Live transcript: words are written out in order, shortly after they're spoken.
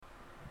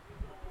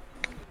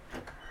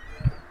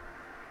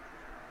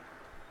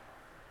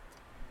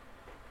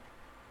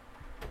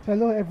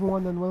Hello,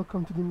 everyone, and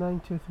welcome to the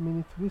 90th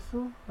Minute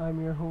Whistle.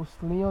 I'm your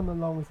host, Leon,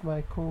 along with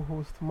my co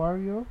host,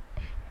 Mario.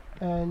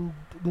 And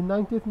the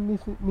 90th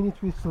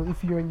Minute Whistle,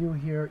 if you're new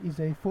here, is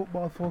a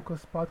football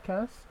focused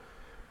podcast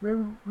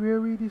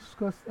where we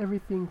discuss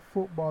everything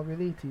football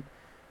related.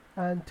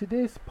 And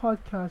today's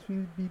podcast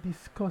will be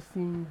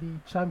discussing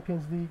the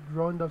Champions League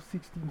round of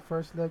 16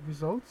 first leg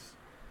results.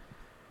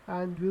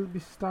 And we'll be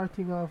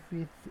starting off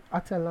with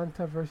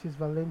Atalanta versus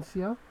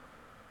Valencia,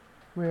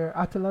 where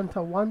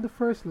Atalanta won the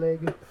first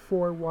leg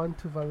 4-1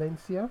 to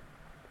Valencia.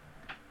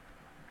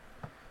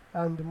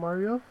 And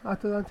Mario,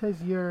 Atalanta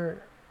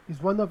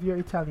is one of your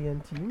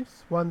Italian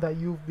teams, one that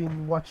you've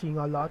been watching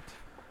a lot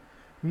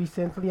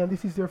recently, and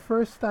this is their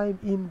first time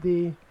in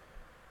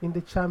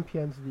the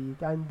Champions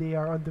League, and they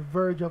are on the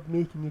verge of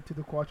making it to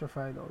the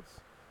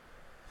quarterfinals.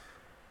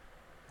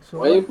 So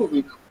Why you put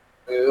me?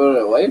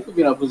 Why you put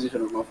me in a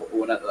position of my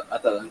own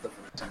Atalanta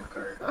for my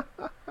career?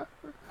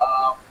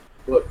 Um,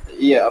 but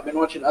yeah, I've been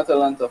watching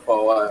Atalanta for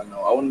a while now.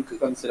 I wouldn't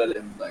consider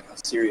them like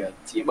a Serie A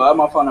team, but I'm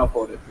a fan of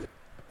how they play.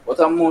 What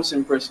I'm most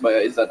impressed by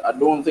is that I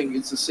don't think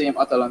it's the same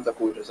Atalanta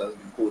coaches has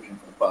been coaching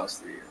for the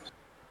past 3 years.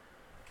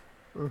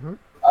 mhm,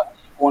 I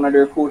think one of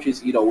their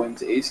coaches either went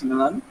to AC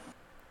Milan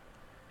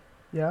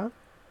yeah,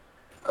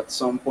 at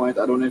some point.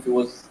 I don't know if it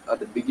was at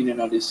the beginning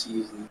of this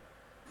season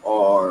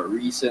or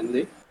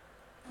recently.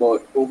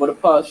 But over the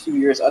past few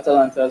years,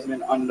 Atalanta has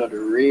been under the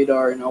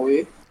radar in a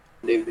way.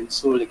 They've been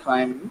slowly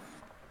climbing.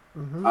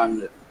 mhm,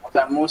 And what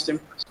I'm most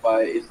impressed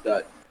by is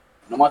that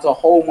no matter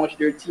how much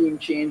their team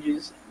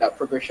changes, that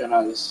progression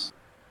has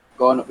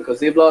gone up because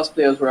they've lost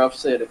players where I've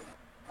said,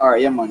 all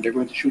right, yeah, man, they're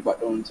going to shoot back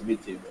down to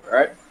mid table,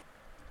 right?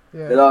 They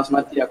yeah, lost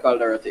Mattia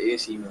Caldera to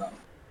AC Milan,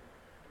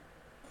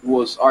 who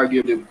was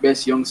arguably the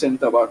best young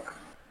centre back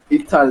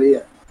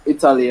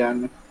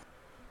Italian.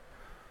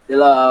 They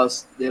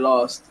lost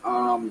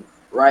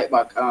right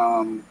back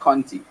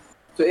Conti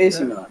to AC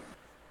yeah, Milan.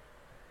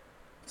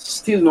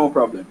 Still no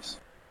problems.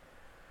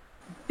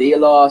 They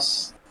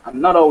lost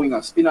another winger,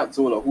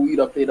 Spinazzola, who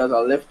either played as a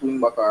left wing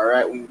back or a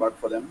right wing back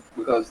for them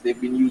because they've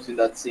been using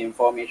that same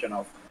formation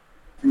of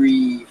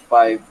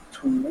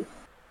 3-5-2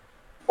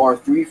 or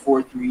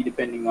 3-4-3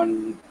 depending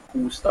on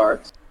who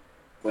starts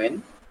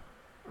when.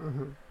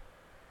 mhm,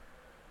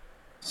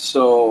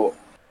 So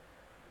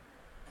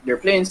their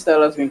playing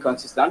style has been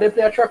consistent. They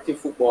play attractive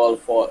football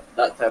for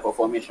that type of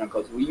formation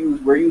because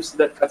we're used to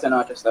that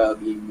Catenaccio style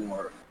being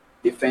more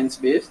defense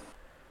based.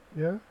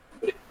 yeah,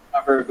 But it's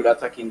a very good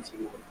attacking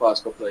team over the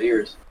past couple of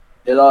years.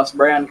 They lost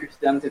Brian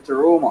Cristante to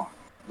Roma,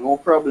 no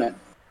problem.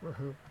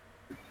 mhm,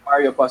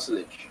 Mario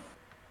Pasalic.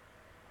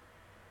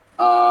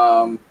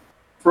 Um,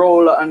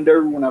 Frola and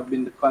Darun have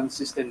been the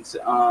consistent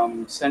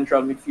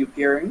central midfield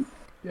pairing.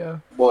 yeah,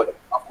 But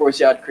of course,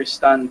 you had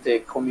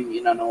Cristante coming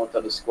in and out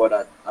of the squad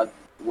at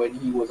when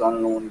he was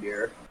on loan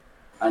there.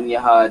 And you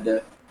had,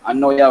 and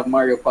now you have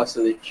Mario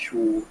Pasalic,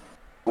 who,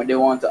 when they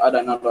want to add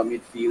another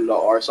midfielder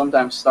or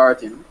sometimes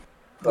starting, yeah,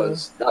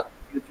 because that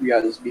midfield three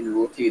has been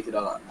rotated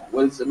a lot now.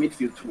 Well, it's a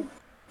midfield two,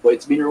 but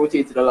it's been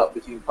rotated a lot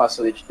between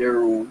Pasalic,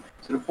 Darun,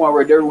 to the point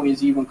where Darun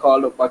is even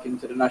called up back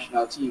into the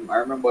national team. I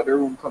remember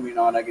Darun coming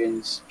on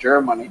against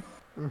Germany,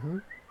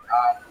 mhm,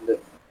 and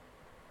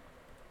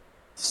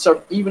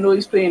so even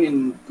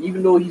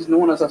though he's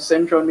known as a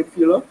central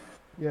midfielder,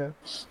 yeah,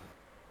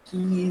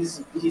 he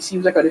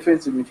seems like a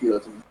defensive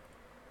midfielder to me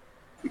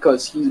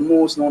because he's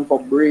most known for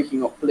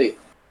breaking up play.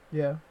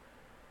 yeah,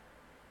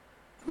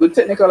 Good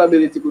technical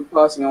ability, good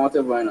passing and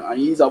whatever, and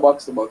he's a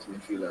box to box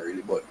midfielder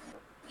really, but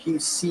he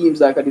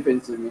seems like a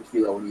defensive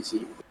midfielder when you see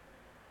him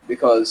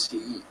because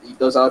he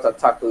does a lot of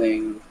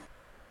tackling,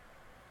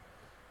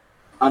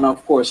 and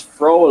of course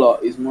Fowler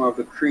is more of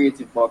a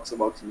creative box to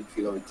box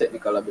midfielder with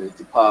technical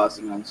ability,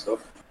 passing and stuff,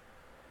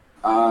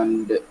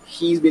 and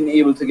he's been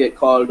able to get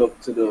called up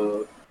to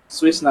the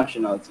Swiss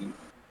national team.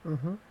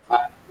 mhm,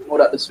 And you know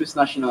that the Swiss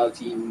national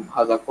team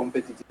has a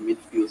competitive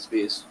midfield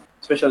space,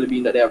 especially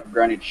being that they have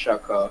Granit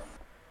Xhaka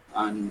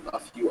and a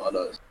few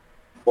others.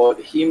 But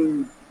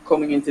him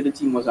coming into the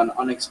team was an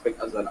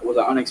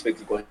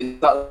unexpected one.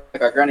 It's not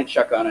like a Granit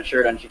Xhaka and a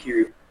Sheridan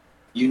Shaqiri.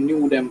 You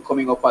knew them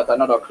coming up at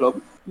another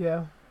club.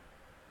 yeah,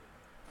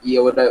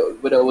 Yeah,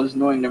 whether I was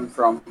knowing them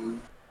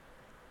from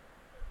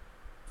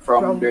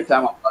from their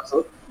time at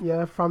Basel.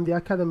 yeah, from the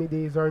academy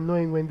days, or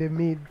knowing when they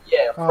made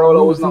Yeah,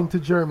 Frollo was moves not into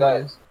one of those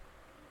Germany. guys.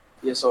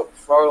 Yeah, so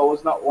Frollo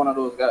was not one of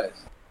those guys.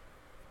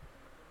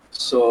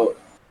 So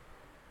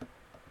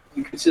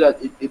you can see that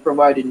it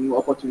provided new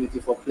opportunity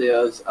for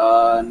players,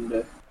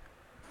 and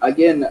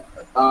again,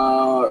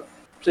 uh,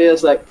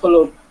 players like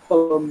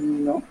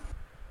Palomino,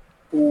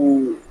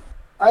 who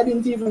I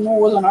didn't even know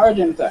was an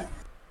Argentine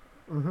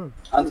Mhm.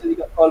 until he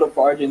got called up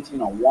for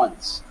Argentina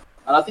once.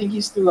 And I think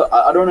he's still,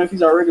 I don't know if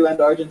he's a regular in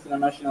the Argentina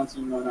national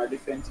team or in our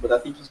defense, but I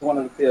think he's one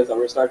of the players that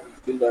we're starting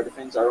to build our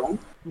defense around.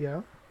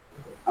 Yeah.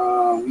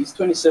 He's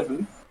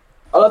 27.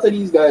 A lot of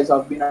these guys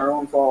have been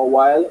around for a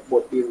while,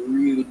 but they've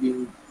really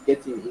been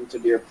getting into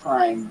their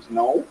primes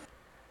now.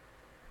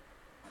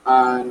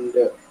 And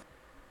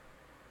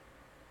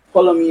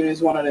Palomino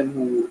is one of them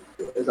who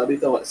is a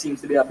bit of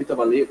seems to be a bit of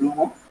a late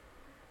bloomer.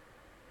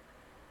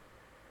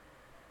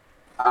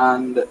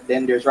 and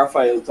then there's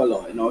Rafael Tolo.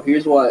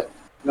 Here's what.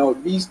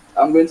 These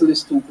I'm going to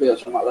list two players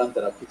from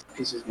Atlanta that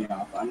pisses me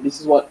off, and this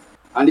is why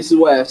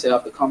I say I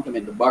have to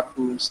compliment the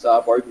backroom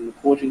staff or even the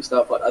coaching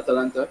staff at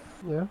Atalanta.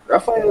 Yeah.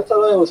 Rafael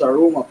Tolo was a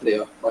Roma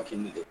player back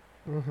in the day.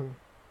 Mm-hmm.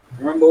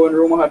 Remember when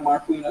Roma had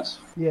Marquinhos?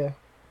 Yeah.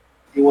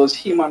 It was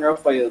him and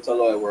Rafael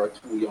Tolo were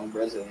two young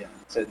Brazilian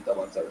centre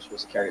backs that were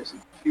supposed to carry us in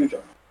the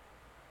future.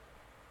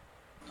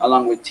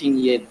 Along with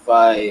Tini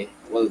Edvai.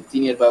 Well,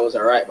 Tini Edvai was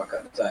a right back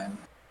at the time.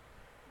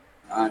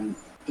 And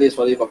plays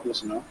for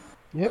Leverkusen,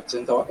 Yep.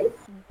 Centre back.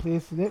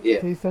 Plays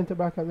centre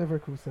back at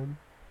Leverkusen.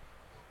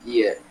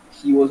 Yeah,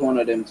 he was one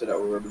of them too that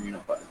we were bringing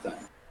up at the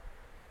time.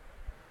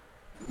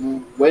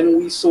 When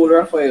we sold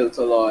Rafael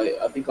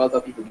Tolo, I think a lot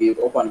of people gave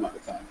up on him at the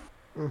time.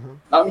 Mm-hmm.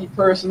 Not me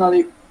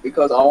personally,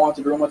 because I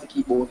wanted Roma to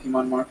keep both him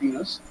and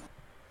Marquinhos.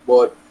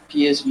 But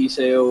PSG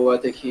say, I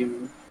take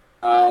him.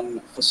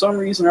 And for some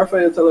reason,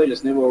 Rafael Tolo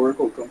just never worked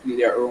out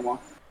completely at Roma.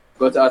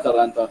 Go to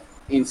Atalanta,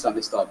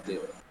 instantly stopped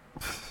playing.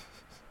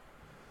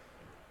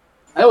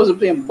 I wasn't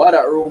playing bad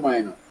at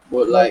Roma,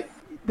 but like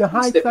the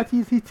heights that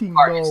he's hitting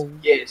now.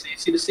 Yeah, so you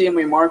see the same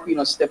way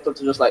Marquinhos stepped up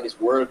to just like this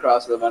world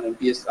class level, and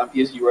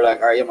PSG were like,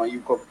 alright, man,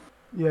 you come.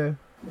 Yeah.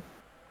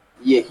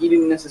 Yeah, he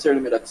didn't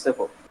necessarily make that step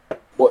up,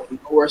 but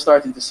we're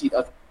starting to see it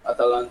at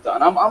Atalanta,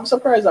 and I'm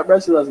surprised that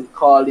Brazil hasn't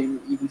called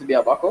him even to be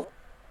a backup,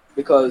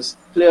 because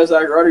players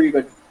like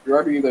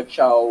Rodrigo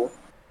Chao,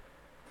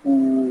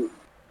 who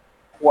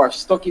are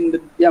stuck in the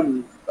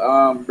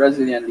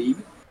Brazilian league,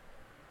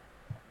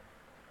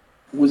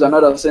 who's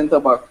another centre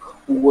back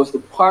who was the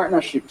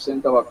partnership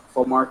centre back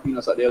for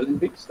Marquinhos at the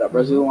Olympics that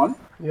Brazil won.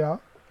 Yeah.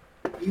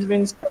 He's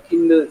been stuck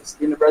in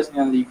the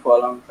Brazilian league for a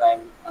long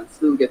time and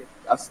still get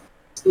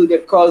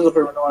calls up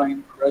every now and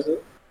again for Brazil.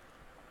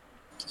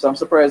 So I'm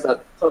surprised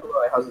that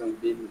Toloi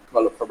hasn't been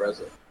called up for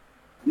Brazil.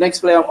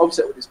 Next player I'm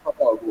upset with is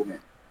Papa Gomez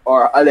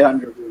or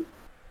Alejandro Gomez.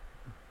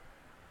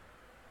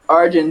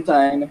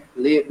 Argentine,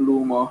 late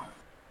bloomer.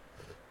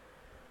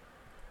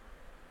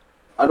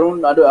 I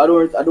don't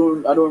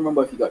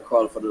remember if he got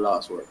called for the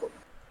last World Cup.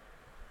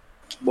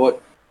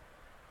 But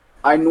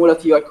I know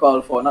that he got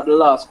called for not the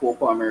last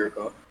Copa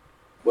America,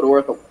 but the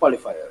World Cup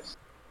qualifiers.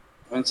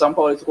 When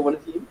Sampaoli took over the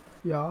team.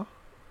 Yeah.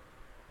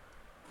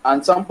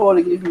 And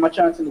Sampaoli gave him a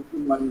chance in the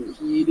team and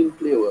he didn't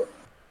play well.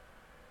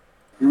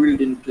 He really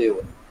didn't play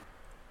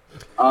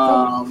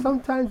well.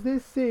 Sometimes they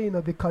say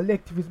the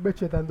collective is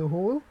better than the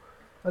whole.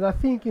 And I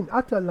think in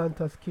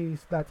Atalanta's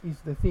case that is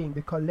the thing.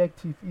 The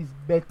collective is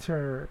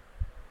better.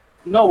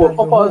 No, but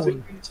Papa has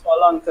been doing for a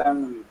long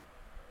time.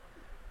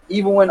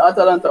 Even when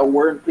Atalanta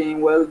weren't playing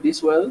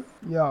this well,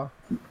 yeah,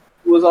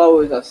 he was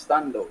always a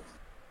standout.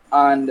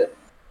 And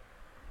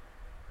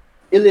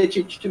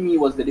Ilicic to me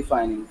was the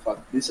defining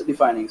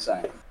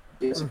sign.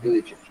 Yes,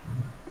 Ilicic.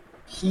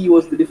 He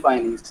was the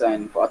defining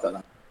sign for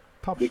Atalanta.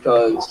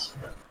 Because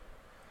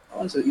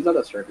he's not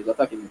a striker, he's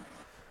attacking him.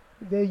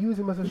 They use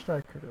him as a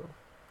striker though.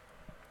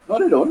 No,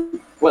 they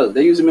don't. Well,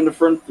 they use him in the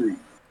front three.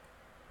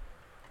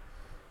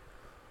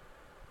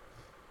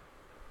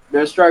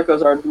 Their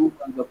strikers are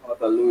Dufan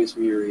Zapata, Luis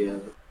Muriel.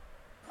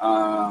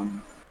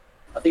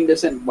 I think they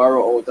sent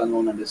Barrow out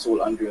and they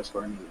sold Andreas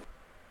Cornelius.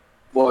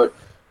 But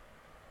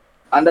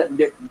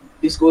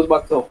this goes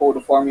back to how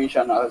the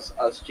formation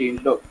has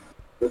changed up,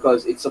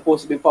 because it's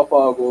supposed to be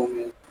Papa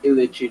Gomez,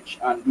 Ilicic,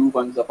 and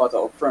Dufan Zapata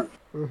up front.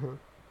 Mm-hmm.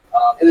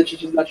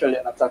 Ilicic is naturally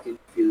an attacking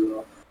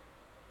fielder.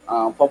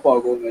 Papa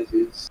Gomez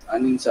is a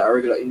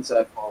regular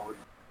inside forward,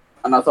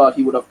 and I thought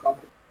he would have come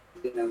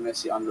with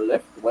Messi on the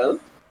left. Well,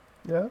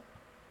 yeah.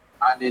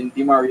 And then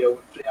Di Maria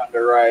would play on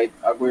the right,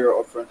 Aguero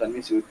up front, and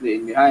Messi would play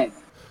in behind.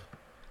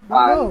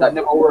 That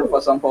never worked for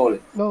Sampaoli.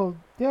 No,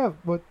 yeah,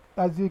 but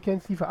as you can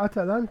see for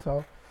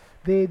Atalanta,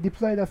 they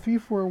deployed a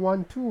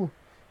 3-4-1-2.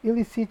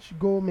 Ilicic,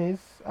 Gomez,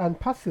 and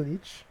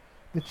Pasalic,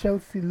 the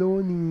Chelsea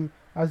loanee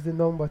as the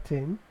number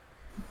 10.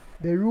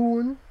 The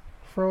Ruin,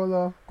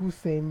 Frola,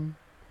 Gusen,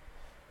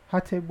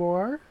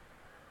 Hateboer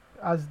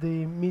as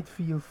the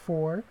midfield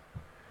 4,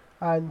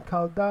 and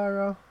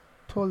Caldara,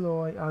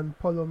 Toloi, and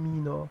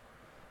Palomino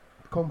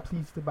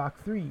completes the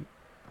back 3.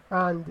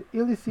 And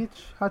Ilicic,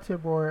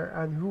 Hateboer,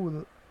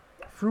 and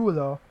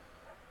Frula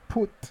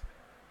put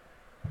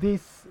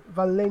this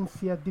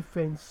Valencia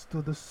defense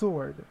to the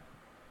sword.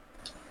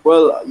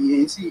 Well,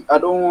 you see, I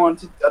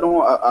don't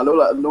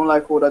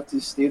like how that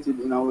is stated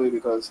in a way,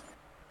 because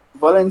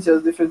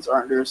Valencia's defense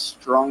aren't their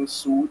strong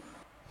suit,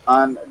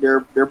 and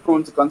they're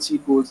prone to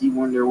concede goals even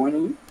when they're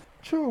winning.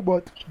 True,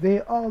 but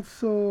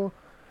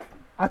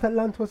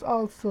Atalanta was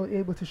also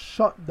able to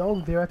shut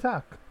down their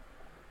attack.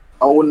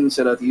 I wouldn't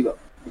say that either,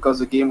 because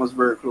the game was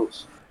very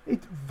close.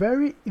 It's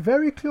very,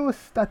 very close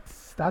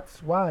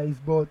stats wise,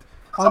 but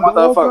on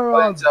the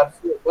overall,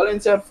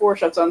 Valencia had 4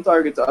 shots on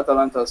target to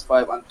Atalanta's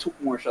 5 and took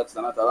more shots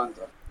than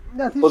Atalanta.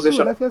 That is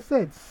true, like I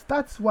said,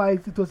 stats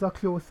wise it was a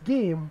close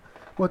game,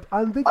 but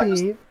on the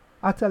day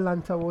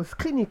Atalanta was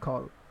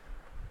clinical.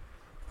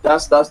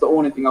 That's the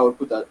only thing I would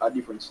put a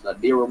difference, that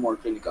they were more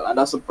clinical, and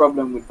that's the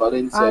problem with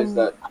Valencia, is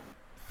that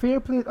fair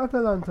play at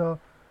Atalanta.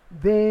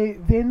 they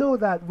know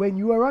that when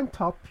you are on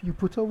top, you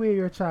put away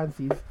your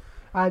chances,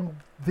 and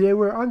they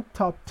were on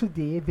top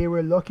today. They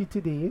were lucky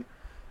today,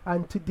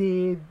 and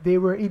today they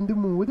were in the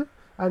mood,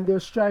 and their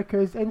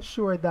strikers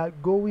ensure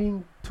that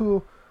going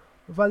to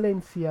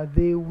Valencia,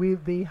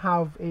 they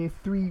have a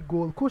 3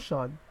 goal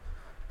cushion.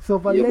 So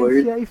Yeah, but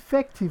Valencia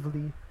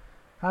effectively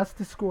has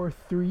to score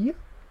 3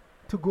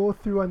 to go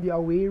through on the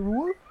away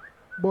rule,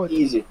 but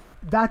easy.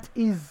 that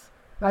is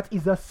that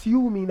is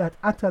assuming that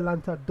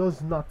Atalanta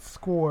does not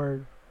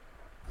score.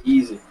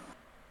 Easy.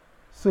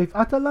 So if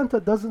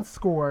Atalanta doesn't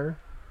score,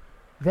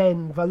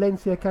 then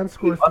Valencia can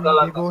score If 3, they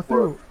Atalanta go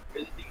score,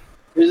 through.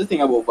 here's the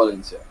thing about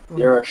Valencia. Mhm.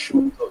 They're a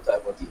shootout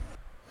type of team.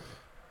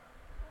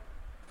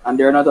 And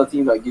they're not a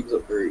team that gives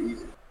up very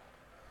easily.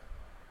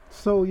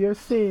 So you're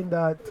saying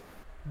that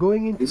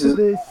going This into is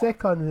the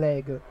second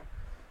leg,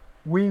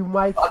 we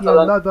might see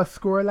Atalanta. another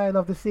scoreline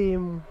of the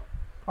same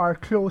or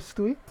close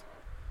to it?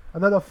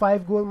 Another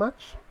 5 goal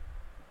match?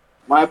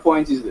 My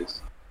point is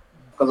this,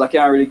 because I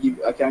can't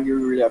give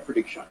you really a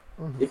prediction.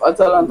 Mhm. If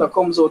Atalanta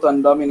comes out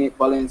and dominate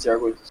Valencia, are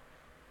going to,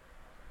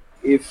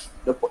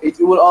 it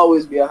will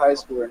always be a high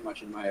scoring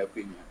match in my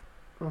opinion.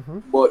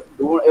 Mhm. But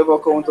don't ever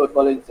count out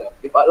Valencia.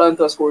 If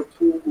Atlanta score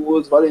 2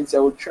 goals,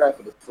 Valencia will try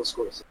for the first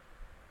score.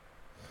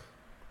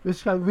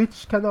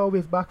 Which can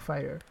always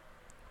backfire.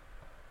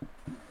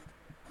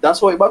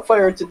 That's why it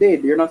backfired today.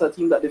 They're not a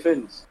team that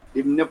defends.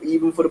 They've never,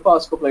 even for the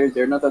past couple of years,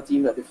 they're not a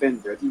team that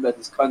defends. They're a team that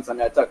is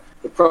constantly attack.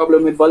 The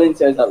problem with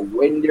Valencia is that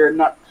when they're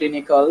not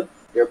clinical,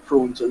 they're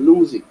prone to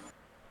losing.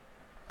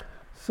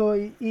 So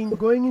in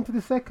going into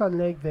the second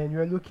leg, then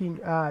you're looking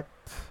at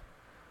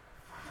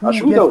A who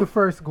gets the shootout.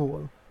 first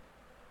goal.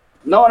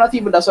 No, not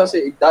even. That's why I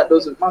say that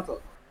doesn't matter.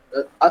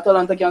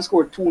 Atalanta can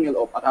score 2-0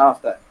 up at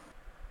halftime.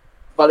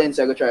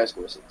 Valencia go try to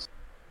score 6.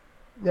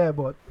 Yeah,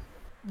 but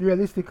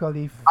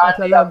realistically, And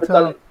they have the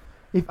talent.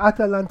 If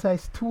Atalanta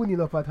is 2-0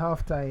 up at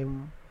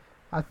halftime,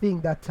 I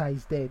think that tie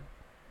is dead.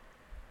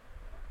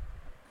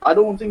 I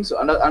don't think so.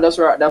 And that's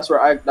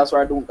what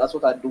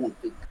I don't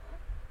think.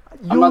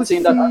 I'm You not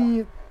saying that.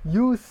 see,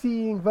 you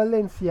seeing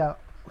Valencia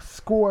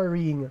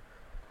scoring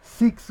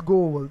 6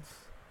 goals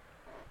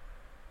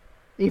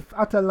if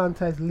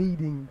Atalanta is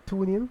leading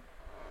 2-0.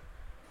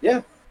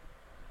 Yeah.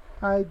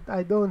 I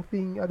don't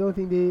think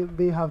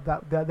they have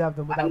that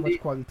And much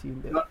quality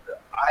in them. not,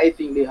 I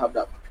think they have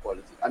that much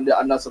quality.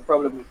 And that's the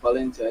problem with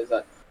Valencia is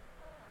that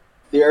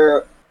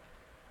they're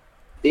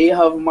they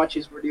have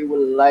matches where they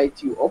will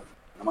light you up,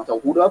 no matter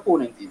who the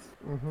opponent is.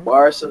 Hmm.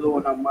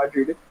 Barcelona,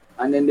 Madrid,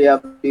 and then they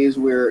have days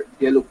where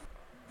they look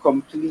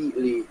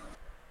completely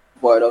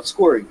void of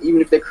scoring,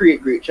 even if they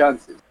create great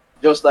chances,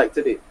 just like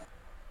today,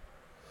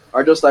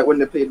 or just like when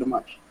they played the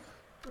match.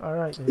 All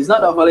right It's then.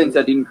 not that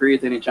Valencia didn't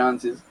create any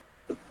chances.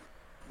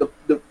 The,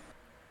 the,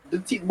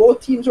 both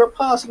teams were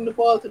passing the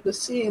ball to the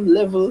same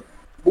level.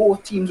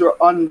 Both teams were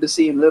on the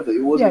same level. It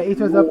Yeah, wasn't it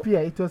was no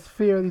it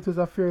was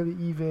a fairly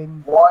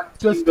even. one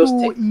Just team just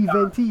two take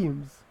even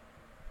teams.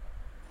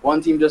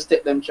 one team just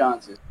take them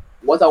chances.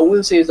 What I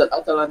will say is that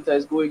Atalanta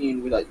is going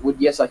in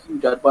with yes a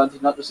huge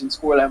advantage, not just in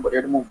scoreline, but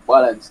they're the more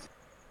balanced.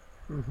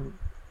 Hmm.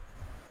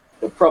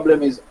 The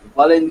problem is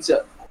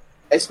Valencia,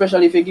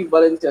 especially if you give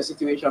Valencia a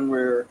situation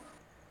where,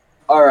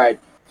 all right,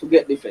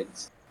 forget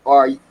defense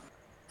or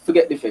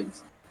forget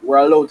defense, we're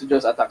allowed to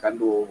just attack and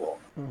do over.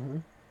 Hmm.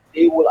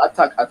 They will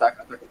attack,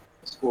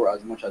 score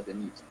as much as they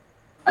need to,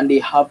 and they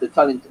have the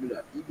talent to do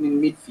that, even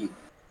in midfield.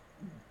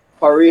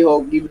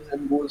 Parejo gives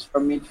them goals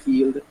from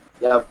midfield.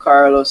 You have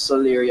Carlos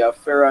Soler, you have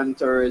Ferran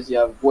Torres, you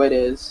have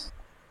Guedes,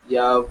 you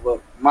have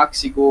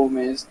Maxi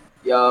Gomez,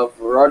 you have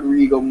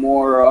Rodrigo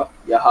Mora,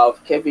 you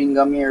have Kevin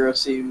Gamero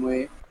same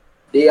way.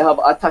 They have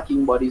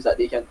attacking bodies that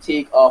they can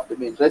take off the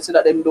bench. Let's say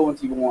that them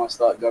don't even want to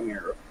start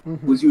Gamero, Hmm.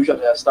 who's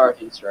usually a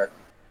starting striker.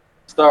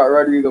 Start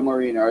Rodrigo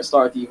Moreno or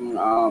start even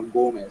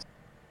Gomez.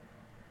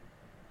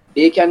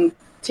 They can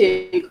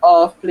take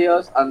off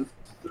players and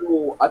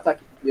throw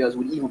attacking players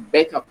with even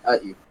better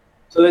at you.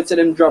 So let's say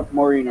them drop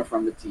Moreno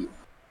from the team.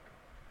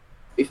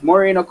 If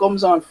Moreno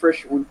comes on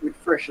fresh with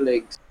fresh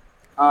legs,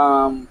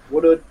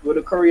 with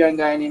a Korean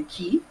guy named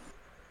Key,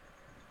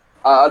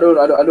 I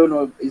don't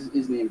know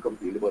his name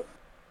completely, but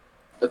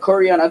the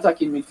Korean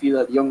attacking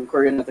midfielder, the young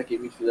Korean attacking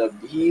midfielder,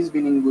 he's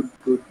been in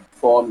good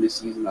form this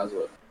season as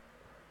well.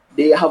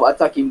 They have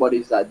attacking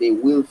bodies that they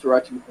will throw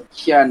at you who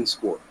can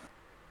score.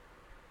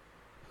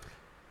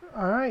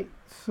 All right.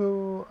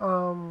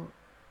 So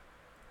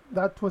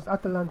that was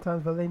Atalanta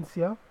and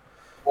Valencia.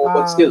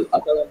 But still,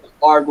 Atalanta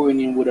are going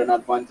in with an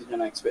advantage,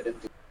 and I expect them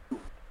to.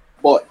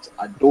 But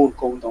I don't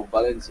count on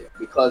Valencia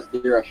because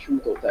they're a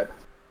shootout type.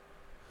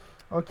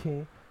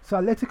 Okay. So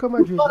Atletico We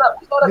Madrid, started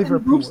in the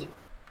group Liverpool. stage.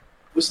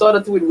 We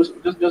started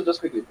with just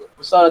quickly.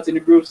 We started in the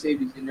group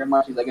stages in their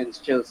matches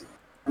against Chelsea,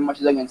 their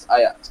matches against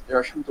Ajax.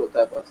 They're a shootout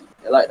type of team.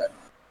 They like that.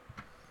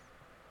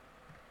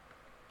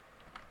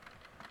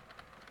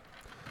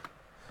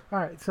 All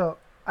right. So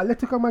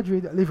Atletico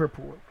Madrid,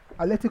 Liverpool.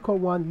 Atletico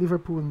 1,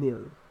 Liverpool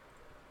 0.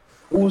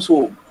 Who's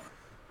home?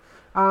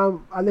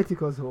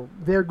 Atletico's home.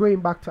 They're going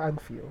back to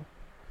Anfield.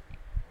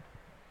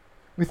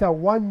 with a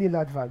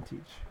 1-0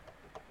 advantage.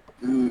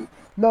 Mm.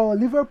 Now,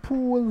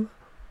 Liverpool,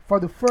 for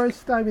the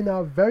first time in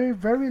a very,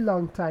 very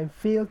long time,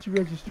 failed to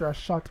register a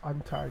shot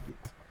on target.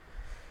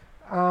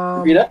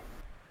 Repeat that?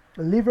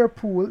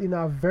 Liverpool, in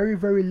a very,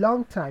 very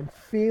long time,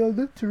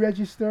 failed to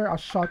register a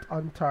shot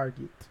on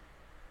target.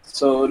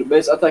 So the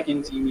best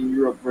attacking team in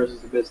Europe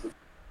versus the best team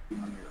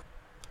in Europe.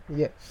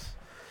 Yes.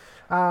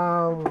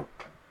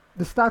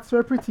 The stats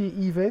were pretty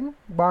even,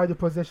 bar the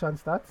possession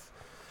stats.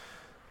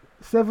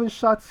 7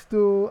 shots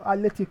to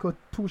Atletico,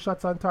 2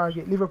 shots on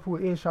target. Liverpool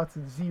 8 shots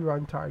and 0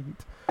 on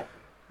target.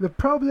 The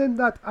problem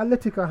that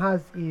Atletico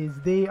has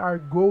is they are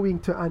going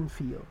to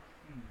Anfield.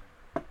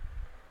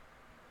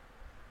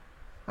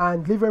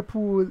 And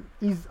Liverpool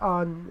is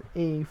on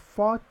a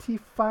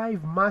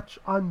 45 match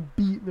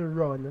unbeaten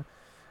run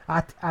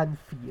at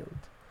Anfield.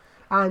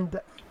 And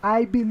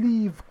I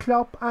believe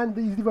Klopp and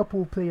these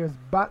Liverpool players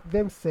back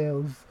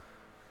themselves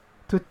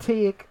to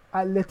take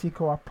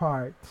Atletico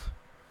apart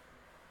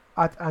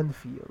at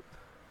Anfield.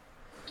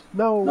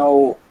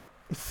 Now,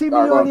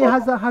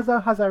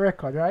 Simeone has a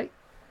record, right?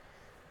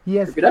 He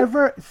has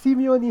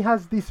Simeone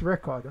has this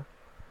record.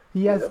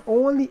 He has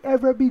only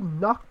ever been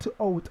knocked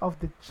out of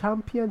the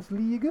Champions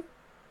League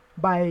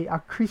by a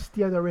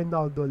Cristiano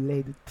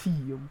Ronaldo-led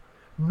team.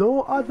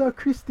 No other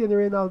Cristiano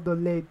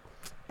Ronaldo-led,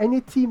 any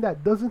team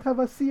that doesn't have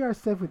a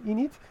CR7 in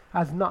it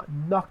has not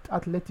knocked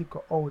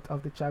Atletico out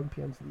of the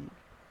Champions League.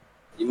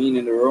 You mean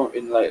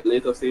in like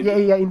later stages?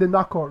 Yeah, in the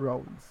knockout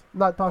rounds.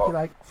 Not talking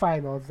like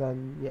finals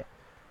and yeah.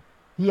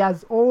 He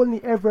has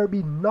only ever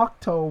been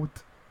knocked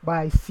out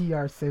by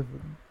CR7.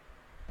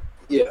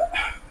 Yeah.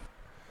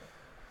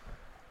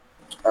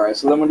 All right,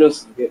 so let me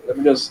just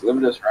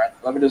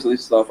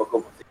list off a couple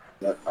of things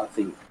that I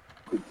think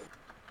could.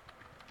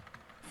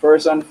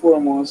 First and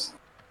foremost,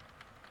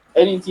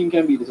 any team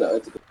can beat this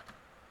Atletico.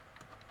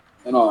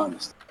 In all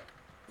honesty,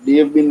 they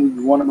have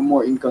been one of the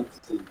more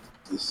inconsistent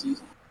this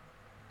season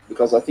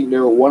because I think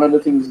they're one of the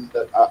things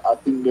that I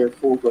think they're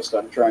focused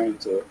on trying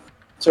to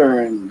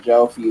turn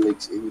João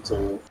Felix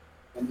into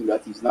something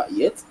that he's not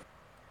yet.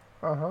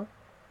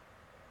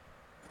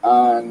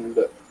 And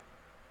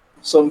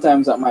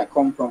sometimes that might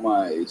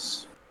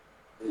compromise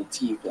the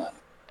team plan.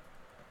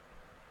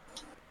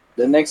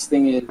 The next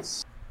thing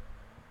is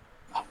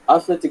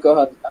Atletico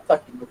has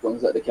attacking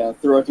weapons that they can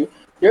throw at you.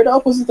 They're the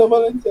opposite of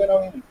Valencia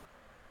now.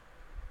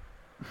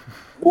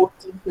 Both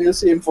teams play the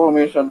same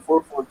formation,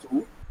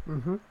 4-4-2.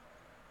 Mm-hmm.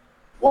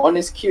 One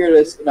is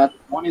careless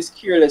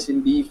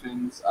in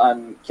defense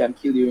and can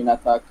kill you in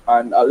attack.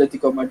 And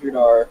Atletico Madrid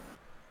are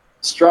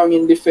strong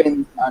in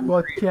defense and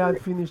but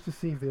can't finish to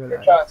save their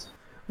lives. Chance.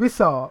 We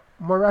saw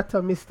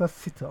Morata missed a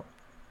sitter.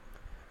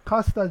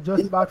 Costa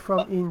just back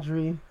from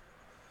injury.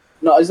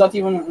 No, it's not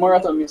even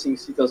Morata missing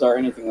sitters or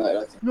anything like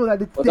that. No, that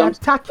the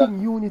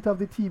attacking unit of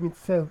the team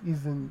itself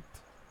isn't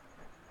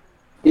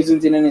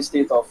in any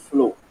state of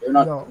flow.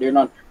 They're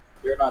not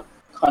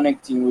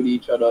connecting with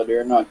each other.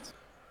 They're not.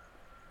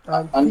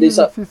 And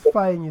Felix is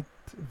finding it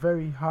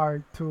very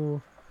hard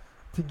to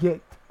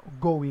get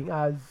going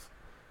as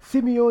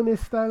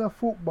Simeone's style of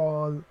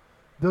football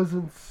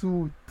doesn't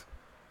suit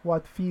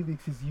what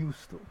Felix is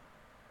used to.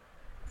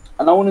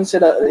 And I wouldn't say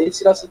that.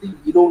 That's the thing.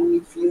 You don't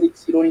need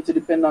Felix. You don't need to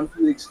depend on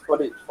Felix for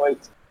the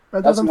fight.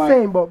 That's what I'm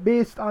saying. But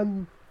based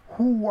on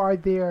who are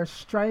their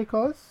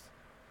strikers,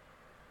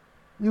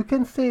 you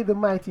can say the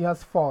mighty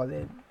has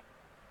fallen.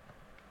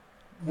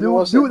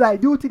 Due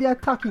to the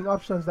attacking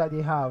options that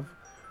they have,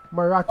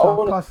 Morata,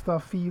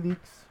 Costa,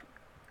 Felix.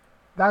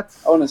 I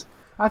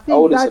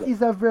think that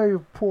is a very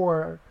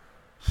poor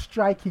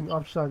striking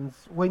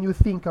options when you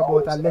think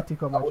about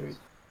Atletico Madrid.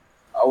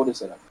 I wouldn't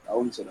say that.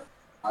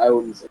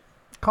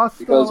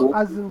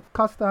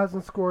 Costa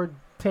hasn't scored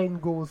 10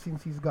 goals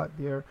since he's got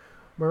there.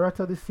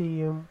 Morata the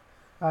same,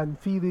 and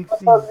Felix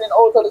has been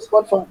out of the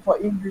squad for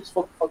injuries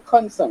for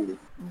constantly.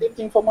 Same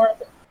thing for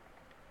Morata.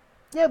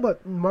 Yeah,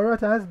 but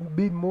Morata has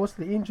been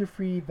mostly injury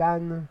free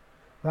than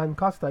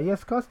Costa.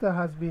 Yes, Costa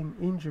has been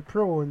injury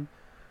prone,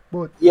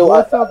 but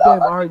both of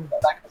them aren't.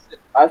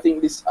 I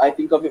think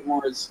of it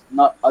more as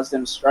not as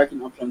them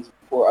striking options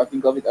before. I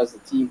think of it as the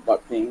team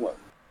not playing well.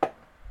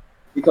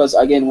 Because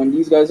again, when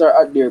these guys are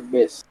at their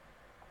best,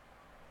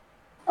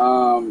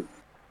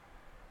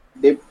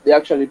 they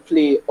actually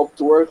play up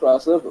to world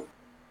class level,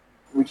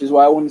 which is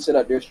why I wouldn't say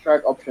that their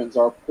strike options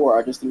are poor.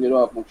 I just think they don't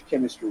have much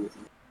chemistry with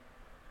him.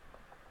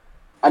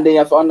 And then you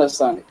have to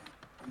understand it.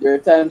 There are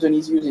times when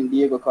he's using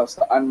Diego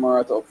Costa and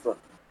Morata up front.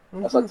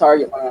 Mm-hmm. That's a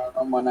target man on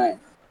number 9.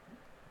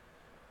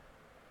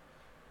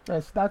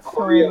 Yes, that's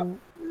Correa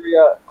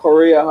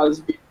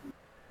has been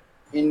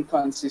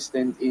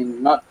inconsistent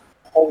in not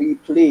how he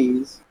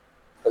plays,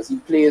 because he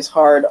plays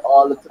hard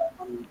all the time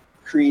and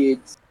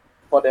creates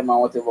for them and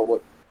whatever.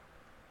 But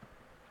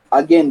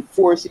again,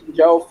 forcing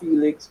João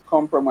Felix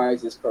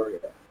compromises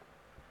Correa.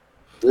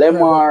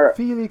 Lemar.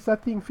 I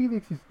think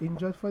Felix is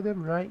injured for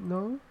them right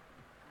now.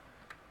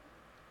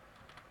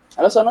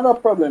 And that's another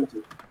problem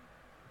too.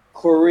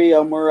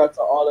 Correa,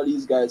 Morata, all of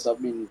these guys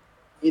have been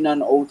in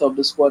and out of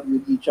the squad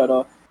with each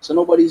other. So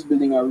nobody's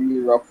building a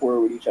real rapport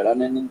with each other.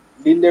 And then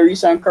didn't they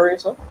resign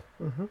Caressa?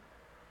 Mm-hmm.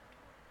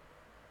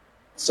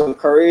 So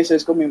Caressa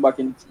is coming back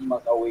in the team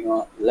as a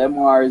winger.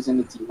 Lemar is in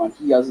the team and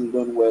he hasn't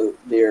done well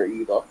there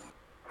either.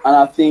 And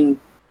I think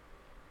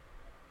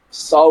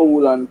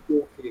Saul and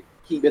Koke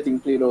keep getting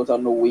played out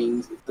on the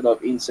wings instead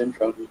of in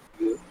central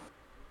midfield.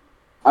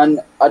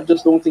 And I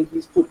just don't think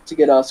he's put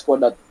together a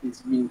squad that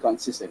is being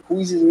consistent. Who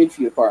is his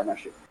midfield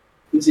partnership?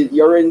 Is it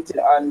Llorente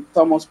and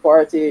Thomas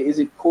Partey? Is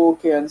it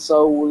Koke and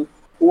Saul?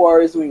 Who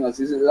are his wingers?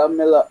 Is it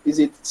Lamela? Is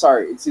it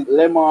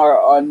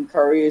Lemar and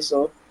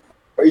Caressa?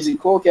 Or is it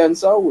Koke and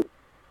Saul?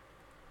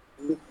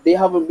 They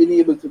haven't been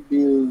able to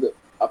build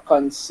a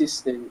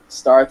consistent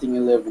starting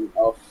 11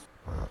 of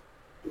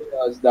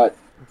players that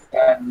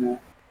can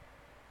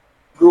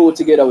grow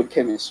together with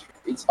chemistry.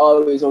 It's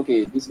always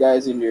okay. This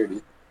guy's in there.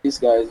 This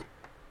guy's,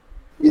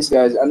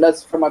 and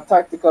that's from a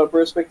tactical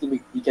perspective.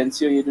 You can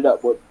see how you do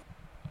that, but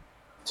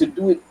to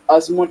do it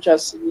as much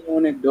as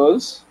Simeone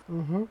does,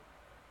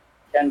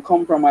 can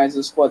compromise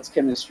the squad's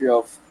chemistry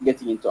of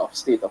getting into a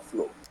state of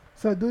flow.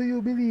 So, do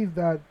you believe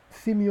that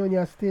Simeone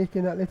has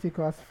taken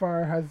Atletico as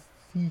far as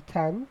he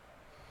can?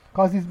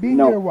 Because he's been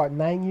there,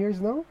 9 years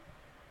now?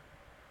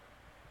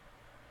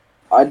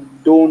 I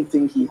don't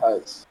think he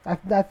has. I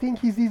think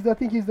he's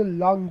the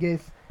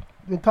longest.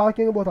 We're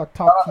talking about a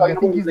top team. I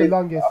think he's the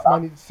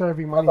longest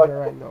serving manager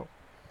right now.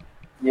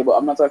 Yeah, but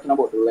I'm not talking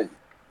about the length.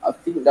 I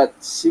think that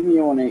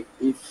Simeone's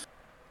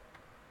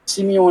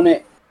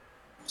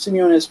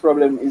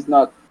problem is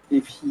not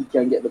if he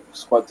can get the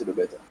squad to the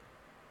better.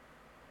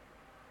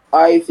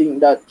 I think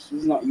that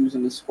he's not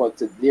using the squad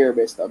to their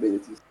best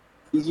abilities.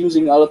 He's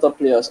using a lot of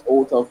players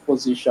out of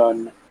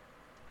position.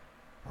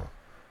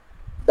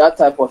 That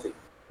type of thing.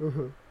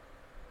 Mm-hmm.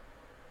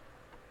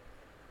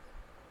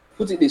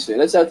 Put it this way,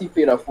 let's say he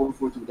played a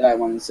 4-4-2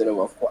 diamond instead of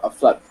a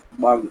flat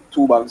bank,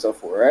 2 banks of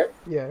 4, right?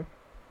 Yeah.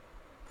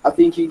 I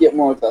think you get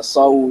more of the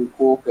Saul,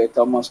 Koke,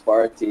 Thomas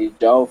Partey,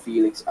 João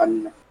Felix,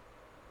 and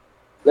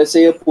let's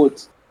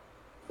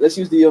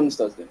use the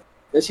youngsters then.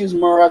 Let's use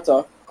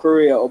Morata,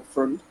 Correa up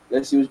front.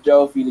 Let's use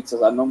João Felix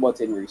as a number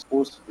 10 where he's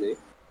supposed to play.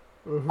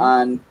 Mm-hmm.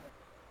 And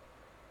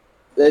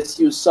let's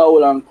use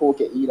Saul and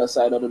Koke either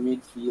side of the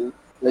midfield.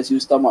 Let's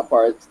use Thomas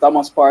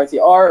Partey,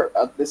 or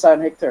at the side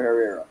Hector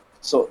Herrera.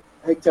 So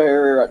Hector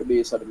Herrera at the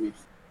base of the midfield.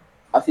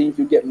 I think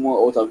you get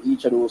more out of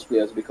each of those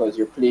players because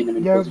you're playing them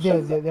in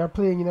positions. Yeah, they're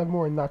playing in a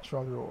more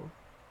natural role.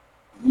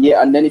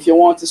 Yeah, and then if you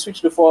want to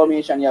switch the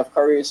formation, you have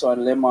Caressa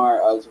and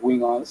Lemar as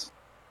wingers,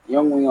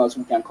 young wingers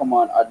who can come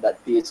on at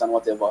that pace and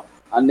whatever.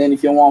 And then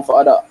if you want for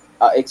other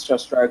extra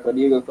striker,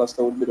 Diego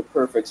Costa would be the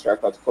perfect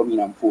striker to come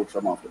in and poach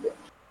from off the bench.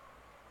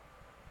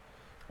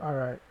 All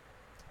right.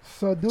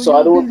 So do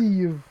you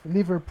believe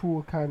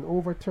Liverpool can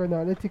overturn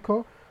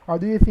Atletico, or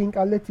do you think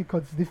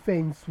Atletico's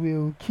defense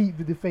will keep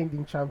the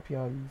defending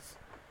champions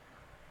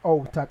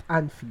out at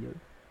Anfield?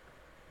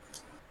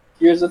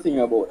 Here's the thing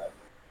about that.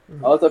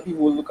 A lot of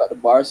people look at the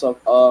Barca,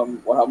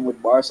 what happened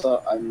with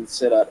Barca, and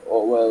say that,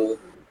 oh well,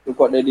 look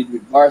what they did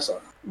with Barca.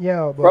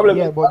 Yeah, but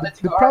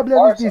the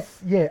problem is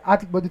this. Yeah,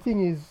 but the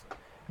thing is,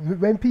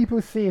 when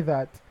people say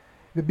that,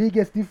 the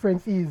biggest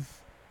difference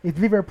is if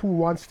Liverpool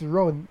wants to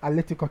run,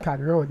 Atletico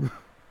can run.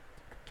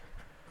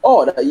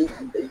 Oh,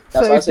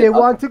 so if they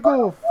want to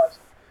go,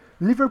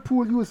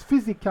 Liverpool use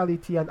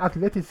physicality and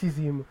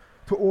athleticism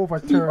to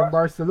overturn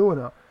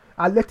Barcelona.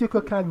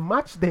 Atletico can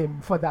match them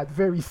for that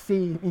very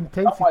same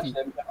intensity. Match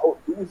them, can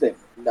outdo them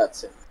in that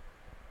sense.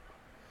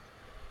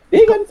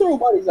 They can throw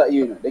bodies at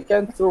you. They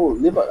can throw.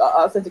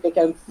 Atletico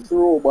can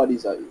throw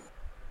bodies at you.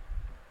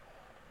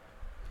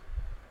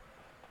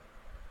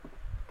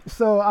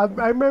 So I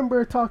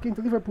remember talking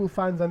to Liverpool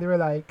fans and they were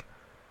like,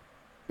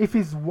 if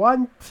it's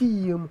one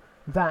team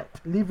that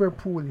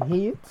Liverpool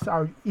hates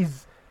or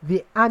is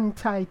the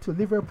anti to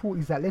Liverpool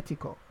is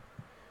Atletico.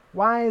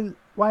 While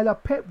a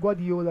Pep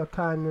Guardiola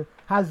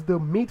has the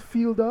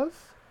midfielders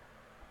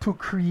to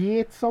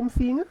create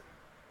something,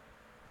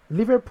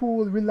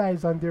 Liverpool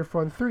relies on their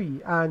front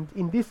three, and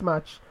in this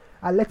match,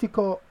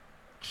 Atletico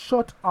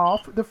shut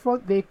off the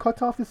front. They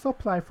cut off the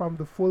supply from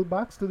the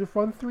fullbacks to the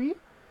front three,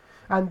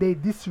 and they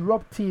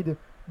disrupted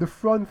the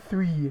front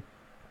three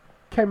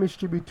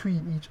chemistry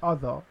between each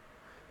other.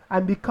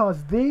 And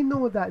because they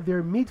know that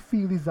their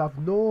midfield is of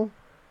no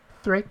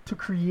threat to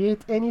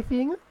create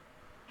anything,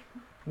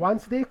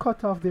 once they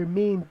cut off their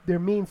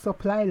main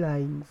supply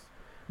lines,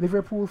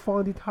 Liverpool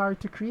found it hard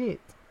to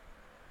create.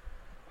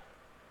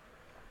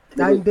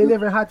 And they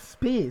never had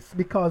space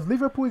because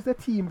Liverpool is a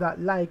team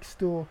that likes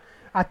to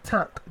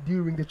attack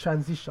during the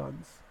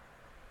transitions.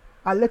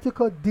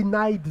 Atletico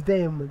denied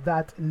them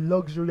that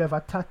luxury of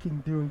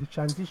attacking during the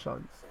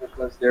transitions.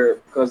 Because their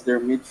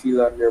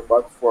midfield and their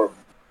back four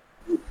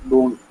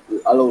don't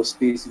allow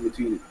space in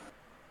between it.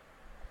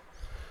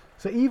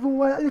 So even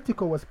when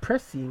Atletico was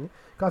pressing,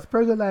 because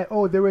people were like,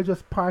 oh, they were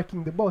just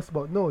parking the bus,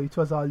 but no, it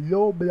was a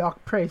low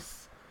block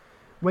press.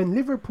 When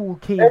Liverpool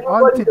came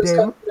onto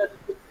them...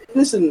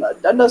 Listen,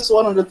 that's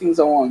one of the things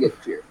I want to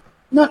get clear.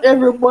 Not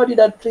everybody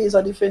that plays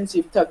a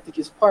defensive tactic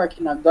is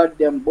parking a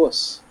goddamn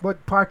bus.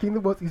 But parking the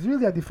bus is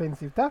really a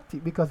defensive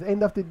tactic because at the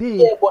end of the day,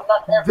 Yeah, but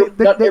not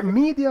the every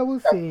media will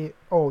say,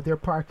 "Oh, they're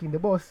parking the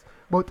bus,"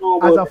 but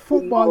no, as but a no,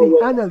 footballing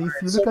well, analyst,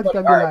 you look at it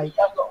somebody, and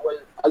be like, well,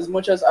 as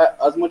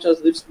much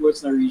as Live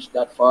Sports not reached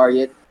that far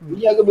yet, mm.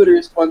 we are gonna be the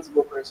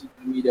responsible person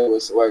in the media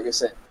was like I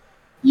said,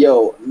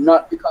 yo,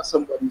 not because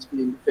somebody's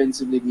playing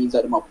defensively means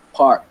that I'm a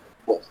park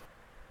the bus.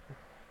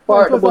 "No,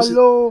 Park the bus is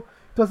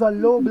it was a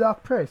low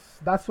block press."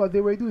 That's what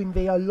they were doing.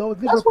 They allowed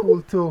that's what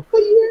Liverpool for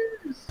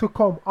years. to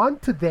come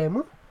onto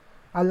them,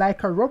 and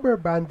like a rubber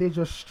band, they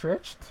just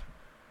stretched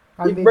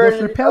and If they just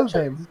Burnley repelled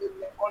actually them.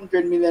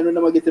 100 million when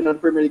I'm getting on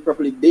Premier League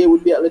properly, they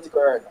would be Atletico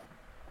right now.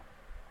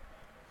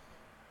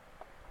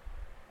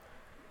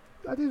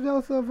 That is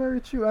also very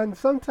true. And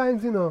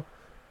sometimes,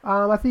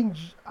 I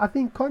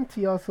think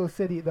Conte also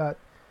said it that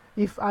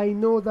if I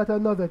know that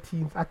another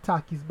team's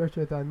attack is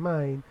better than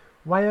mine,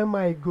 why am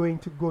I going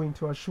to go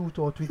into a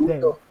shootout with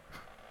them?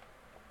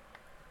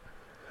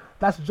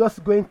 That's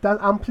just going.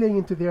 I'm playing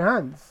into their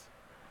hands.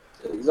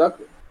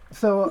 Exactly.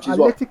 So Which is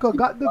what Atletico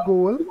got the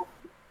goal,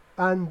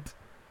 and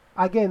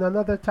again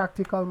another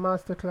tactical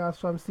masterclass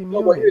from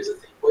no, but Simeone. here's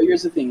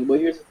the thing.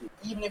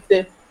 Even if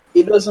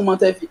it doesn't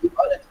matter if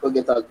Atletico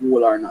get a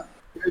goal or not.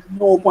 There's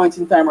no point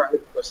in time where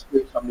Atletico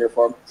straight from their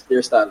form,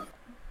 their style.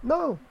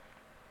 No,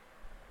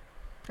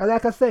 and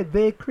like I said,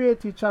 they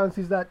created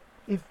chances that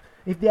if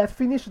they had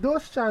finished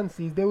those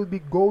chances, they would be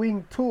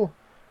going to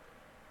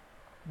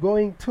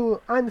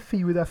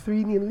Anfield with a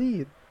 3-0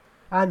 lead.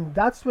 And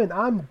that's when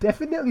I'm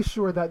definitely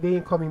sure that they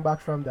ain't coming back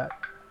from that.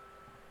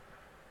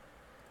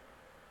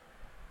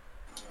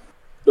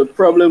 The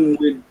problem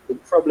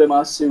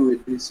I see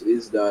with this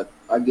is that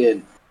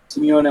again,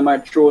 Simeone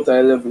might throw to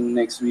 11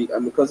 next week,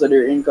 and because of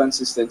their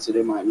inconsistency,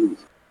 they might lose.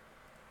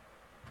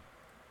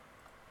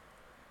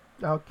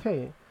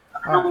 Okay.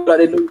 Remember that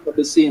they don't have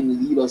the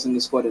same leaders in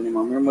the squad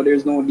anymore. Remember,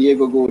 there's no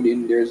Diego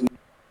Godin, there's no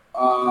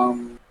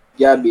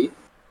Gabby.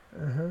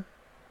 Uh-huh.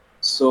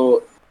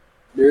 So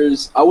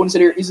I wouldn't say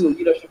there isn't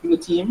leadership in the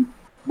team,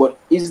 but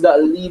is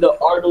that leader?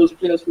 Are those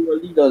players who are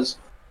leaders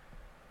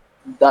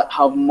that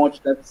have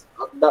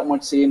that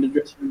much say in the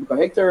dressing room? Because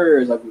Hector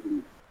is a good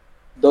leader.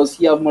 Does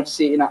he have much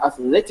say in an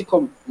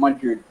Atletico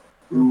Madrid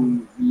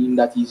room, being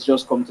that he's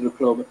just come to the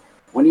club?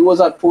 When he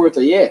was at Porto,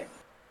 yeah,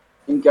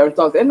 he can't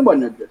talk to anybody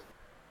in the dressing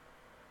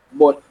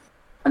room.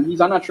 And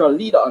he's a natural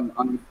leader on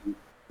the team.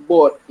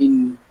 But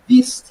in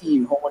this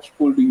team, how much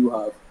pull do you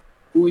have?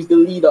 Who is the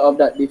leader of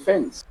that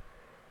defense?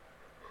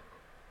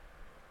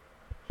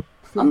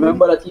 So I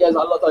remember that he has a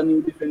lot of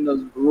new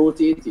defenders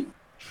rotating.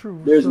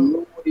 True. There's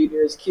nobody.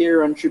 There's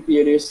Kieran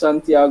Trippier. There's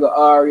Santiago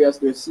Arias.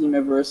 There's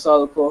Sime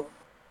Versalco.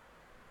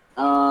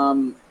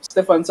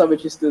 Stefan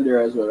Savic is still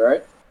there as well,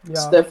 right? Yeah.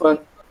 Stefan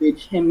Savic,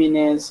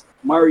 Jimenez,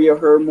 Mario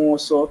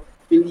Hermoso,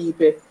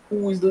 Felipe.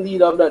 Who is the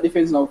leader of that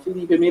defense now?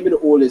 Felipe may be the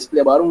oldest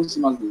player, but I don't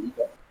see him as the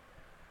leader.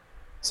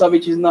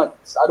 Savic is not.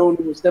 I don't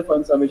know.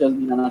 Stefan Savic has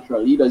been a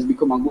natural leader. He's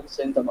become a good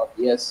centre back.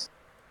 Yes.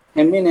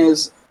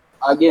 Jimenez,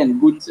 again,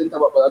 good centre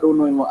back, but I don't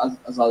know him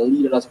as a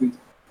leader that's going to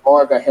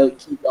help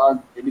keep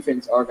the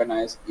defense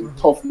organized in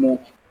tough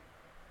moments.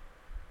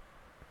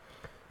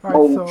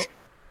 All right, so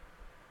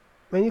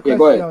many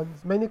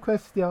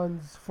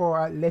questions for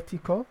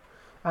Atletico,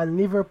 and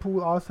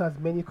Liverpool also has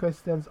many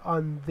questions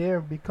on there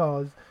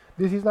because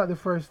this is not the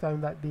first time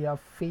that they have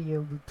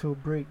failed to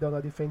break down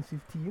a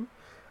defensive team,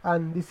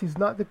 and this is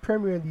not the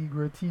Premier League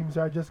where teams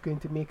are just going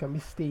to make a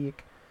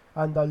mistake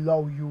and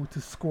allow you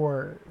to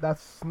score.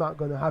 That's not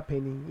going to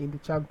happen in the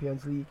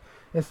Champions League,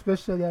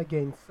 especially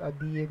against a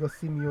Diego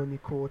Simeone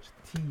coached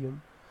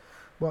team.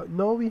 But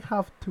now we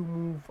have to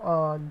move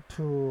on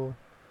to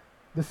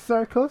the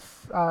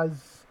circus,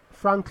 as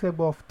Frank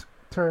Leboeuf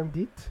termed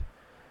it.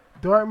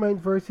 Dortmund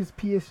versus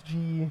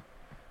PSG.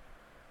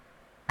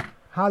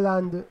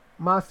 Haaland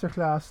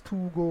masterclass,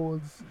 2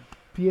 goals.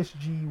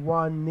 PSG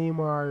 1.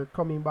 Neymar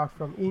coming back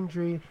from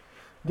injury,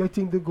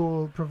 getting the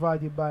goal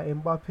provided by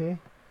Mbappe.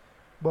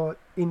 But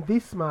in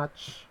this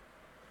match,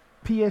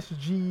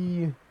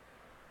 PSG,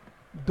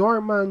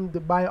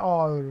 Dortmund by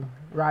all,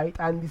 right?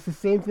 And it's the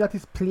same thing that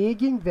is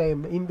plaguing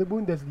them in the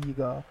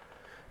Bundesliga,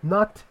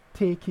 not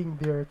taking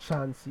their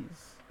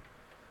chances.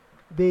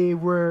 They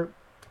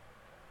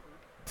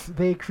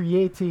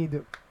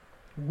created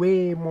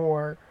way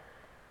more.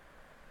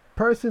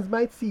 Persons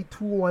might see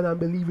 2-1 and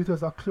believe it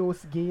was a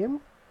close game,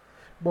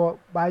 but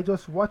by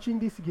just watching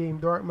this game,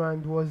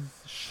 Dortmund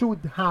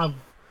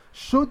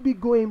should be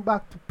going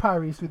back to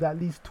Paris with at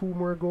least 2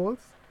 more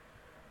goals,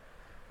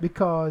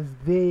 because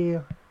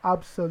they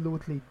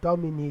absolutely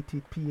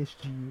dominated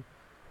PSG.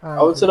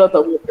 I would say that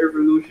was a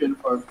revolution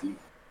for a team.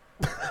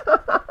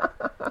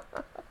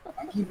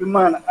 Keep in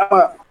mind,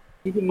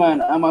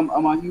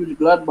 I'm a huge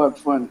Gladbach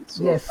fan.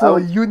 So yes, so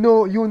you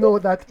know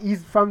that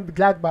he's from the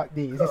Gladbach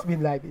days. It's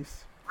been like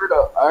this.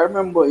 I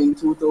remember in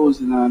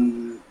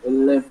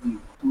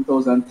 2011,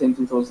 2010,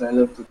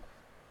 2011,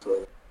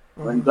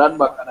 when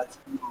Gladbach had a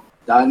team of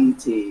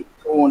Dante,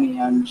 Tony,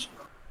 and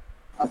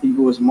I think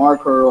it was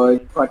Marco Roy,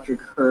 Patrick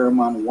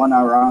Herman,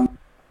 Wanarang,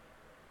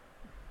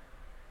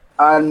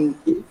 And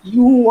if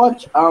you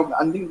watch,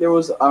 I think there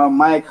was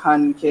Mike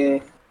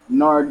Hanke,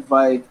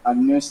 Nordveit,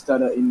 and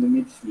Nestada in the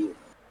midfield.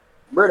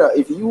 Brother,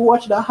 if you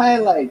watch the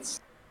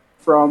highlights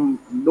from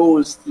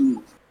those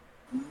teams,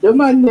 the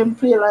man them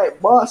play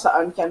like Barca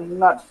and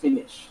cannot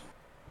finish.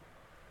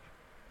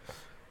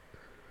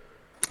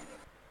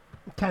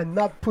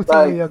 Cannot put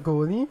Like, away a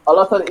goalie. a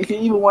lot of, if you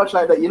even watch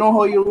like that, you know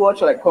how you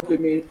watch like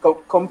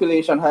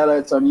compilation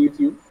highlights on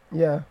YouTube?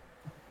 Yeah.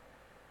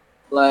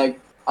 Like,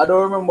 I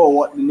don't remember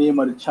what the name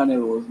of the channel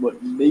was, but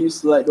they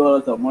used to like do a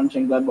lot of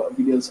Mönchengladbach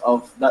videos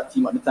of that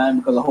team at the time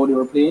because of how they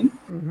were playing.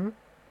 Mm-hmm.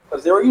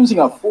 Because they were using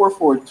a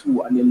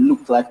 4-4-2 and they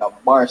looked like a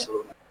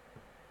Barcelona.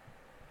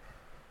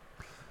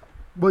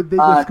 But they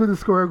just couldn't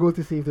score a goal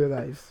to save their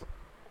lives.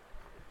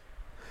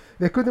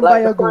 They couldn't buy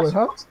a goal,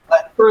 huh?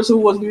 Like the person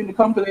who was doing the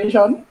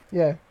compilation,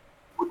 yeah,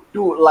 would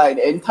do like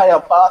the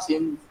entire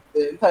passing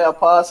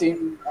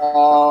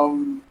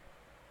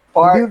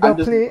part build up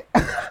play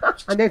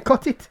and then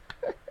cut it.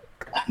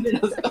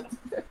 Because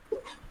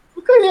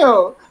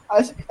yo,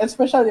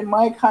 especially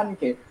Mike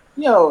Hanke,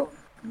 yo,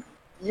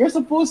 you're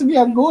supposed to be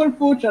a goal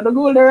poacher, the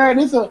goal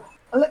there, so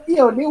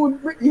yo, they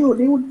would break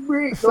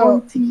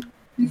down team.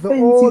 The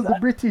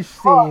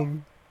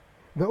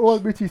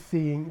old British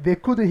saying, they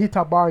couldn't hit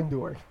a barn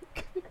door.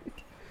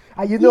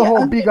 And you know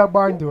how big a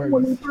barn door is.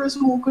 The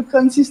person who could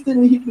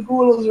consistently hit the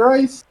goal was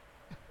Rice.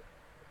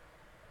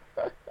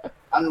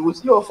 And we'll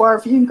see how far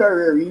Fiend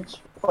career reach.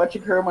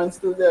 Patrick Herman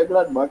still there,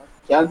 Gladbach.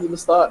 Can't even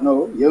start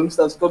now.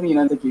 Youngsters come in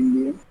and take him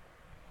game.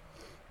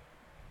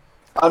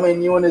 I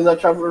mean, you want to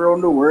travel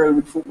around the world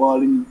with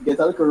football and get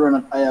a little run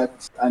at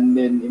Ajax and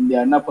then in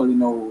their Napoli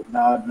now,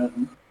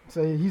 nothing.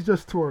 So he's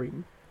just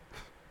touring.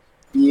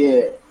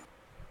 Yeah.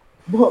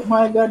 But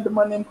my God, the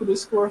man them could have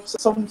scored.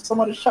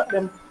 Somebody shot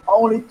them.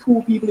 Only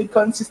two people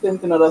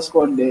consistent in that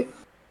squad there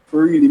to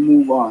really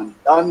move on.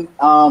 And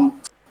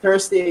Ter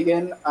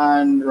Stegen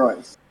and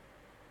Royce.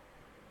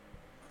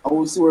 I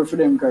will see where for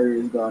them career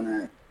is gone,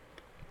 right?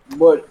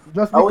 But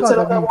just I would say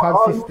that being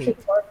consistent.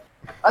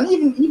 And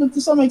even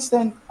to some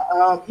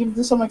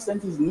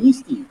extent, his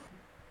knees team.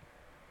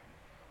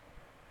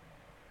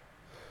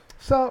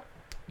 So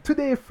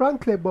today,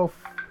 Frank Leboeuf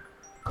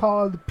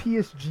called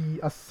PSG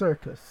a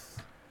circus,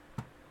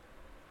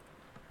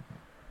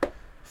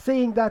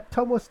 saying that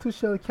Thomas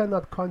Tuchel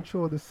cannot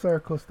control the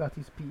circus that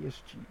is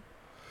PSG.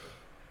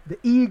 The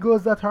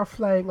egos that are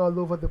flying all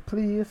over the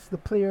place, the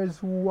players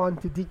who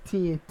want to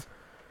dictate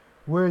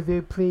where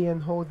they play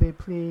and how they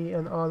play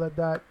and all of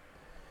that.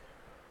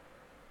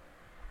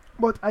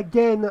 But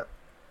again,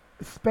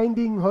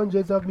 spending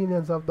hundreds of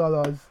millions of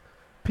dollars,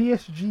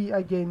 PSG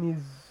again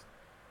is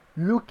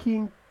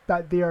looking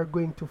that they are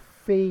going to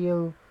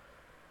fail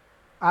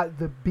at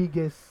the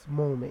biggest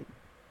moment.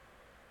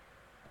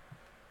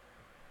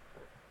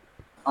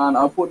 And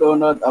I put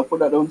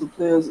that down to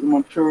players'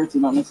 immaturity,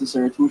 not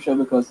necessarily Tuchel,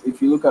 because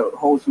if you look at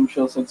how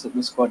Tuchel sets up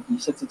the squad, he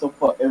sets it up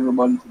for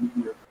everybody to be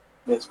here,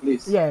 best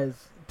place.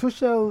 Yes,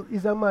 Tuchel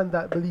is a man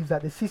that believes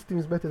that the system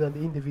is better than the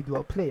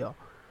individual player.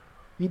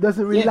 He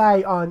doesn't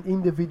rely on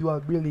individual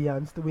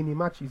brilliance to win the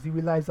matches. He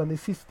relies on the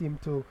system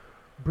to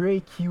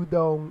break you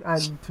down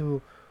and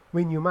to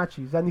win your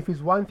matches. And if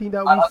it's one thing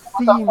that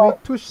we've seen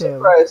with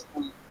Tuchel,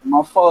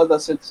 my father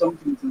said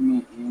something to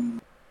me in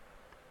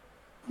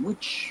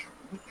which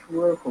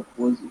World Cup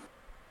was it?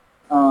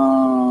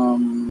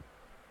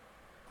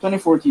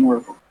 2014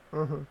 World Cup.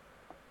 Mm-hmm.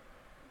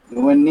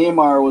 When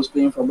Neymar was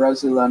playing for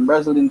Brazil and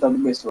Brazil didn't have the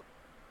best one.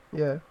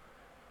 Yeah.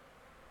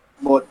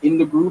 But in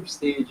the group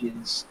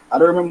stages, I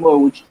don't remember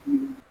which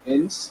team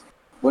ends,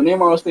 but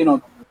Neymar was playing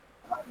out.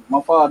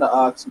 My father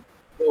asked me,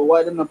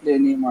 why didn't I play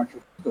Neymar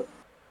through the middle?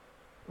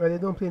 Well, they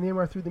don't play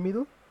Neymar through the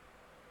middle?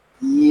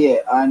 Yeah,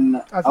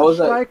 and as I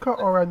was a striker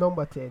or a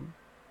number 10?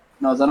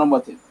 No, as a number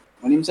 10.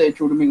 When him say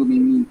through the middle,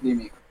 mean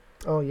playmaker.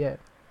 Oh, yeah.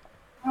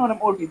 You know them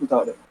old people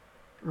out there.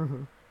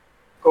 Mm-hmm.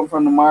 Come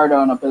from the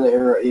Maradona Pele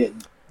era, yeah.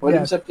 When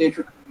him say play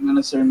through the middle,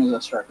 necessarily as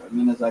a striker. I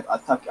mean, as like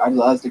attack,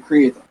 as the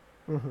creator.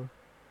 Mm-hmm.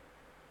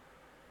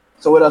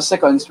 So with a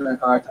second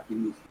striker attacking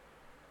midfield.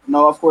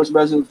 Now, of course,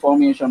 Brazil's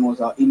formation was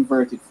an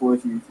inverted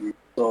 4-3-3,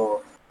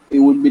 so it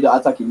would be the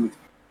attacking midfield.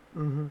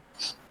 Mm-hmm.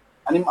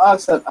 And him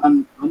asked that,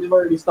 and I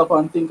never really stop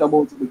and think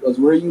about it because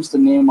we're used to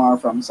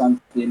Neymar from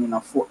Santos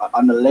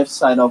on the left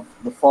side of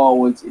the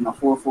forwards in a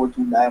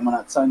 4-4-2 diamond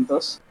at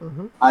Santos,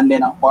 and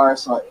then at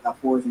Barca in a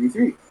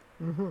 4-3-3.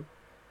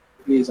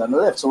 Plays on the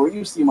left, so we're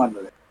used to him on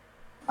the left.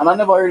 And I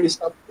never really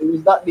stopped. It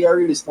was that day I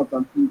really stopped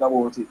and think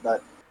about it,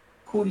 that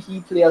could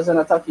he play as an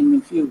attacking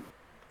midfield?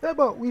 Yeah,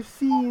 but we've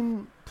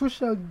seen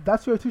Tuchel,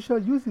 that's where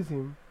Tuchel uses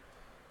him.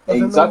 As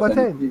exactly. a number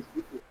 10.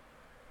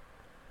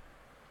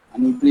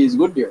 And he plays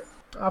good there.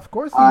 Of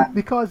course,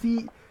 because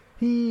he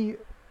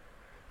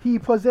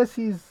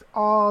possesses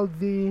all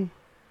the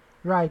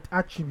right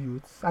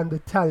attributes and the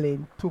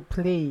talent to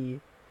play.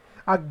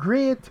 A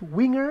great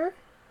winger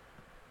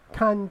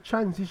can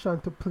transition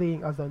to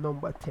playing as a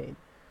number 10.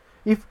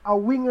 If a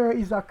winger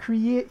is a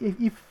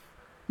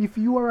if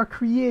you are a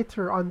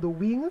creator on the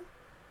wing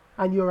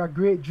and you're a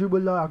great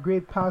dribbler, a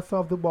great passer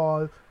of the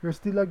ball, you're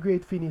still a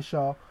great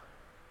finisher,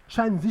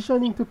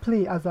 transitioning to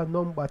play as a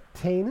number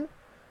 10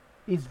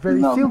 is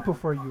very No. simple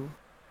for you.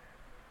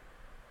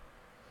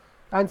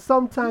 And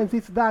sometimes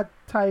it's that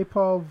type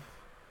of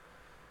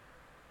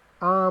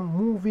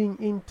moving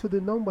into the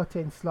number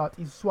 10 slot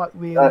is what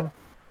will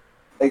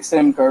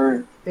Extend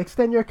career.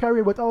 extend your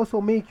career but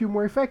also make you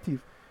more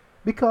effective.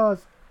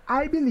 Because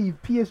I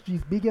believe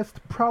PSG's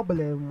biggest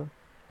problem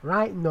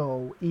right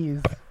now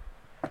is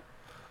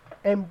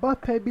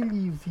Mbappe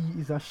believes he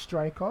is a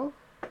striker,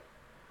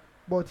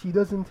 but he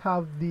doesn't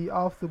have the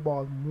off the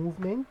ball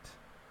movement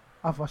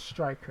of a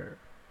striker.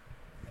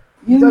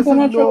 He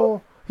doesn't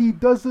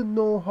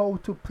know how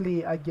to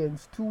play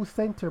against two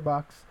centre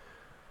backs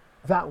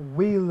that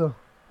will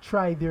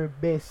try their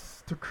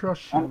best to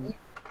crush him.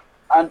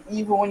 And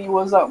even when he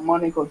was at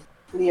Monaco, he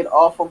played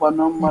off of a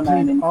number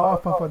 9. He played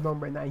off of a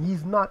number 9.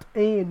 He's not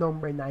a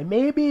number 9.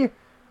 Maybe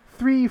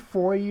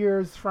 3-4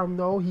 years from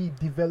now he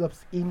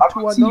develops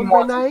into a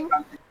number 9.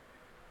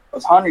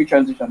 Because Henry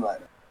transitioned like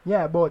that.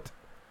 Yeah, but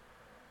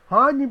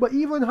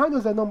even Henry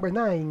was a number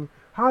 9.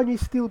 Henry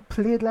still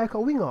played like a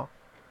winger.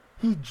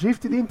 He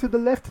drifted into the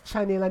left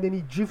channel and then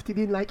he drifted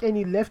in like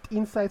any left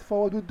inside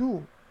forward would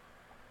do.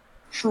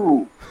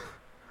 True.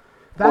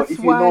 That's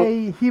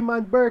why him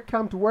and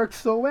Bergkamp work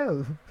so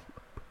well.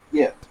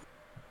 Yeah.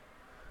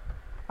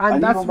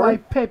 And that's why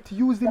Pep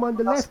used him on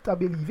the left, I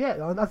believe,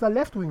 yeah, as a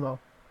left winger.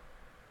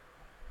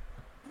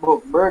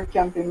 But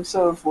Bergkamp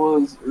himself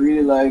was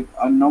really like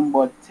a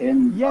number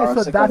 10. Yeah,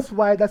 so that's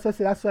why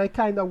it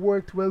kind of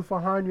worked well for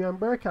Henry and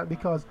Bergkamp,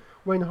 because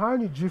when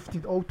Henry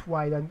drifted out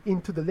wide and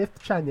into the left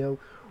channel,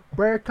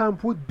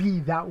 Bergkamp would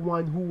be that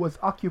one who was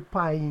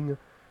occupying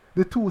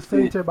the two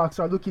centre backs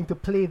or looking to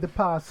play the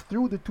pass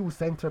through the two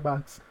centre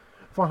backs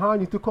for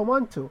Henry to come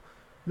onto,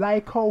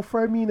 like how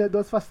Firmino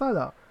does for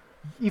Salah.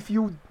 If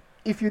you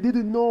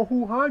didn't know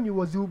who Henry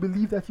was, you would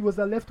believe that he was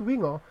a left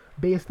winger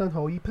based on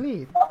how he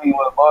played. I mean,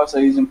 well, Barca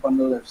used him on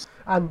the left.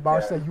 And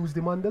Barca used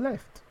him on the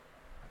left.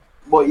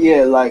 But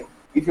yeah, like,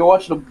 if you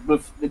watch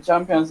the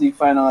Champions League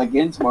final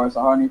against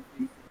Barca, Henry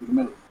played through the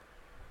middle.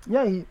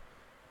 Yeah,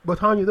 but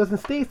Henry doesn't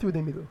stay through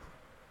the middle.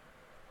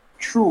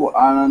 True,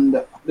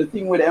 and the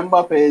thing with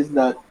Mbappe is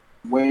that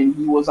when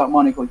he was at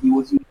Monaco, he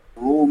was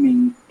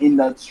roaming in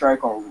that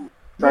striker role.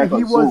 Yeah,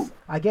 he was,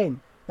 again,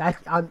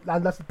 and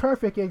that's the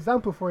perfect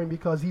example for him,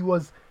 because he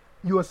was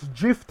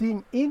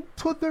drifting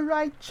into the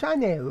right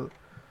channel.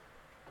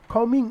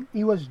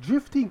 He was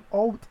drifting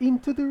out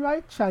into the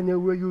right channel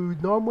where you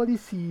would normally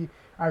see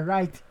a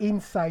right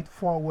inside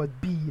forward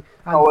be.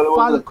 And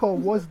Falcao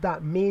was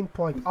that main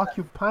point,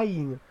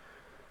 occupying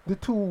the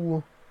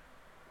two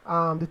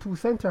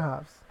centre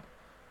halves.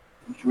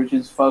 Which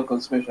is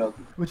Falcao's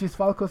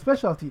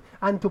specialty.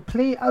 And to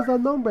play as a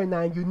number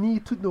 9, you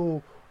need to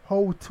know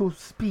how to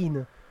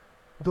spin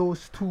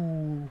those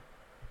two,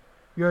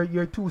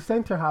 your two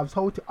centre halves,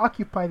 how to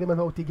occupy them and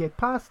how to get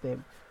past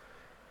them.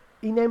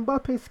 In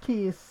Mbappe's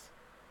case,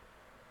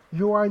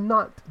 you are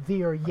not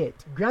there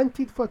yet.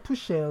 Granted, for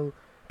Tuchel,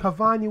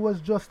 Cavani was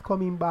just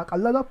coming back. A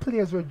lot of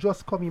players were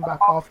just coming back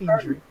off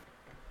injury.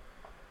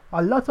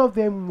 A lot of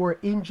them were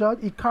injured.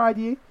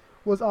 Icardi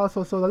was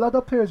also, so a lot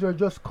of players were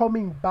just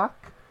coming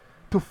back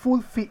to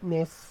full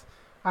fitness,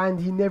 and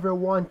he never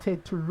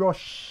wanted to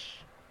rush.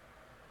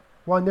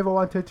 Never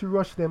wanted to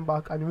rush them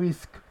back and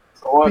risk.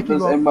 So what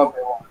does Mbappe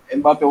want?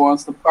 Mbappe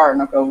wants to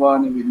partner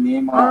Cavani with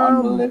Neymar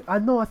on the left.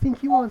 I think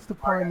he wants to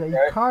partner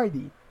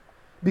Icardi,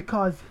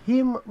 because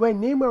when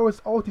Neymar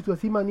was out, it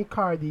was him and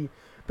Icardi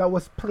that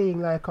was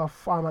playing like a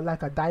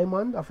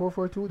diamond, a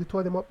 4-4-2. They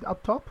told them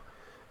up top.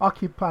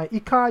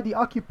 Icardi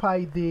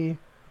occupied the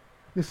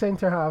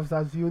centre halves,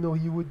 as you know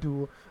he would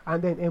do,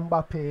 and then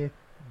Mbappe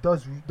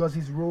does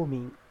his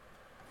roaming.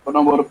 But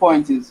the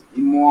point is,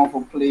 he more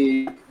for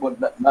play, but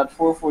that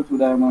 4-4-2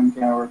 diamond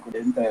can work with the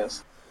entire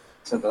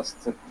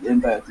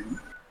team.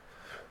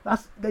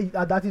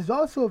 That is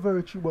also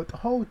very true. But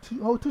how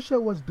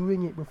Tuchel was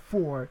doing it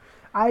before,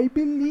 I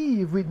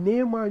believe with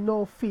Neymar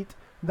now fit,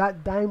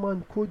 that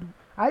diamond could.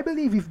 I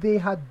believe if they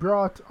had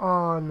brought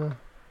on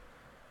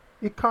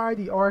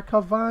Icardi or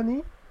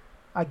Cavani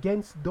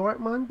against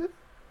Dortmund,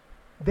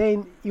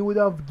 then it would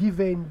have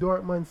given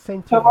Dortmund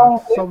centre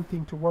back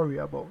something to worry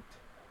about.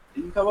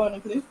 Didn't Cavani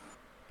play?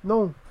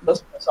 No. That's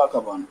where I saw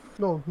Cavani.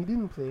 No, he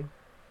didn't play.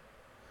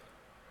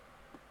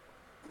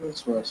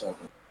 That's where I saw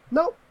him.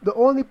 No, the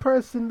only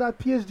person that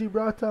PSG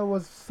brought on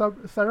was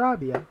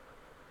Sarabia.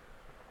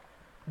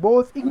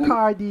 Both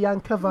Icardi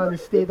and Cavani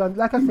stayed on.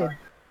 Like I said,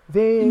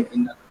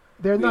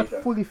 they're not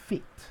fully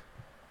fit.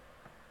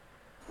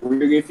 We're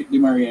going to fit Di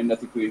Maria in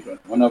that equation.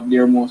 One of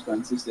their most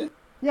consistent.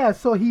 Yeah,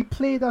 so he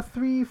played a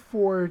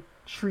 3-4-3,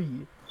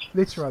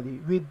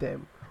 literally, with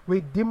them.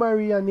 With Di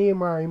Maria,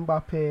 Neymar,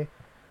 Mbappe,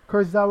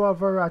 Kurzawa,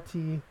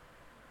 Verratti,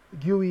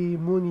 Gueye,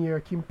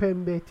 Munir,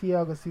 Kimpembe,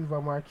 Thiago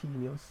Silva,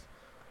 Marquinhos,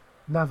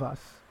 Navas.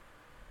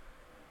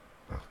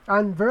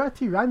 And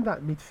Verratti ran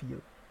that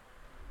midfield.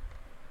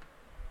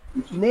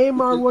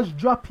 Neymar was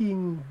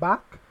dropping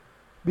back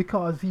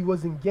because he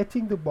wasn't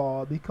getting the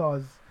ball,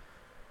 because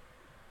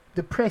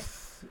the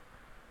press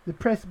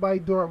by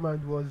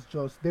Dortmund was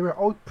just, they were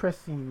out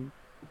pressing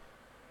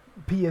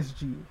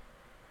PSG.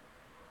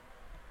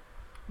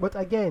 But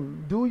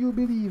again, do you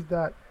believe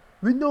that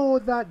we know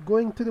that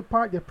going to the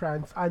Parc des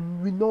Princes,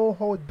 and we know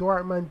how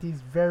Dortmund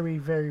is very,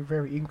 very,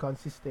 very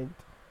inconsistent.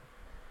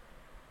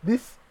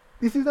 This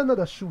is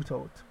another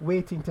shootout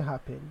waiting to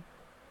happen.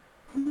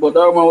 But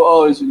Dortmund will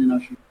always win a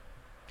shoot.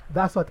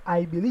 That's what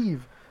I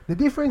believe. The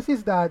difference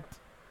is that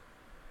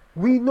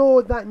we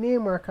know that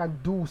Neymar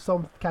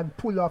can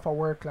pull off a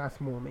world class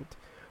moment.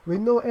 We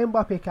know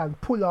Mbappe can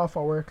pull off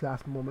a world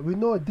class moment. We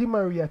know Di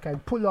Maria can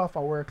pull off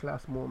a world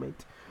class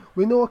moment.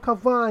 We know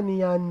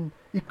Cavani and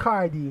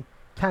Icardi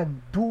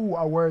can do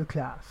a world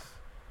class.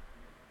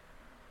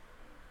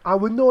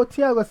 And we know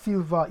Thiago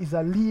Silva is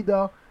a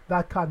leader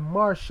that can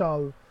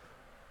marshal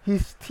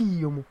his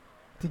team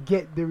to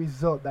get the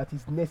result that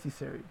is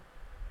necessary.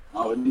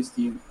 Now this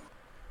team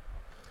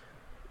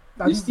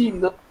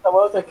doesn't have a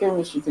lot of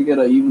chemistry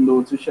together, even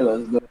though Tuchel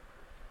has done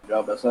a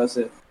job. That's why I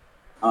said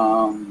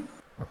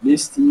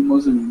this team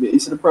wasn't.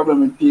 It's the problem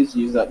with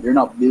PSG is that they're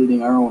not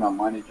building around a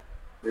manager.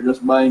 They're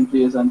just buying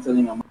players and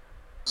telling them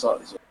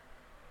sort this.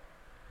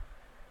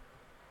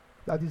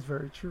 That is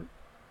very true.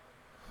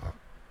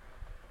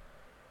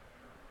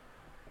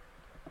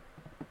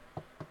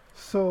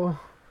 So,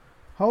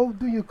 how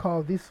do you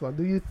call this one?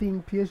 Do you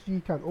think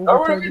PSG can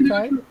overturn the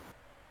tie?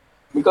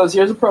 Because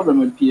here's the problem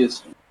with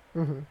PSG.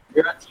 Mm-hmm.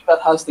 They're a team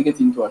that has to get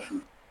into a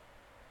shoot.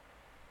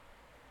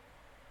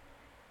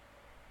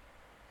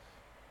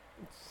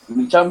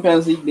 In the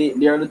Champions League,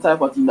 they are the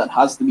type of team that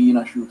has to be in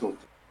a shootout.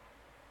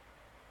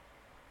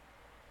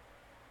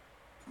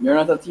 They're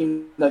not a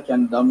team that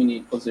can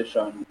dominate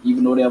possession,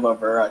 even though they have a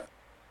variety.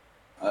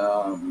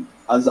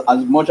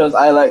 As much as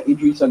I like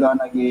Idrissa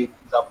Gana Gueye,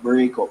 he's a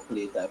breakup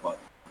play type of.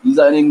 He's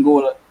an in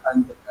goal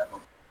and type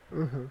of.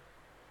 Mm-hmm.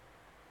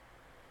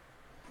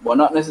 But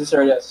not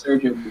necessarily a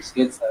Sergio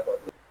Busquets type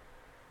of play.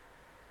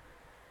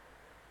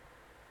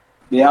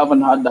 They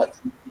haven't had that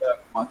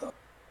matter.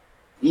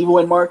 Even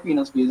when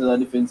Marquinhos plays as a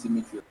defensive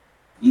midfield,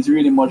 he's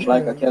really much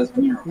like a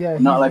Casemiro. Yeah,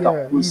 not like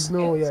a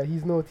Busquets.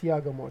 He's no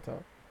Thiago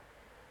Motta.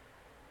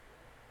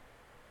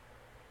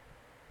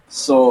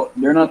 So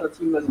they're not a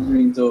team that's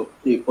willing to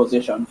play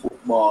possession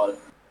football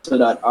so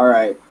that,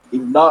 alright,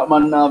 if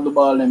Dortmund have the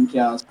ball, them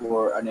can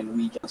score and then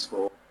we can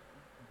score.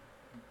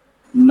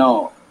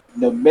 No.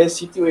 The best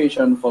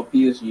situation for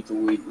PSG to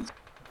win is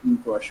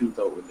into a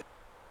shootout with them.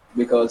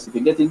 Because if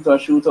you get into a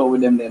shootout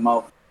with them, they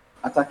have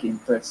attacking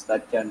threats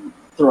that can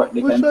throw.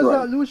 Which was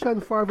what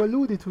Lucien Favre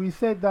alluded to. He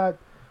said that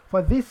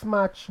for this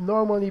match,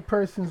 normally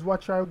persons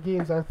watch our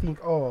games and think,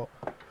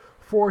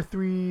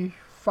 4-3,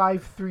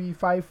 5-3,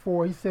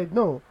 5-4. He said,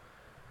 no.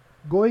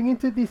 Going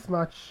into this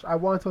match, I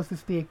want us to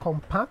stay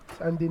compact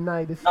and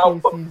deny the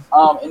spaces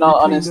in all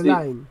honesty, the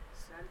line.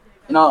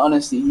 In all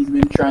honesty, he's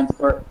been trying to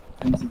correct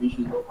defensive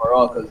issues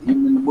overall because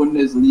even in the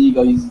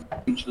Bundesliga, he's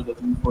reached the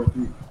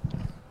 4-3.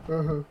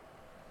 Mm-hmm.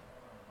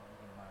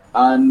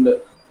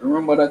 And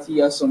remember that he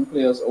has some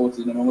players out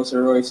in him. I must say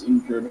Royce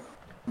injured.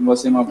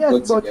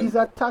 Yes, but his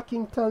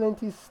attacking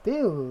talent is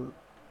still...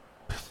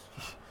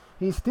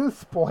 he's still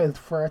spoiled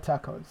for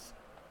attackers.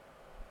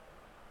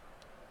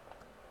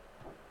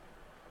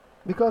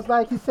 Because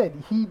like he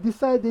said, he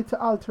decided to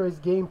alter his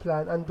game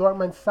plan and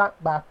Dortmund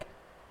sat back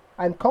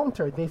and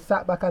countered. They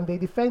sat back and they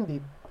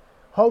defended.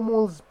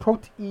 Hummels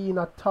put in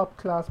a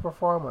top-class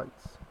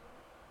performance.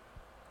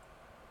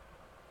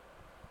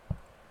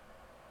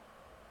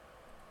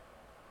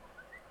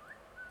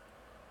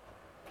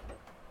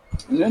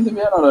 It's going to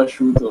be another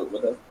shootout,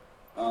 but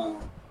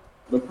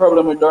the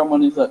problem with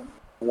Dortmund is that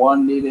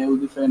one day they will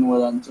defend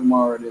well and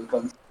tomorrow they'll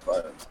concede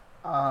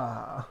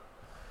 5.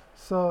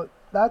 So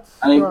that's...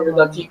 And if there's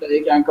a team that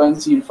they can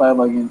concede 5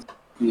 against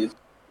PSG.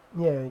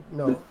 Yeah,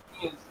 no. The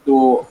thing is,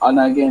 though, and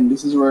again,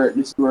 this is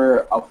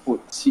where I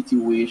put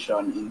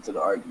situation into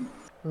the argument.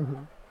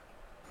 Mm-hmm.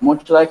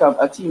 Much like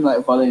a team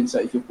like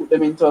Valencia, if you put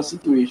them into a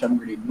situation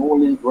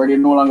where they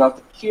no longer have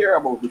to care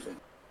about defense,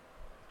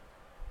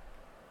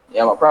 they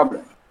have a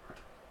problem.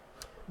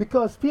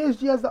 Because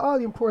PSG has the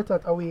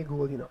all-important away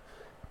goal,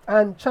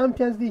 And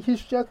Champions League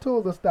history has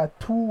told us that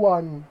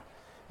 2-1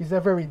 is a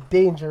very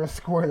dangerous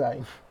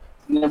scoreline.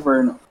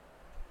 Never know.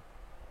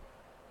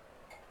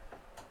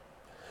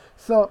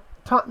 So,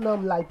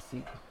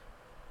 Tottenham-Leipzig.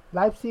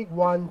 Leipzig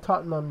 1,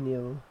 Tottenham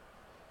 0.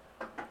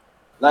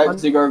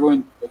 Leipzig are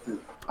going to go through.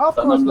 Of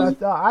course,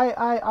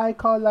 I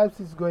call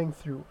Leipzig going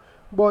through.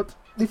 But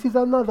this is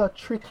another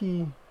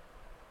tricky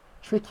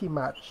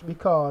match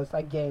because,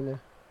 again,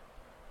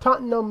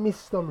 Tottenham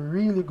missed some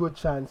really good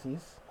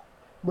chances,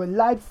 but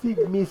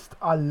Leipzig missed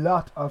a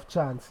lot of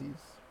chances.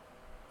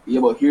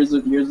 Yeah, but here's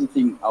the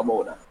thing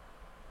about that.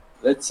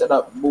 Let's set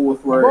up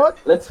both where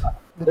let's set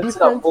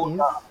up both.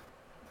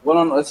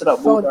 Let's set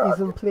up both. Son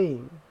isn't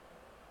playing.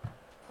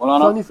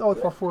 Son is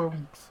out for 4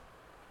 weeks.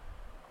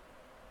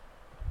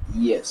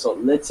 Yeah, so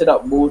let's set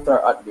up both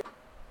are at there.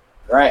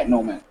 Right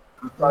now, man.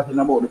 I'm talking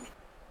about the team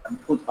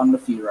and put on the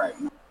field right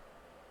now.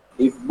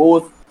 If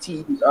both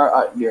teams are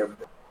out there,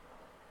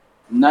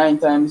 9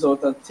 times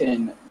out of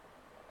 10,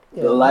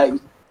 the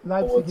Leipzig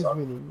is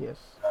winning, yes.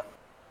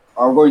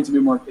 Are going to be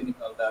more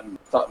clinical than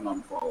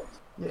Tottenham for.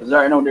 Yeah. Because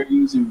right now they're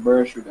using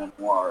Bershuk and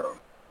Waro.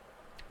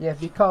 Yes,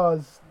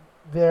 because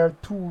their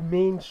two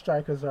main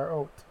strikers are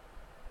out.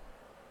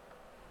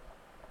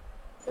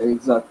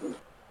 Exactly.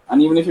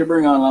 And even if you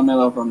bring on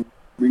Lamela from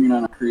bringing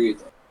on a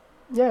creator.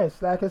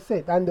 Yes, like I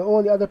said, and the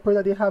only other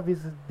player they have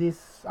is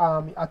this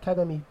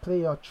academy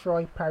player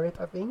Troy Parrott,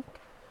 I think.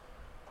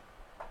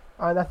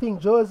 And I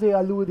think Jose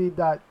alluded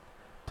that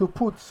to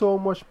put so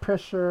much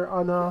pressure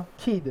on a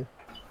kid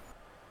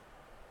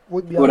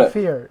would be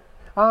unfair.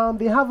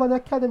 They have an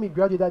academy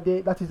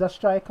graduate that is a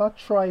striker,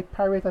 Troy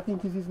Parrott, I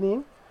think is his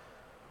name.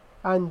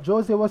 And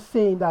Jose was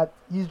saying that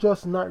he's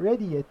just not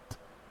ready yet.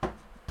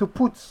 To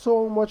put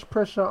so much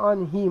pressure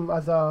on him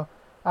as a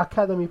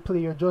academy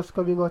player just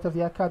coming out of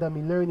the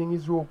academy, learning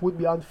his rope would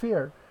be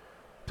unfair.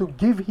 To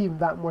give him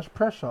that much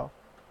pressure.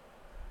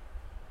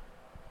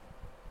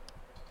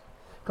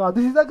 Because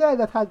this is a guy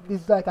that had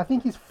this, like, I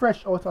think he's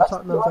fresh out of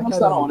Tottenham's academy. I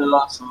don't understand how they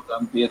lost out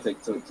on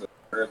Piatek to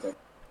Hertha.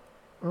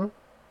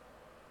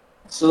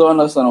 So don't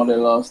understand how they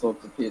lost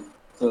out to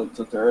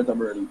Hertha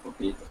Berlin for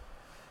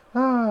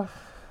Piatek.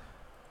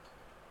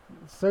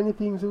 Certain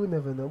things we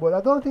never know. But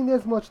I don't think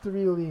there's much to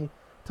really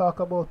talk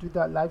about with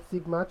that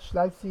Leipzig match.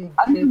 Leipzig,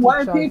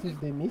 why chances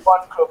they missed.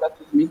 One club that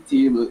is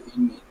mid-table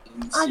in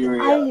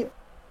Syria.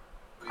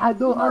 I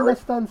don't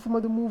understand some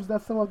of the moves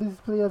that some of these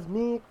players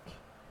make.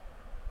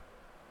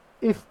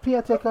 If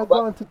Piatek had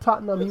gone to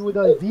Tottenham, he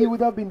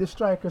would have been the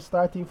striker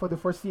starting for the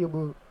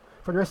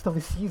rest of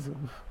the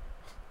season.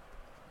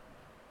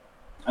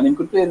 And he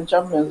could play in the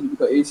Champions League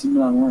because AC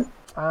Milan weren't.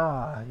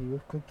 He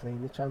could play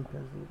in the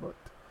Champions League, but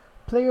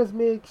players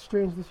make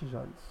strange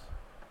decisions.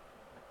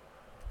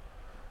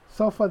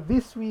 So for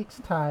this week's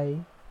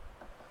tie,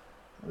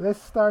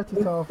 let's start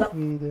it off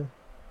with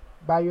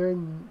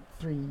Bayern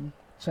 3,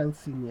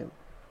 Chelsea 0.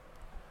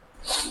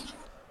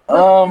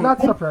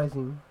 Not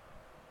surprising.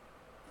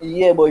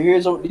 Yeah, but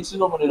this is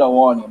what I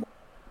warn you.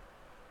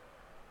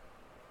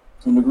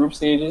 In the group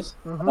stages,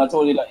 I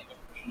told you that you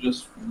should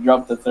just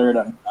drop the third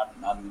and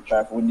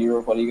try to win the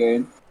Europa League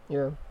again.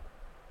 Yeah.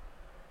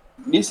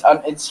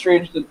 It's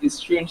strange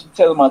to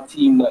tell my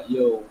team that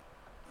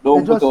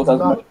don't put out as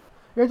much.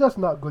 You're just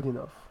not good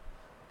enough.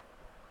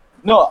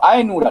 No,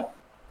 I knew that.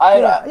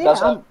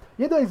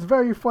 It's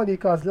very funny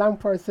because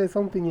Lampard said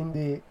something in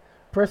the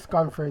press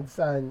conference,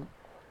 and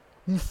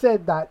he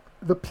said that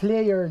the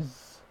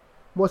players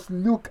must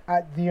look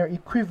at their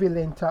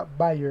equivalent at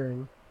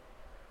Bayern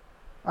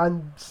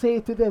and say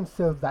to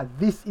themselves that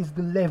this is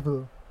the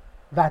level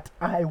that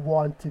I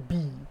want to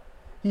be.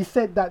 He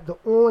said that the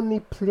only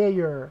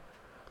player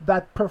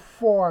that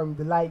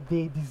performed like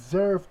they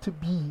deserve to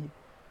be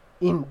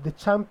in the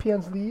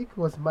Champions League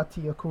was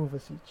Mateo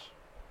Kovacic.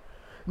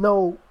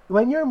 Now,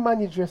 when your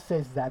manager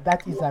says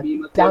that is a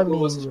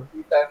damning...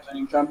 3 times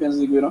winning Champions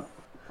League winner.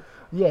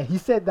 Yeah, he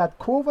said that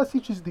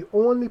Kovacic is the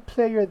only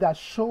player that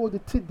showed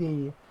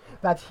today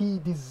that he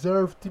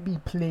deserved to be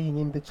playing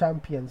in the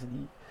Champions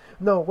League.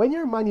 Now, when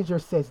your manager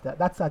says that,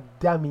 that's a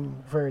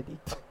damning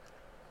verdict.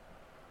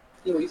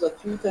 Yeah, he's a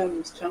 3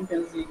 times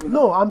Champions League winner.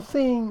 No, I'm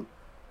saying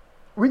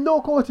we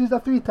know Kovacic is a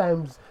 3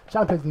 times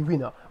Champions League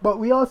winner, but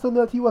we also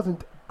know that he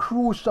wasn't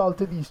crucial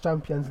to these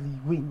Champions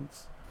League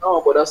wins.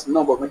 But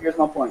here's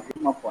my point.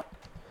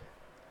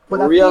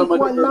 But I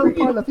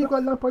think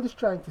what Lampard is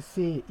trying to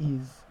say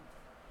is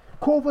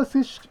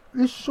Kovacic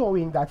is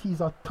showing that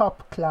he's a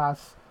top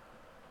class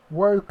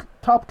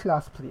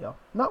player.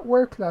 Not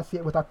world class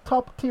yet, but a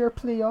top tier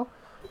player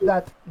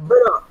that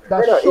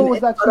shows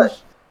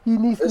that he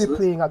needs to be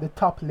playing at the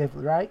top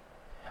level, right?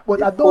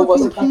 But I don't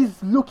think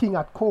he's looking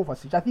at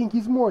Kovacic. I think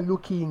he's more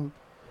looking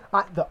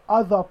at the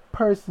other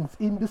persons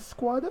in the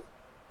squad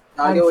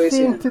and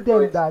saying to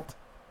them that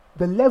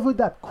the level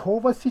that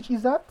Kovacic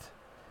is at,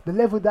 the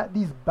level that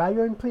these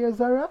Bayern players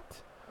are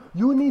at,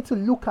 you need to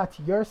look at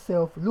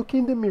yourself, look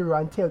in the mirror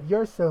and tell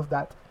yourself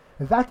that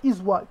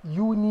is what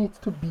you need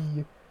to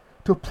be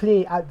to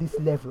play at this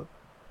level.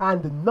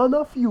 And none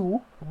of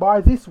you,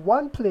 bar this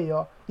one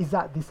player, is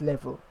at this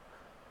level.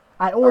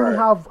 I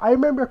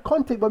remember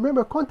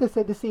Conte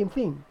said the same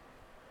thing.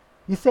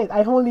 He said,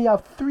 I only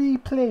have 3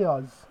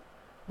 players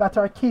that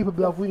are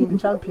capable of winning the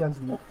Champions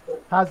League.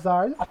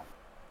 Hazard,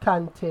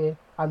 Kante,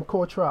 and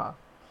Courtois.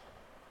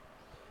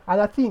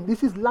 And I think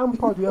this is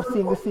Lampard way of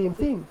saying the same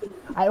thing.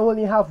 I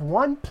only have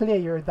 1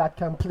 player that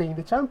can play in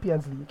the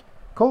Champions League,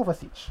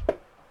 Kovacic.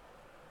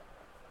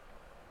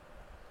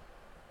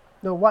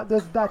 Now, what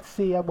does that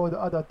say about the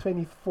other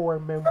 24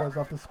 members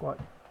of the squad?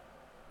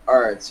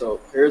 Alright, so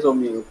here's what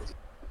me look at it.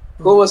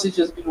 Kovacic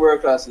has been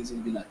world class since he's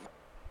been at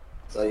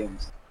Inter.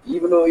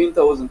 Even though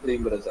Inter wasn't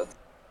playing good as that.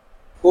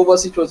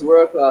 Kovacic was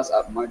world class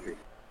at Madrid.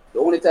 The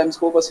only times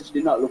Kovacic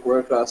did not look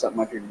world class at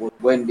Madrid was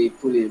when they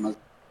put him as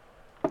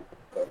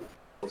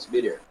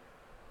there.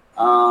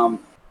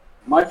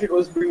 Madrid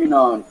was bringing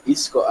on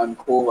Isco and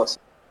Kovacic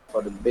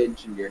for the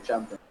bench in their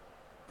Champions League.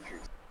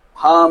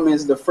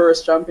 James, the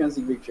first Champions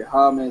League victory,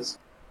 James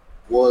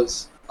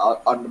was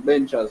on the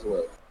bench as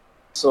well.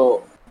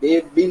 So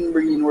they've been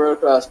bringing world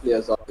class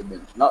players off the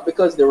bench. Not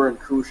because they weren't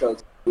crucial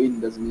to win,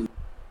 doesn't mean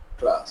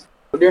class.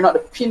 but they're not the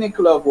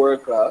pinnacle of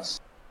world class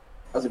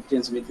as it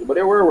pertains to midfield. But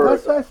they were world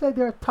That's why I class. said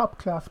they're top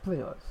class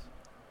players.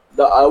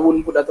 I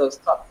wouldn't put that as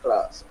top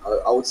class.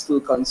 I would still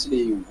consider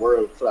you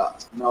world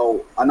class. Now,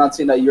 I'm not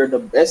saying that you're the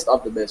best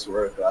of the best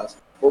world class,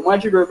 but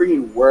Madrid are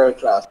bringing world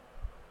class.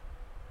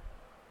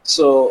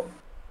 So,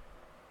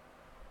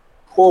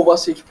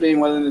 Kovacic playing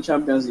well in the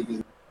Champions League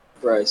is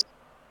price.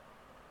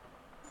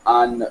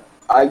 And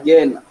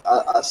again,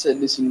 I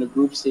said this in the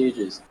group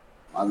stages.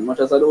 As much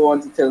as I don't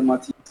want to tell my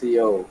team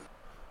to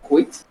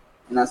quit,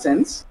 in a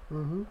sense,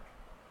 Mm-hmm.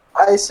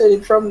 I said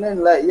it from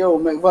then, like,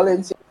 make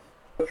Valencia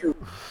go through.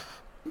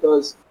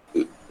 Because,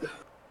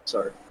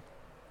 sorry,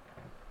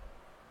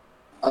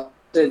 I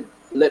said,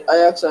 let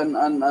Ajax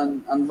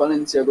and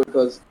Valencia go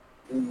because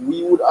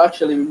we would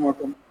actually be more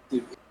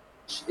competitive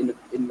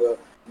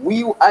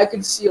I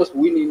could see us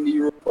winning the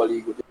Europa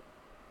League.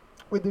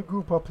 With the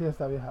group of players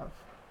that we have.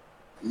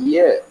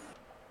 Yeah,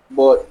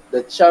 but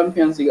the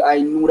Champions League, I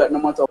knew that no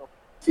matter what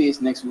we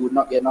face next, we would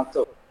not get knocked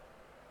out.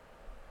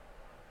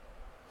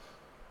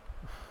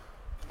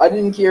 I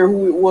didn't care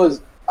who it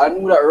was. I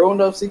knew that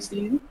round of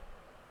 16,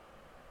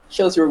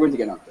 Chelsea were going to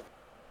get knocked out.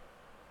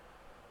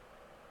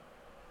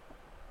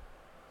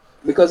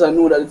 Because I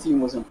knew that the team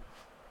wasn't.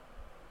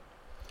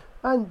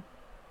 And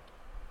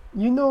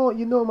you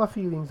know my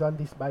feelings on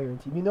this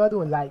Bayern team. I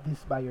don't like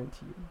this Bayern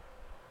team.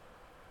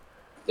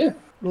 Yeah.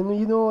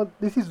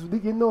 This is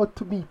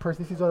to me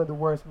personally, this is one of the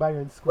worst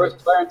Bayern squads.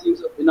 Worst Bayern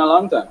teams in a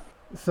long time.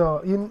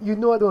 So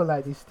I don't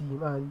like this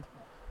team, and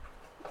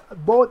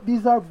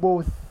these are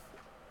both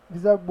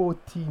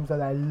teams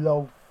that I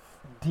love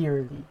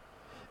dearly.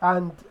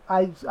 And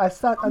I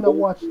sat and I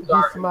watched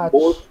this match.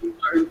 Both teams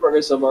are in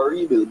progress of a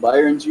rebuild.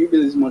 Bayern's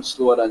rebuild is much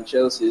slower than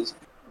Chelsea's.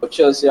 But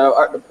Chelsea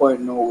are at the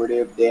point now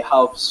where they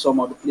have some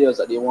of the players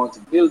that they want to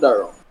build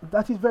around.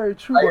 That is very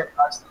true. Bayern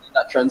are still in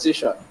that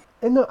transition.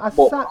 I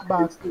sat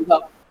back.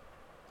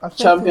 I said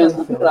Champions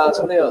to League myself, class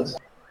players.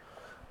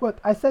 but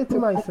I said to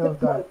myself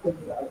that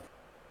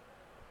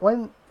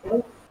when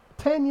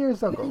 10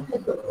 years ago,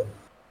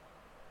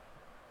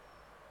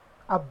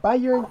 a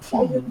Bayern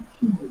team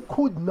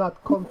could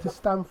not come to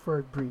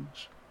Stamford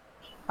Bridge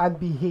and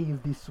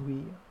behave this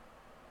way.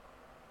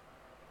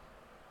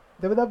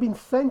 They would have been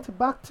sent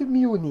back to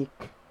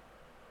Munich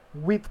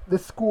with the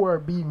score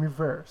being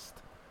reversed,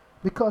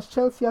 because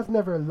Chelsea has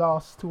never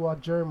lost to a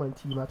German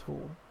team at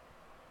home.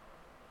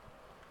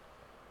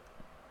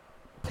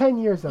 10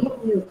 years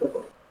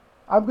ago.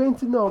 I'm going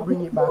to now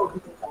bring it back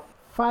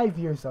 5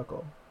 years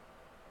ago.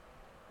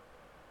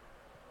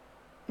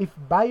 If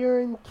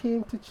Bayern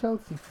came to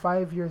Chelsea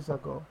 5 years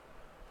ago,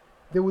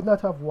 they would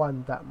not have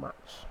won that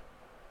match.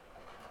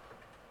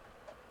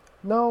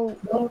 Now,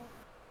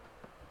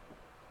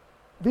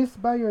 this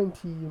Bayern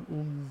team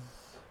is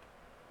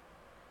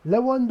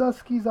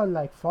Lewandowski's on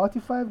like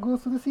 45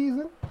 goals for the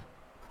season.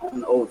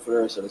 And out for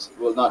the rest of the season.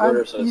 Well, not the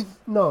rest of the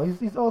season.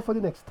 He's out for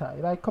the next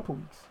time, like a couple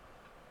weeks.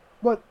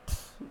 But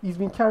he's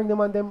been carrying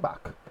them on them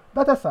back.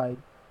 That aside,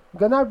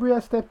 Gnabry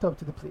has stepped up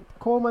to the plate.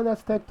 Coleman has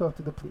stepped up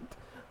to the plate.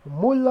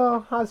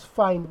 Muller has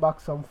found back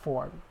some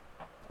form.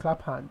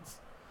 Clap hands.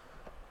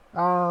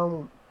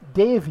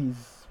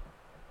 Davies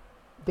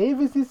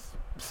is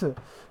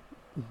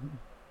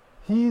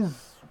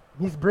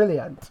he's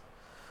brilliant.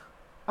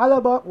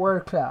 Alaba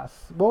world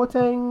class.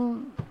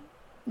 Boateng,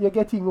 you're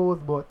getting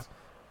old, but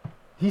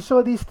he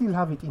showed he still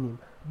have it in him.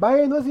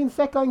 Bayern was in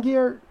second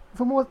gear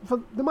for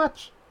the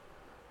match.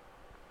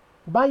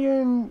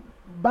 Bayern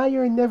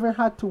never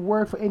had to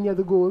work for any of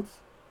the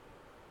goals.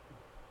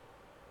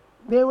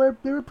 They were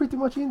pretty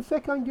much in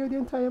second gear the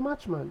entire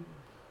match, man.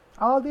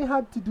 All they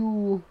had to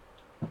do,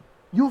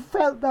 you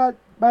felt that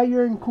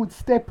Bayern could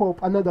step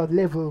up another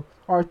level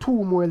or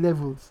two more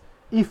levels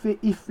if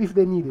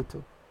they needed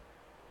to.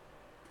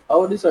 I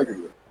would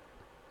disagree.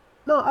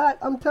 No,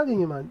 I'm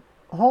telling you, man,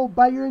 how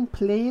Bayern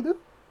played,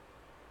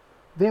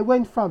 they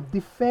went from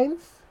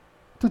defense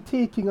to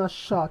taking a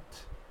shot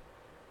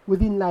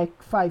within like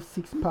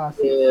 5-6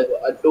 passes. Yeah,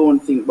 I don't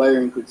think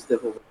Bayern could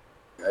step up.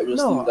 I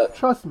just think that,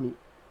 trust me,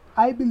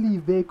 I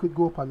believe they could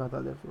go up another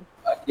level.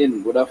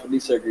 again, would have to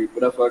disagree,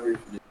 would have to agree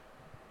with this.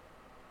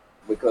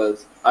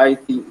 Because I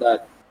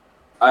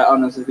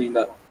honestly think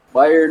that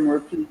Bayern were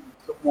playing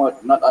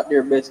somewhat not at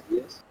their best,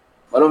 yes.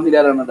 I don't think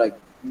that another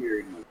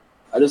gear.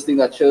 I just think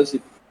that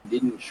Chelsea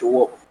didn't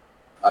show up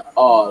at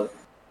all.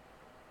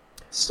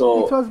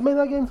 So it was men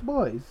against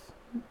boys.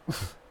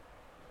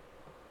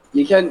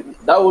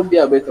 that would be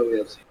a better way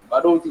of saying it. But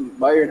I don't think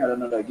Bayern had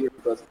another gear,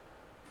 because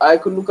I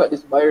could look at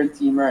this Bayern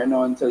team right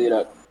now and tell you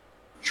that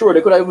sure,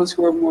 they could have even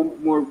scored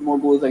more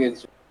goals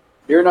against you.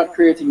 They're not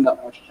creating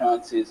that much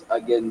chances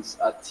against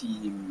a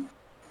team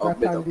of That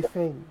better can quality.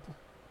 defend.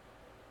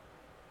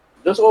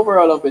 Just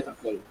overall of better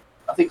quality.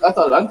 I think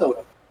Atalanta would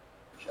have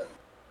shot.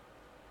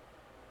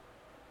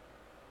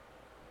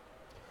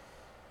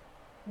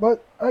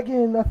 But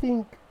again, I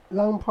think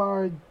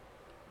Lampard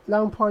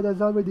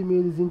has already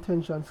made his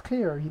intentions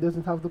clear. He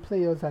doesn't have the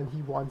players, and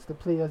he wants the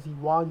players. He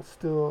wants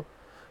to.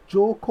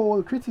 Joe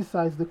Cole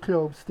criticized the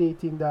club,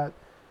 stating that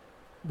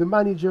the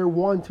manager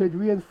wanted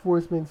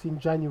reinforcements in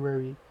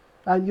January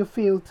and you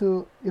fail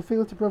to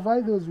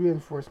provide those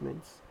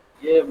reinforcements.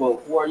 Yeah, but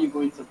who are you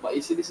going to buy?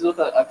 You see, this is what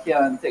I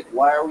can't take.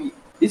 Why are we?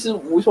 This is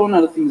which one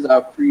of the things I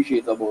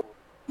appreciate about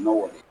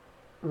nowadays.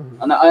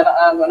 Hmm. And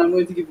I'm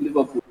going to give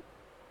Liverpool.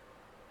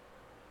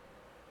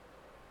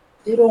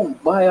 They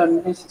don't buy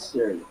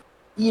unnecessarily.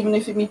 Even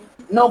if it means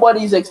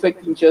nobody's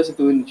expecting Chelsea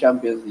to win the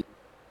Champions League.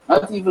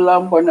 Not even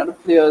Lampard, not the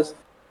players.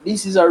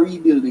 This is a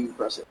rebuilding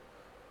process.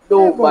 Yeah,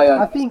 Don't buy but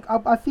I un. think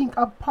I think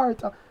a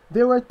part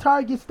there were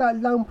targets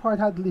that Lampard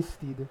had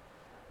listed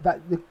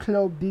that the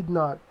club did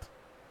not,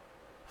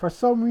 for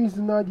some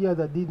reason or the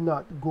other, did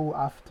not go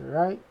after.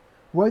 Right?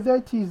 Whether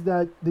it is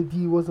that the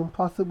deal was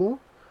impossible,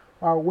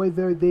 or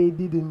whether they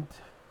didn't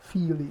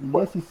feel it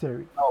But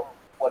necessary. no,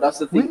 but that's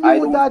the We thing. I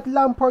knew don't. that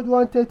Lampard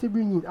wanted to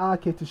bring in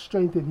Ake to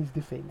strengthen his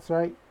defense,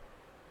 right?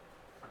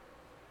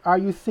 Are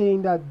you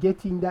saying that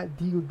getting that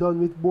deal done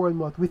with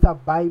Bournemouth with a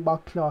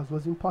buyback clause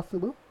was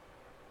impossible?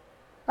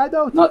 I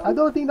doubt it. Not. I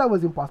don't think that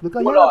was impossible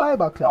because you Hold had a on.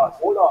 buyback Hold on. clause.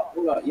 Hold on.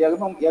 Hold on.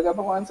 You got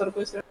to answer the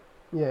question.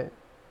 Yeah.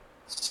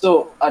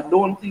 So I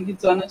don't think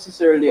it's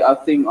unnecessarily a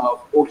thing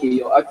of okay,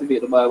 you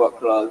activate the buyback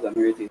clause and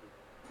everything,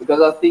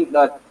 because I think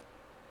that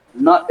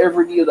not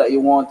every deal that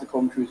you want to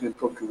come true is going to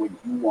come true when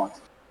you want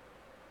it.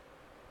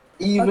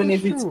 That Even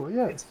is if it's true,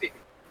 yes.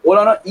 well,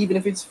 or not even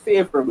if it's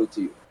favorable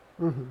to you.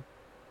 Mm-hmm.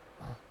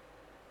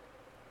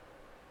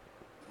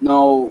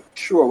 Now,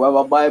 sure, we have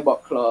a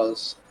buyback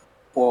clause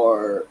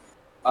for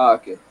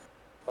okay,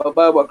 a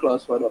buyback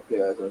clause for other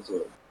players as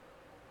well,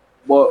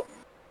 but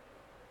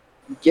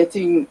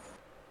getting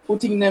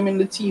putting them in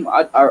the team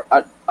at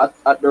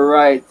the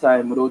right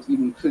time without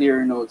even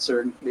clearing out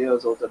certain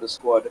players out of the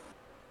squad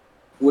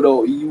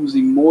without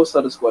using most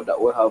of the squad that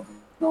we have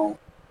now.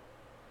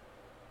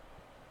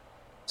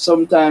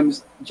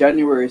 Sometimes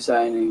January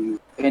signing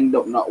end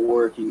up not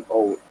working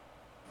out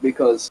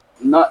because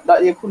not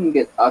that you couldn't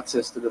get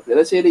access to the players.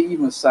 Let's say they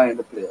even sign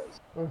the players.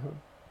 Mm-hmm.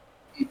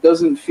 It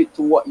doesn't fit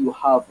to what you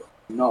have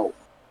now.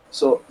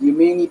 So you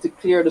may need to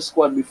clear the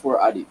squad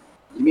before adding.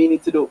 You may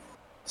need to do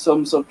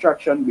some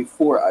subtraction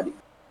before adding.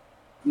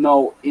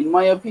 Now, in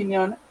my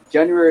opinion,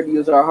 January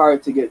deals are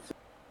hard to get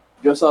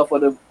just off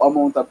of the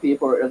amount of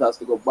paper that has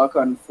to go back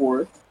and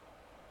forth.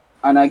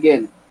 And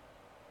again,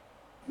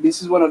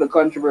 this is one of the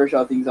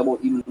controversial things about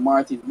even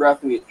Martin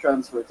Brathwaite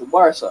transfer to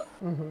Barca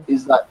Mm-hmm.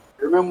 is that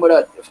remember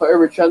that for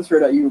every transfer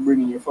that you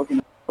bring in, you're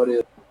fucking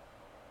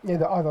Yeah,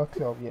 the other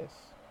club, yes.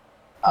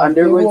 and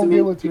Because they won't be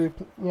able to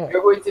yeah.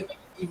 they're going to make it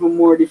even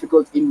more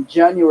difficult in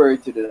January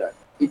to do that.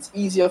 It's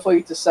easier for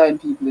you to sign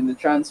people in the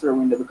transfer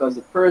window because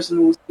the person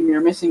whose team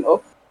you're messing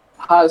up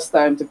has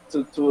time to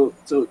fill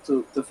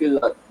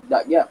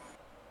that gap.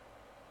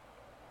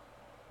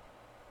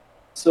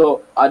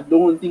 So I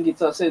don't think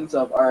it's a sense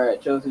of all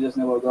right, Chelsea just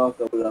never go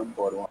after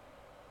Lampard one.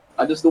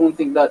 I just don't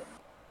think that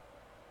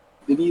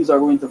the deals are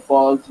going to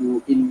fall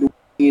through in the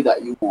way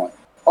that you want.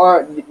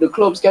 Or the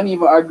clubs can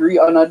even agree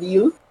on a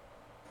deal.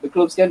 The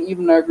clubs can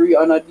even agree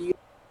on a deal.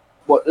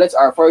 But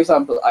for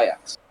example,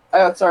 Ajax.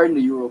 Ajax are in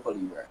the Europa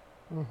League, right?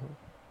 Mm-hmm.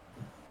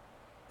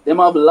 Them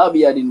have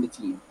Labiad in the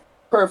team.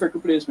 Perfect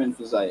replacement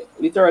for Ziyech.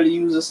 Literally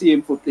use the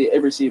same foot, play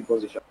every same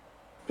position.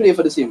 Play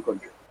for the same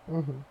country.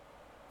 Mm-hmm.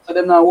 So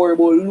them not worry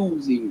about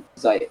losing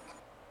Ziyech.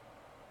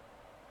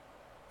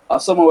 Or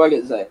someone will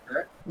get Ziyech,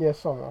 right? Yeah,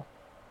 summer.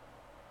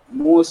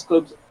 Most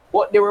clubs,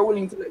 but they were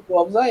willing to let go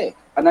of Ziyech.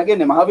 And again,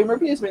 them have him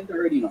replacement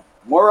already now.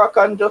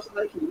 Moroccan just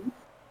like him,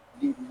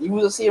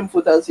 use the same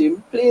foot as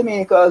him,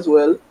 playmaker as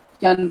well,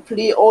 can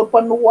play out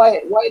on the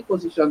wide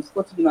positions,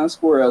 cut in and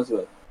score as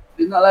well.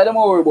 It's not like them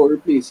worry about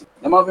replacing.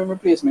 Them have him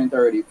replacement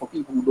already for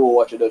people who don't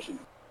watch the Dutch league.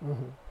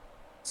 Mm-hmm.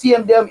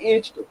 Same damn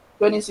age,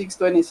 26,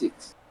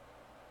 26.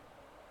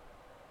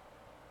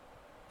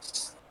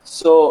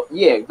 So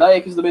yeah,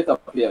 Ziyech is the better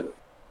player though,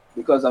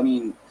 because I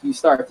mean he's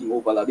starting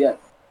over Labiad.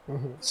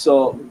 Mm-hmm.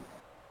 So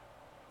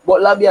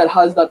but Labiad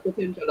has that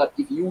potential that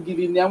if you give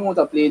him the amount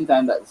of playing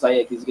time that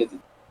Ziyech is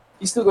getting,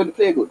 he's still going to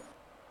play good.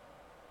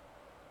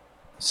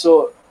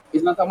 So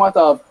it's not a matter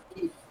of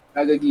if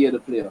I can give you the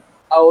player.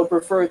 I would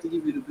prefer to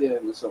give you the player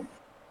in the summer.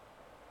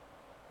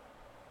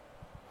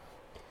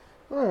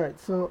 All right,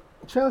 so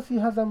Chelsea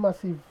has a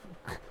massive.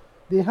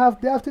 They have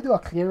to do a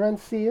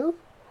clearance sale,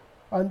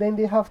 and then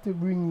they have to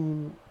bring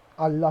in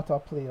a lot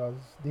of players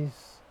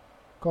this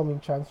coming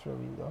transfer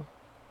window.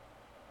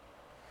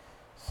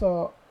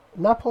 So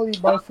Napoli,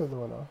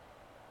 Barcelona,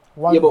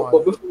 Yeah, one but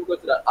one. before we go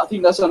to that, I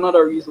think that's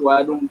another reason why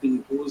I don't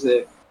think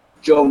Jose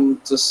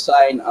jumped to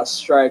sign a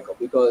striker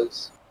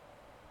because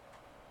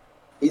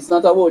it's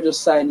not about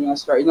just signing a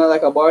striker. It's not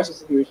like a Barca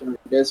situation where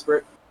you're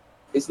desperate.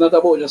 It's not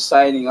about just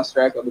signing a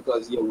striker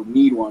because you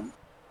need one.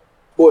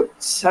 But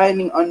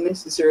signing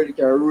unnecessarily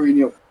can ruin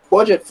your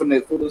budget for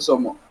the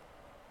summer.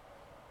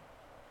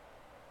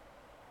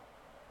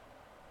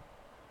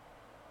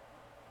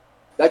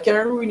 That can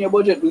ruin your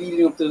budget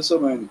leading up to the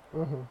summer.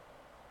 Mm-hmm.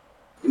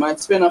 You might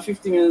spend a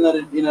 50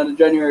 million in the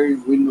January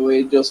window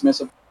and just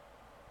mess up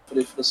for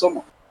the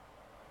summer.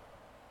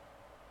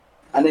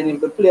 And then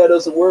if the player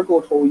doesn't work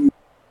out how you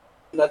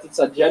that it's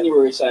a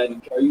January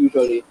signing, are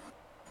usually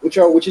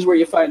which is where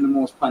you find the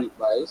most panic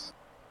buys.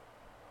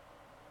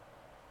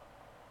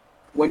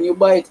 When you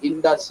buy it in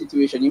that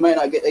situation, you might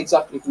not get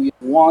exactly who you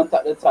want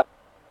at the time,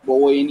 but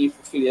what you need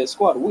to fill your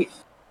squad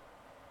with.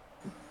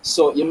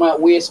 So you might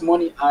waste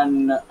money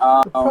on The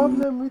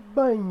problem with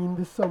buying in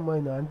the summer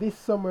now, and this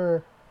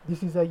summer,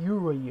 this is a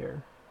Euro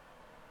year.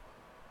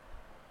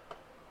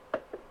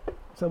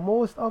 So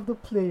most of the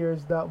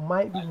players that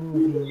might be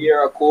moving,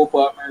 year of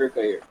Copa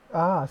America here.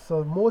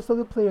 so most of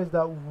the players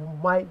that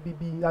might be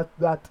being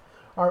that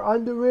are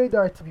on the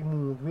radar to be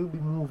moved will be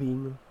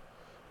moving,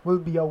 will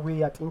be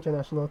away at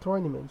international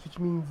tournaments, which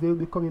means they'll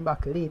be coming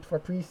back late for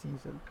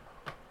preseason.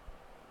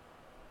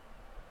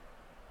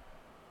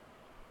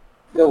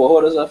 Yeah, well,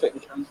 how does that affect the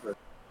transfer?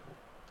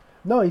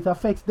 No, it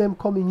affects them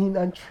coming in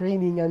and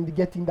training and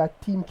getting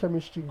that team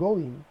chemistry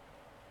going.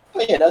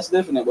 Oh, yeah, that's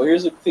definite. But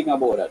here's the thing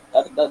about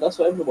that's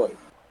for everybody.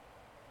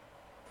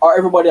 Or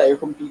everybody that you're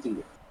competing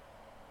with.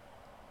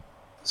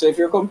 So if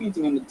you're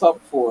competing in the top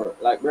four,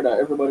 like brother,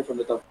 everybody from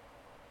the top.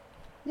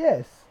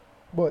 Yes,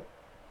 but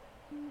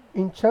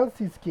in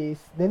Chelsea's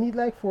case, they need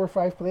like 4 or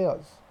 5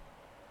 players.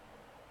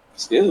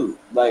 Still,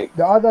 like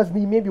The others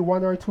need maybe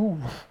 1 or 2.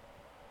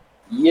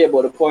 yeah,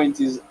 but the point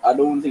is, I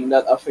don't think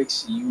that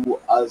affects you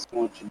as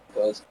much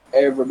because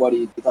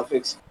everybody it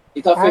affects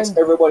And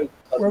everybody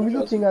as when we're much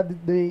as looking you.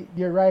 at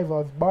the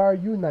rivals, Bar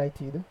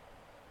United,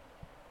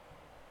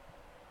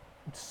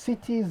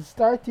 City's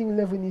starting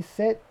 11 is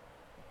set.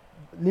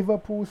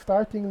 Liverpool's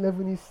starting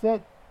 11 is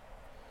set.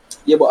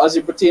 Yeah, but as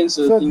it pertains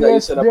to the So thing that you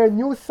said their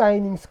new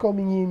signings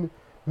coming in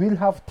will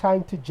have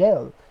time to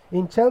gel.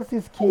 In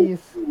Chelsea's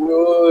case,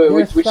 their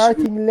which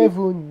starting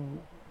 11.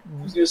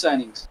 who's new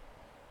signings?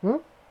 Hmm?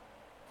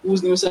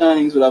 Whose new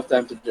signings will have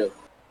time to gel?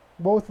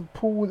 Both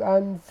Pool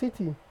and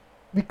City,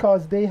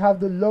 because they have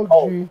the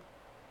luxury,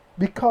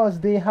 because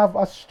they have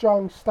a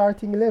strong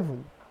starting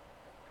 11.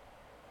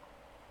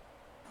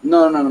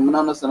 No, I don't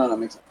understand how that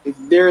makes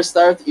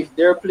sense. If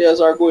their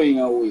players are going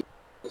away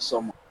this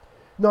summer,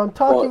 No, I'm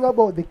talking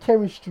about the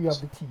chemistry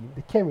of the team,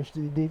 the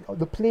chemistry,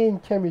 the playing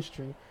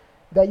chemistry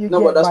that you no,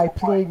 but get that's by not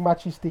playing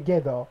matches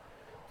together.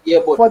 yeah,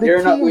 but For the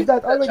they're not teams going to that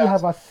get that already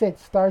chance. have a set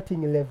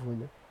starting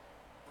 11.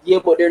 Yeah,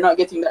 but they're not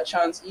getting that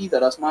chance either.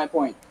 That's my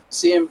point.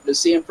 The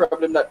same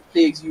problem that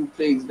plagues you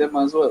plagues them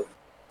as well.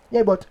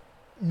 Yeah, but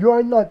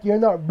you're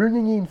not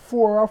bringing in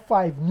 4 or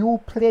 5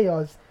 new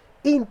players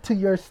into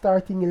your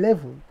starting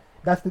 11.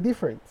 That's the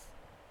difference.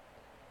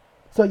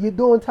 So you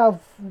don't have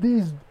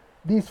these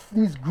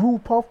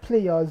group of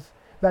players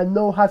that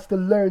now has to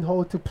learn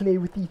how to play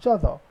with each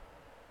other.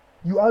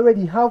 You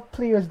already have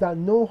players that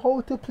know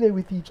how to play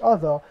with each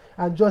other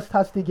and just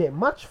has to get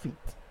match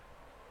fit.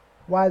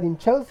 While in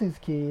Chelsea's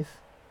case,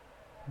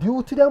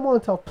 due to the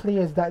amount of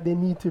players that they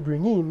need to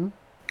bring in,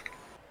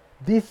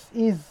 this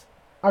is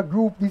a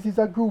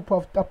group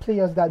of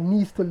players that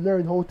needs to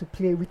learn how to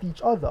play with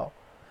each other.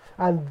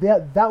 And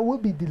that will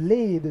be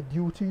delayed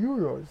due to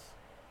Euros.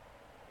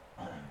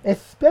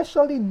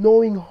 Especially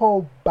knowing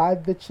how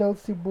bad the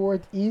Chelsea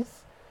board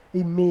is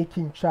in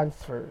making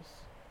transfers.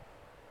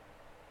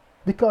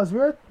 Because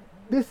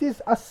this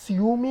is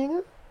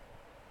assuming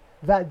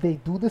that they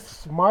do the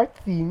smart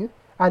thing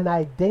and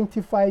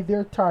identify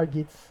their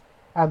targets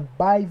and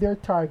buy their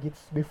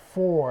targets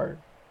before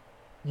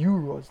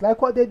Euros.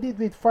 Like what they did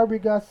with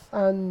Fabregas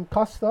and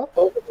Costa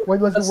when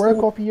it was the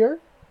World Cup year.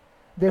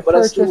 They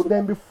purchased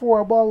them before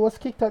a ball was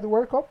kicked at the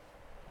World Cup.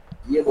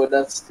 Yeah, but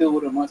that still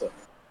wouldn't matter.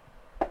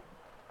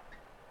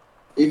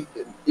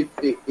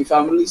 If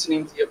I'm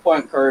listening to your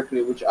point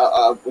correctly, which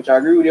I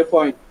agree with your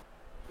point,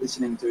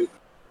 listening to it,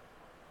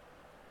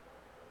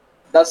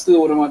 that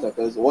still wouldn't matter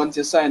because once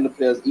you sign the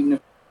players, even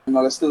if they're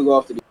gonna still go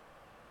after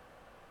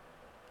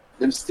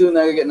them still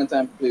never getting the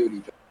time to play with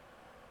each other.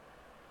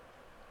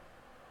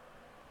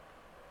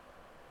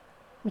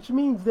 Which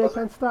means they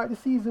can start the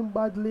season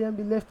badly and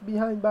be left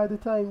behind by the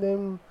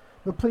time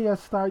the players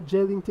start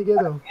gelling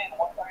together. Again,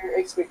 what are your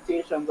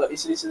expectations?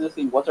 This is the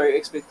thing. What are your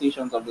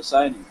expectations of the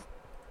signing?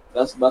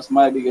 That's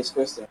my biggest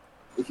question.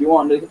 If you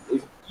want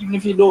even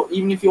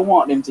if you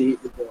want them to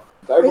hit the ball,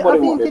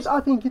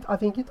 I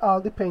think it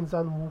all depends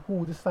on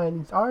who the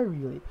signings are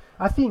really.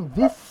 I think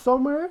this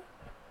summer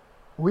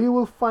we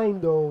will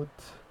find out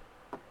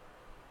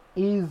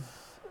is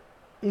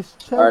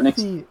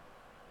Chelsea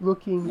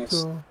looking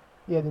to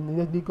then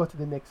let me go to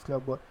the next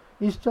club, but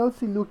is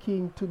Chelsea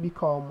looking to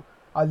become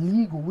a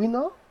league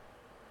winner,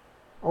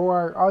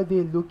 or are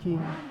they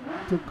looking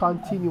to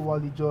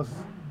continually just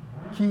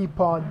keep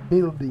on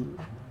building?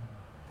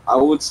 I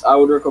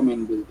would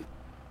recommend building.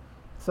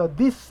 So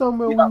this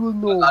summer we will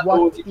know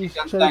what is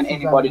Chelsea's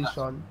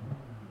ambition.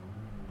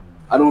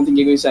 I don't think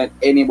you're going to sign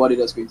anybody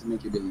that's going to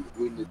make you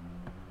win.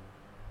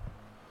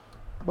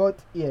 But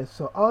yeah,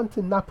 so on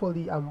to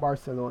Napoli and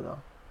Barcelona.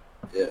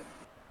 Yeah.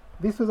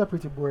 This was a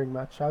pretty boring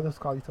match. I'll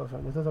just call it off.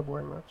 This was a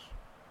boring match.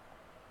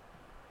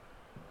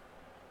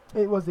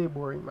 It was a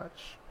boring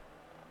match.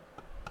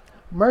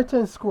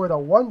 Mertens scored a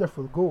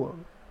wonderful goal,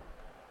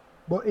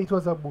 but it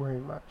was a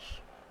boring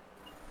match.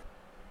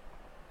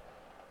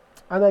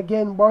 And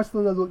again,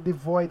 Barcelona looked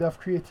devoid of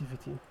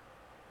creativity.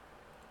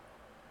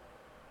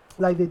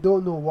 Like they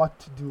don't know what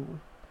to do.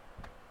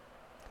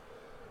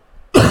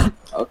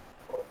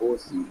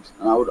 Both teams,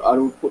 and I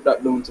would put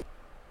that down to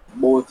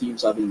both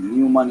teams having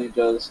new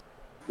managers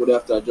would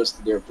have to adjust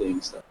to their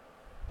playing style.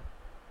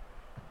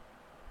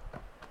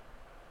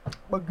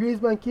 But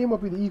Griezmann came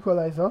up with the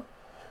equalizer.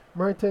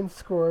 Mertens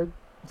scored.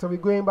 So we're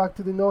going back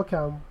to the Nou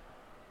Camp.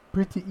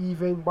 Pretty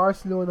even.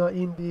 Barcelona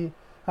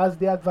has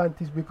the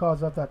advantage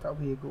because of that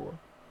away goal.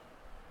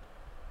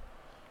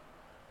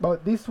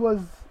 But this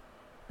was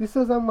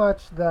a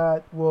match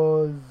that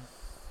was,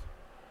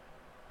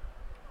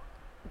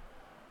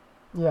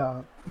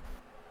 yeah,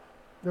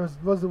 there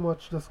wasn't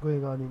much just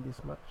going on in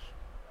this match.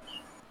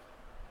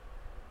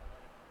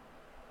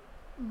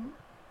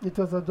 It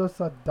was just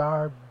a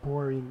dark,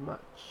 boring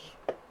match.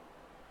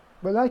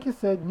 But like you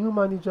said, new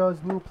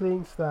managers, new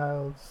playing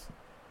styles.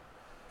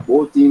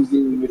 Both teams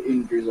dealing with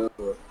injuries as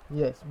well.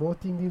 Yes,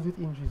 both teams deal with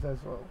injuries as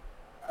well.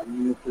 And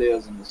new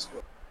players in the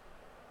squad.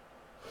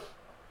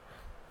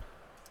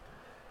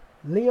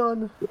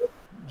 Lyon,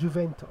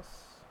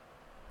 Juventus.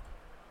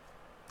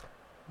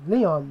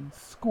 Lyon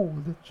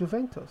schooled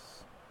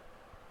Juventus.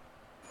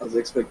 As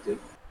expected.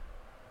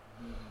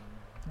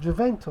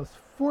 Juventus,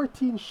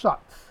 14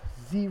 shots,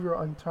 0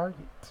 on target.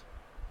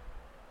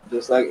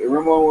 Just like,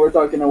 remember when we were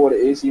talking about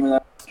the AC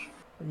Milan?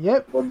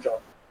 Yep. Good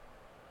job.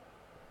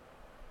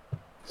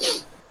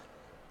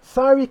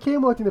 Sarri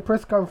came out in the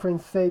press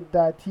conference, said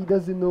that he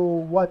doesn't know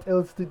what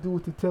else to do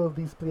to tell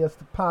these players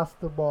to pass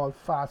the ball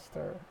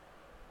faster.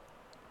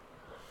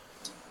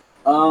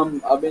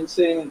 I've been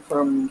saying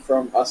from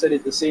I said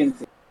it the same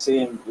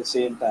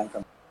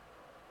time.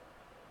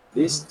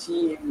 This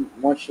team,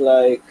 much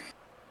like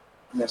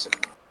Messi.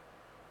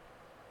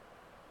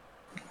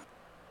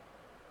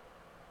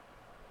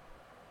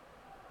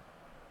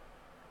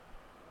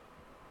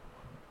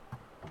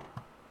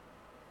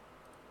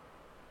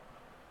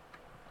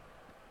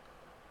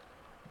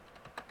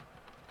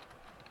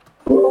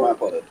 My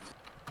apologies.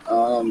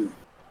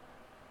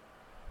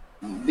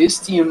 This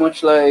team,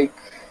 much like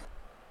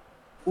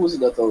who's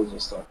it that I was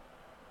just talking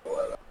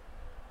about?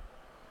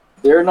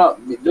 They're not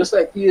just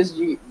like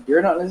PSG.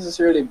 They're not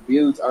necessarily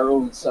built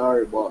around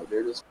Sarri ball.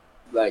 They're just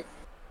like,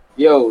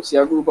 yo, see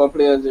a group of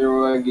players here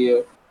over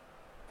here.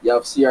 You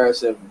have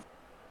CR7.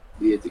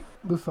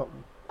 Do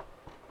something.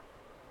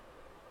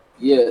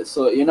 Yeah,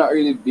 so you're not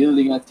really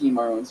building a team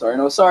around Sarri.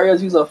 Now, Sarri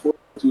has used a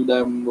 4-2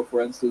 diamond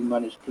before and still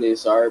managed to play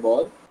Sarri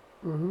ball.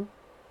 Mm-hmm.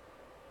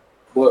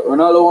 But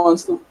Ronaldo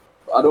wants to.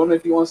 I don't know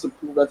if he wants to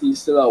prove that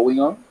he's still a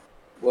winger.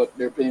 But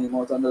they're playing him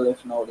out on the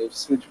left now. They've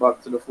switched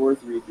back to the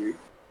 4-3-3.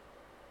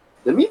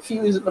 The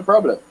midfield isn't the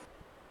problem.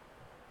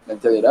 I can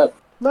tell you that.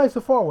 No, it's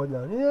a forward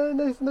now. Yeah,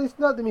 no, it's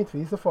not the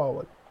midfield. It's a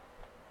forward.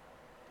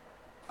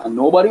 And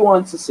nobody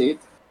wants to say it,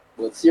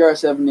 but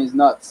CR7 is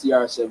not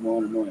CR7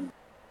 want to know him.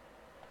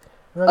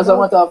 As a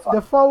matter of fact,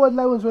 the forward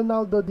line was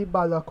Ronaldo,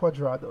 Dybala,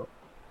 Cuadrado.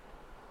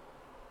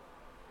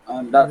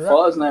 And that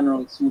false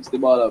 9 suits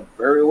Dybala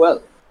very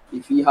well.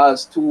 If he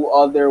has two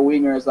other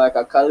wingers like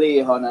a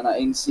Callejon and an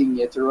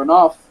Insigne to run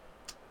off.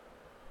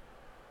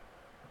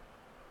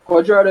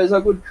 Cuadrado is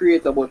a good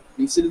creator, but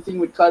you see the thing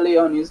with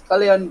Callejon is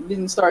Callejon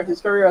didn't start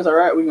his career as a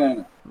right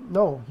winger.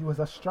 No, he was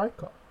a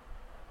striker.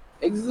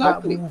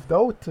 Exactly. That moved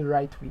out to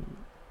right wing.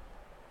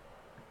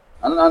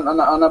 And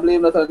I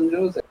blame that on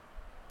Jose.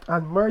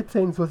 And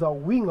Mertens was a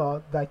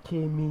winger that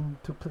came in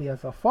to play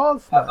as a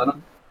false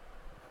nine.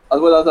 As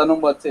well as a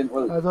number 10.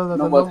 Well, as well as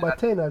number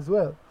 10 as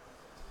well.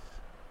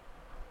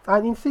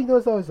 And Insigne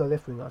was always a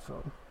left winger,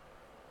 so.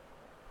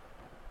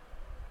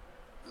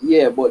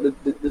 Yeah, but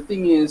the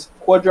thing is,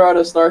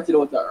 Cuadrado started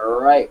out at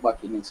right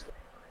back in his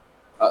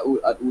career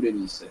at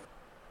Udinese.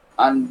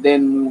 And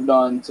then moved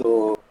on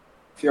to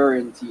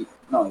Fiorentina.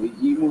 No,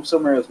 he moved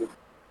somewhere else before.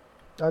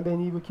 And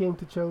then he came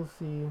to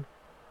Chelsea.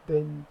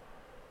 Then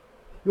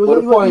he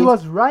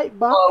was right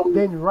back,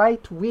 then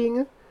right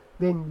wing,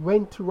 then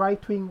went to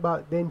right wing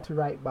back, then to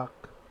right back.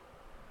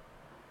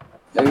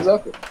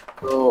 Exactly.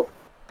 So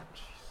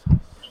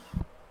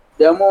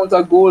the amount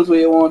of goals where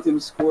you want him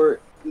to score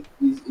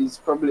is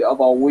probably of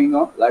a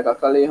winger like a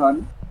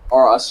Callejon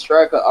or a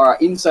striker or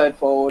an inside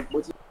forward,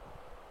 but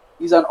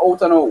he's an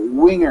out and out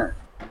winger.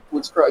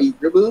 He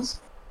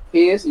dribbles,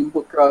 pace, he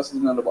put crosses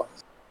in the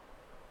box.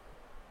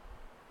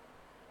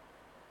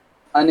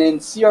 And then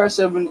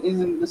CR7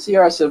 isn't the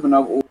CR7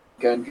 of who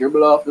can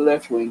dribble off the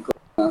left wing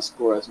and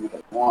score as much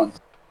as he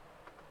wants.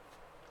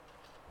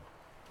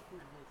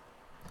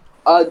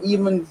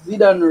 Even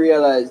Zidane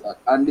realized that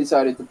and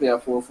decided to play a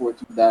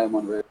 4-4-2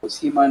 diamond where it was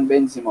him and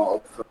Benzema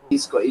up front,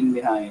 Isco in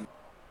behind,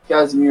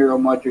 Casemiro,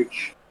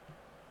 Modric,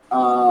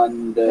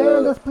 and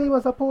just play him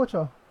as a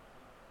poacher.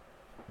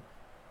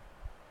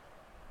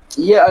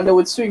 Yeah, and they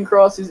would swing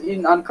crosses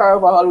in, and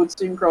Carvajal would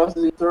swing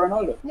crosses into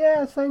Ronaldo.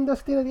 Yeah, so him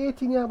just stay at the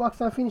 18-yard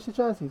box and finish the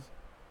chances.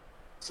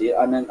 See,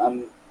 and then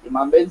him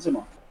and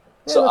Benzema.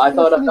 Yeah, so I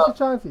thought the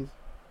chances.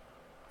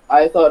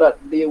 I thought that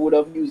they would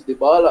have used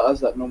Dybala as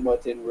that number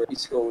 10 where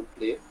Isco would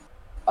play.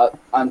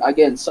 And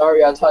again,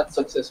 Sarri has had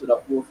success with a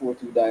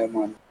 4-4-2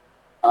 diamond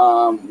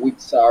with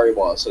Sarri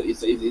ball, so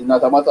it's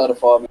not a matter of the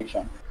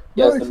formation.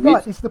 He No, has the it's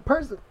not. mid. It's the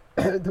person.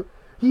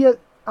 He had,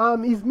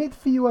 his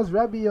midfield was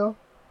Rabiot,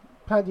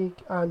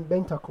 Panic, and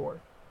Bentancur.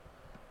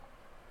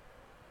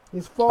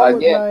 His forward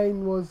Again,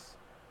 line was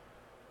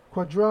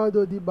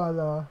Quadrado,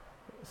 Dybala,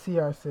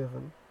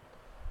 CR7.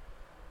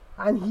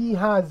 And he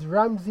has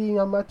Ramsey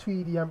and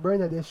Matuidi and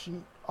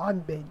Bernadeschi on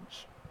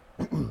bench.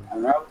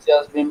 and Ramsey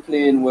has been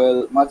playing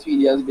well.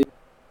 Matuidi has been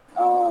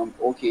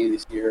okay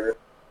this year.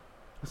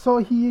 So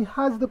he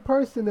has the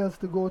personnel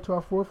to go to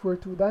a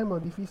 4-4-2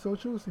 diamond if he so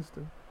chooses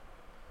to.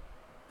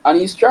 And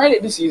he's tried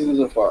it this season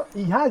so far.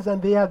 He has,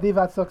 and they've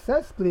had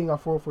success playing a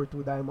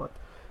 4-4-2 diamond.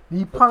 He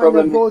The partnered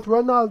problem is, both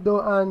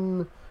Ronaldo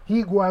and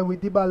Higuain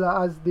with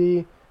Dybala as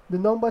the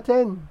number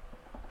 10.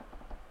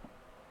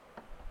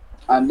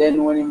 and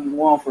then when he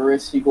want for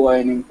rest, he go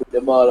and him put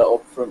the ball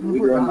up front with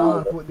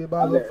Ronaldo. Put the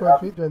ball And up let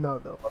front Ramsey. with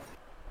Ronaldo.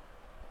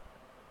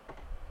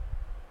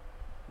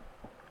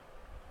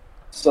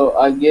 So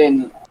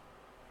again,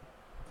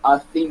 I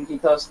think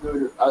it has to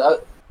do.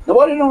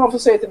 Nobody know how to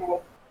say it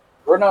anymore.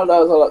 Ronaldo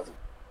has a lot.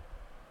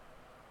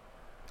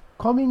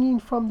 Coming in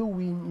from the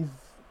wing is,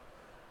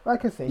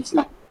 like I say, It's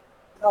not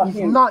he's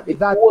him. not It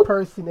that was-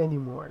 person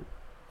anymore.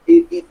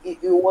 It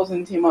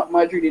wasn't him at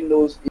Madrid in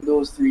those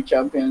three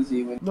Champions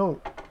League. No.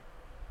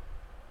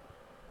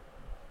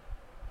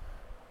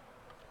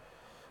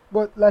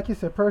 But like you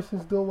said,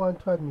 persons don't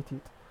want to admit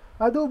it.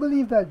 I do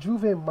believe that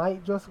Juve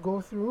might just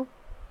go through.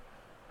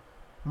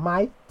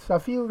 Might. I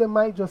feel they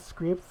might just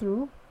scrape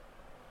through.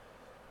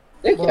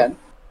 They Well- can.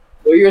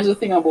 But here's the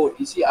thing about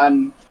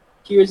and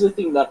here's the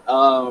thing that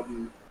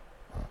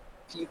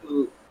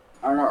people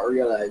are not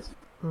realizing.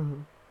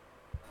 Mhm.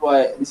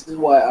 This is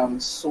why I'm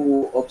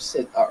so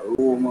upset at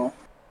Roma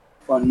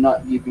for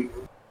not giving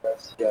Rudy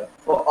Garcia.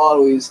 For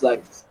always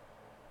like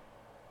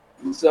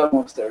some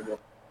upstairs.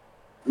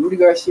 Rudy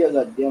Garcia is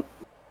a damn.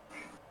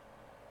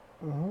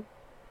 Mhm.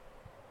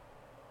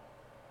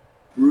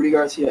 Rudy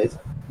Garcia is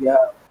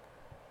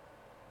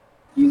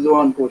he's the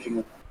one coaching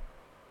them.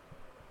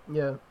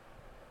 Yeah.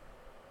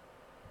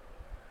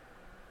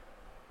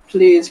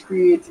 Plays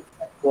creative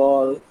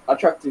football,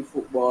 attractive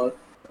football,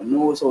 and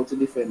knows how to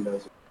defend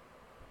us.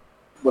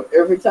 But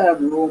every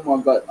time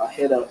Roma got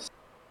ahead of us,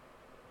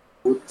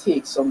 would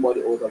take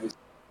somebody out of his.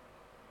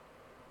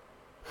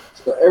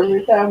 So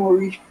every time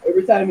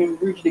he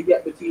reach the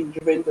gap between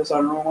Juventus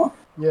and Roma,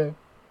 Yeah.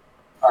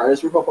 alright,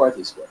 let's rip apart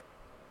his squad.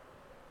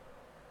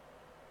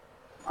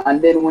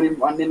 And then when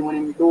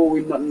him do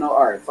win nothing now,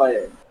 alright,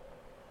 fire him.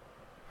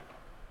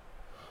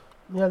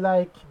 Yeah,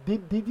 like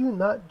did you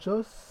not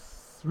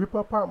just rip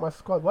apart my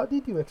squad? What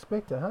did you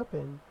expect to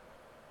happen?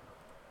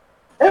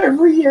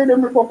 Every year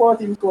them rip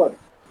apart his squad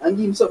and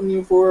give him something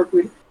new for work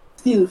with.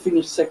 Still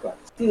finish second.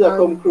 Still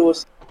come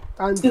close.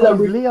 And Still for a his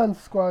bring- Leon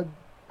squad,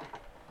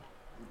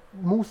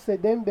 Moussa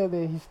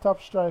Dembele, his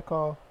top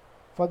striker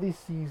for this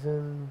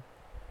season.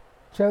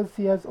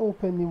 Chelsea has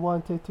openly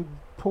wanted to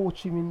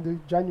poach him in the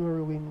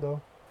January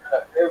window.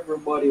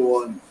 Everybody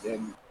wants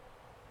them.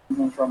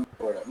 Even from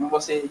before that. Remember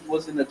say he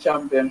was in the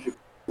championship.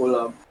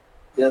 Well,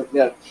 they'll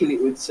kill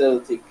it with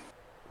Celtic.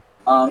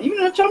 Even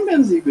in the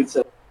Champions League with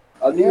Celtic.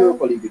 And the Yeah.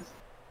 Europa League with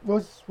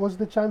Was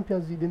the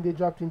Champions League, then they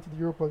dropped into the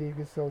Europa League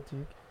with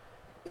Celtic.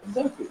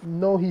 Exactly.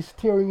 Now he's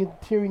tearing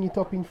it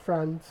up in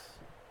France.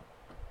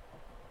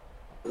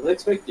 As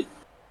expected.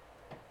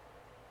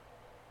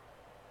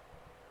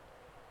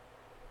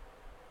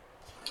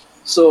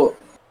 So,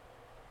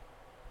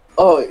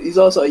 he's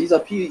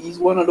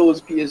one of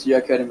those PSG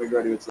academy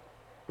graduates.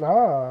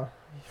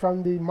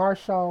 From the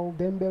Marshall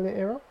Dembele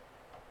era.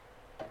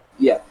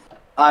 Yeah,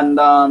 and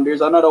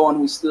there's another one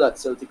who's still at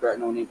Celtic right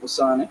now named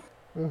Osane.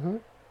 Mm-hmm.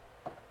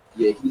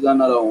 Yeah, he's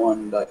another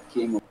one that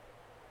came up.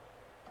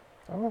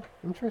 Oh,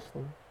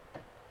 interesting.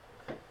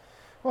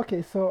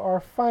 Okay, so our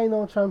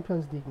final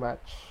Champions League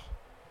match.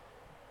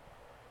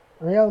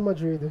 Real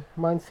Madrid,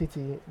 Man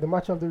City, the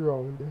match of the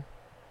round.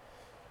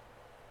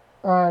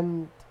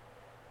 And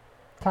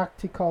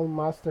tactical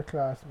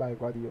masterclass by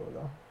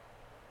Guardiola.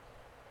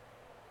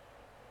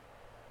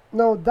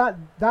 Now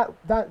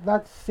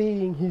that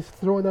saying he's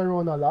thrown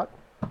around a lot,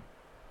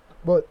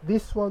 but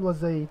this one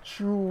was a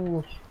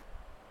true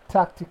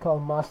tactical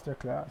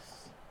masterclass.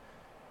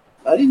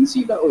 I didn't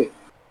see it that way.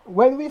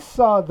 When we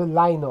saw the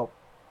lineup,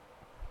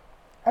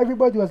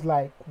 everybody was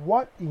like,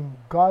 what in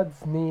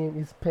God's name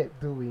is Pep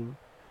doing?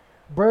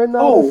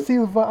 Bernardo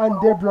Silva and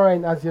De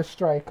Bruyne as your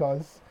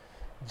strikers,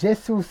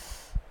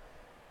 Jesus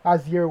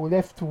as your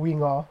left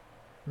winger,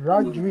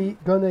 Rodri,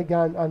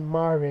 Gundogan and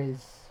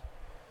Mahrez,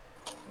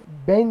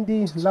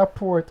 Bendy,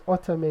 Laporte,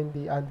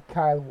 Otamendi and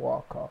Kyle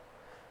Walker.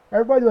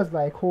 Everybody was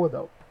like, hold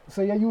up.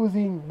 So you're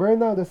using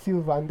Bernardo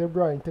Silva and De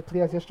Bruyne to play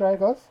as your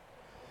strikers?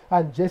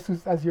 And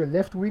Jesus as your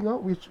left winger,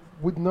 which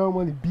would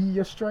normally be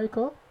your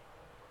striker?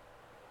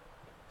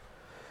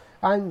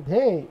 And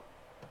hey,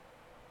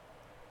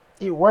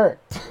 it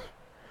worked.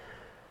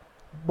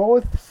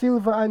 Both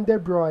Silva and De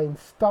Bruyne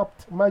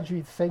stopped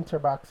Madrid centre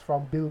backs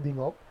from building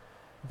up.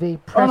 They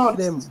pressed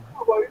them.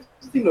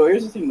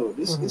 Here's the thing though.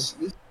 This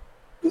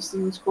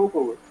thing is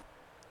cocoa.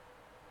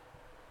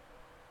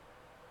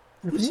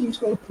 This Repeat? team's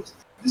called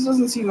This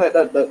doesn't seem like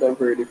that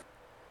very different.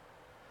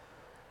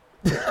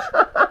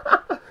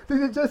 Did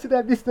you just say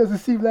that this doesn't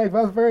seem like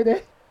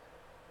Valverde?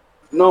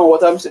 No,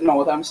 what I'm saying. No,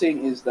 what I'm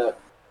saying is that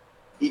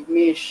it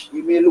may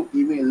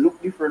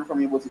look different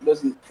from you, but it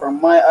doesn't.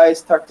 From my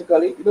eyes,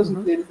 tactically, it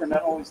doesn't play different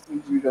than how his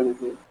teams usually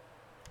play.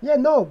 Yeah,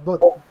 no,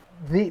 but Oh,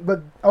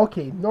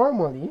 okay,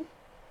 normally,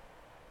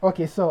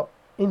 okay, so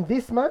in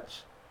this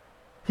match,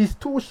 his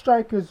two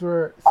strikers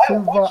were I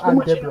Silva watched the and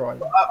De machine.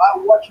 Bruyne. I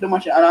watched the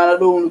machine, and I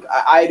don't look.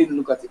 I didn't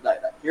look at it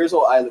like that. Here's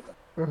how I look at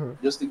Mm-hmm.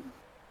 it. Just to give you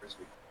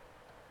perspective.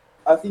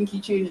 I think he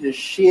changed the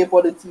shape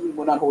of the team,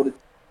 but not how the.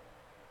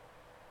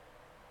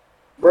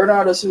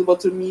 Bernardo Silva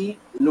to me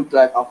looked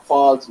like a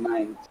false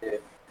nine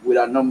with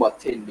a number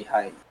 10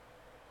 behind.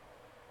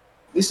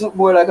 This looked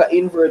more like an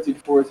inverted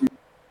 4-3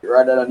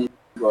 rather than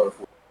individual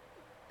 4.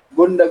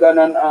 Gundogan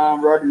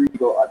and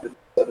Rodrigo at the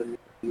southern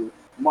midfield.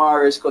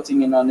 Mahrez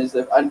cutting in on his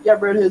left, and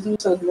Gabriel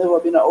Jesus has never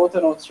been an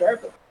out-and-out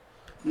striker.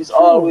 He's True,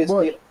 always but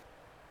played.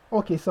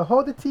 okay, so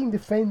how the team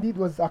defended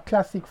was a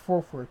classic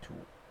 4-4-2.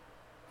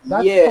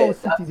 That's Yeah, how that's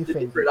City the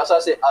defended. difference. That's why I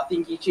said I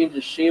think he changed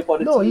the shape of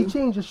the No, team. he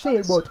changed the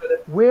shape, but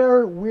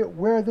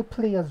where the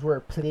players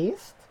were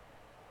placed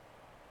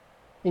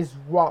is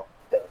what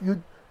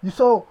you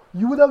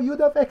would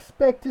have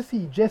expected to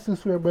see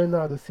Jesus where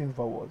Bernardo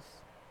Silva was.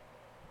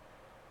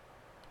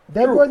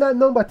 De True. Bruyne at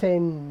number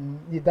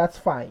 10, that's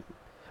fine.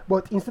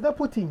 But instead of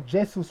putting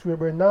Jesus where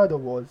Bernardo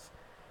was,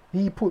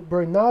 he put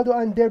Bernardo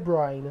and De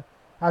Bruyne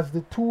as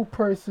the two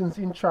persons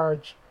in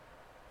charge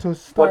to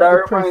start But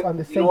that the press reminds on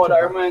the you know what that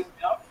centre backs. reminds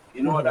me of?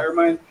 You know what Mhm. that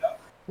reminds me of?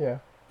 Yeah,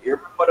 You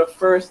remember the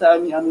first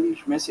time he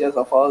unleashed Messi as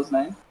a false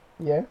nine?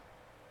 yeah.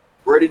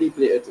 Where did he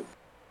play it to?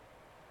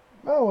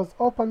 That was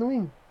up and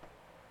wing.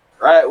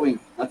 Right wing.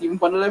 Not even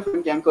on the left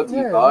wing can cut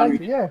Yeah, it.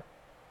 right, yeah.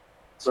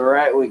 So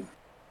right wing.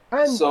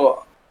 And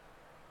So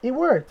it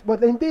worked.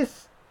 But in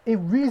this, a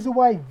reason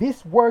why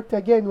this worked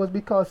again was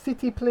because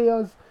City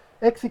players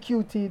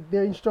executed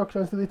their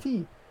instructions to the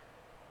T.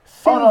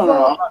 oh no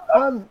no Silva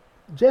no. and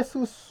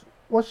Jesus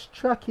was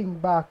tracking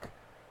back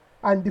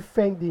and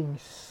defending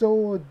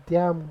so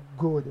damn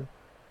good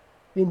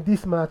in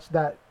this match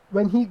that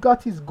when he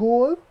got his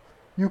goal,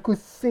 you could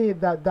say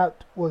that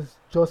that was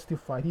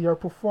justified. Your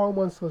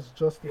performance was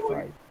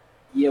justified.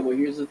 Yeah, but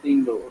here's the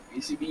thing though.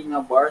 You see, being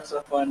a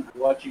Barca fan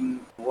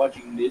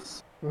watching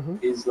this Hmm.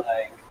 is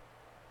like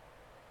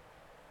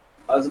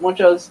as much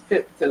as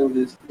Pep tells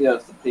his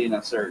players to play in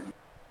a certain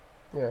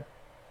Yeah.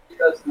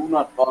 players do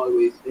not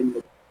always end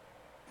up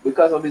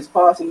because of his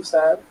passing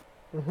style,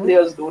 Hmm.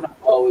 players do not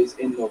always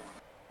end up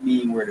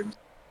being where they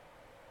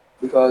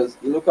because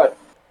you look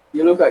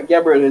at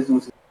Gabriel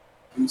Jesus,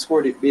 he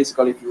scored it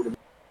basically through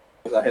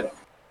the header.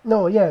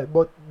 No, yeah,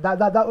 but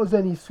that was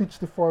when he switched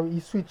the form. He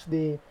switched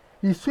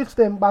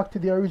them back to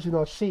the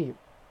original shape.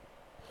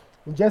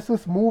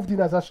 Jesus moved in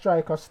as a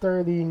striker.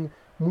 Sterling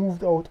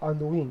moved out on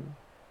the wing.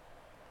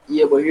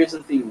 Yeah, but here's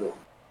the thing though.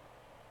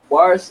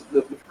 Bars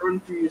the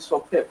front threes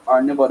for Pep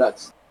are never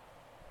that.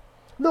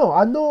 No,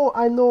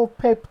 I know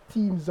Pep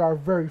teams are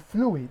very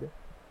fluid,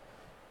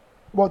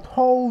 but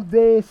how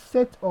they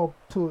set up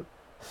to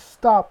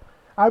stop.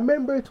 I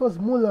remember it was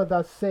Muller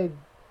that said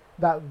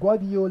that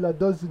Guardiola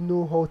doesn't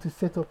know how to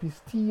set up his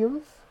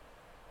teams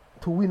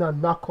to win a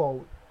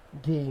knockout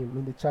game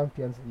in the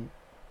Champions League.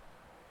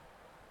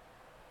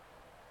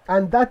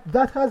 And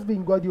that has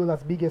been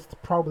Guardiola's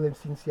biggest problem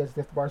since he has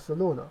left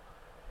Barcelona.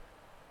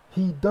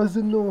 He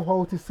doesn't know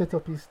how to set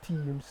up his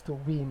teams to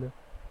win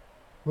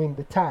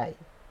the tie.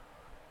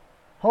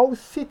 How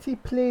City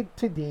played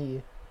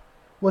today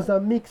was a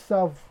mix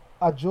of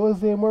a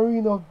Jose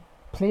Mourinho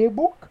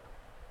playbook,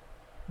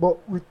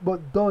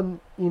 but done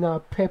in a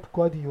Pep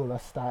Guardiola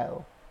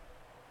style.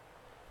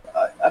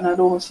 And I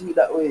don't see it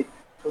that way.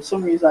 For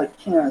some reason, I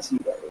can't see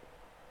it that way.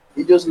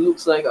 It just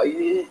looks like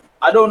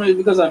I don't know if it's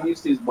because I'm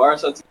used to his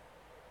Barca team,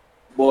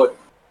 but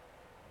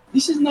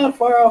this is not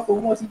far off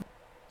from what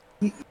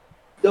he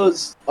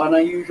does on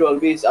a usual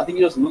basis. I think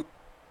he just looks.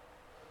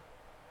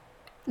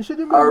 You should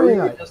I remember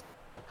really that. just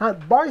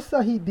At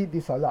Barca he did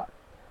this a lot,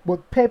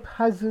 but Pep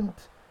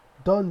hasn't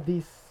done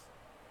this.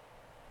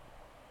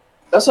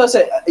 that's why I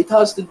said it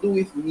has to do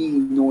with me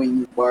knowing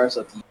his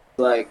Barca team.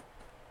 Like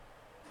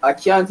I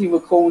can't even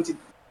count it.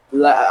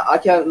 Like I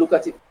can't look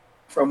at it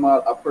from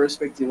a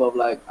perspective of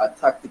like a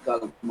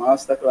tactical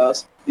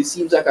masterclass. It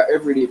seems like an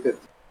everyday Pep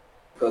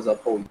because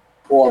of how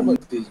Yeah, I'm but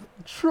used to his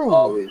true,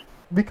 always.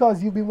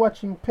 because you've been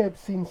watching Pep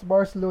since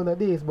Barcelona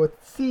days, but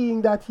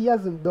seeing that he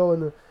hasn't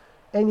done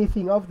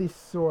anything of this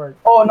sort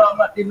Oh no, I'm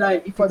not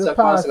denying if for it's the a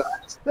past.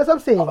 masterclass. That's what I'm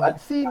saying. I-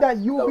 Seeing that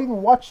you've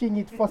been watching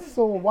him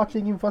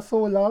for so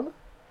long,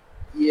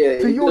 Yeah,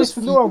 to it you just it's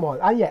feels normal.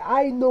 And yeah,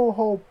 I know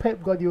how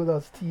Pep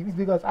Guardiola's team is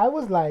because I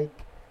was like,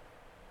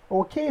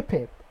 okay,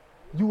 Pep,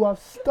 you have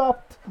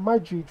stopped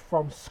Madrid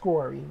from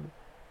scoring.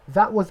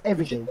 That was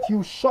evident.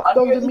 You shut And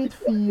down the here's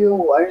the thing, midfield.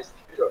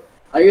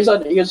 oh,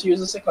 here's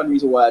the second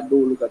reason why I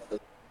don't look at the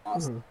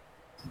master. Mhm.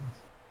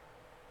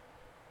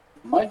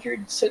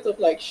 Madrid set up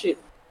like shit.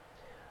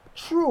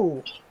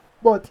 True,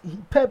 but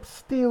Pep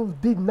still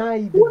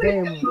denied Who the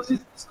them hell uses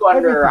this on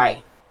the everything.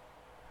 right?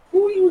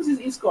 Who uses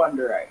Isco on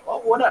the right?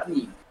 What that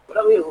mean?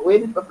 Where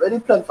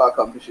did plan for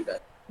accomplish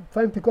that?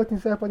 Time to cut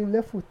himself on his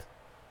left foot.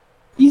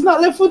 He's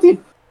not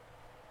left-footed.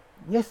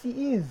 Yes,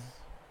 he is.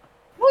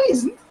 No, he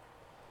isn't.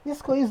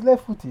 Isco is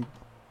left-footed.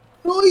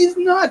 No, he's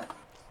not.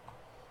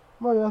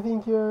 Mario, I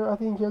think you're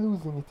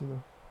losing it, you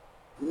know.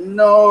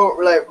 No,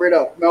 like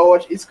brother, I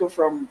watch Isco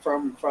from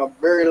a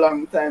very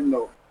long time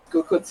now.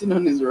 Isco cuts in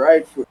on his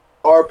right foot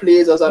or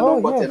plays as a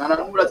number 10, and I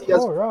know that he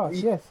has. Oh, Ross,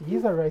 yes,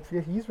 he's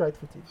right-footed.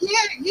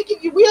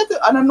 Yeah, we have to,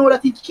 and I know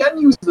that he can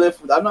use his left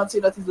foot. I'm not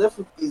saying that his left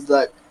foot is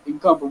like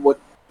incomparable, but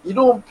you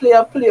don't play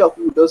a player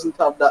who doesn't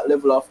have that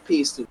level of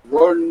pace to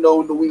run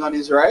down the wing on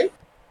his right.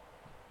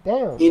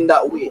 Damn. In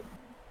that way,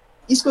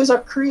 Isco is a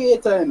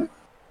creator. You know?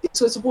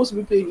 Isco is supposed to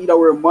be playing either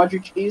where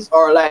Modric is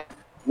or like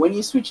when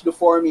he switched the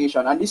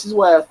formation, and this is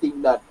why I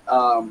think that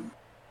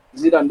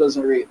Zidane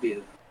doesn't rate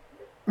Bale.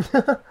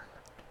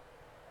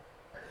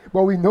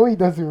 But we know he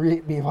doesn't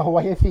rate Bale.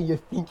 Why you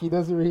think he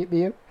doesn't rate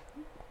Bale?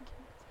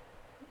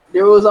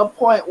 There was a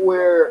point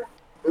where,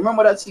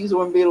 remember that season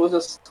when Bale was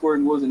just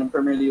scoring goals in the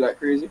Premier League like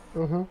crazy?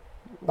 Mm-hmm.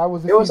 That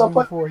was the season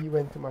before he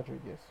went to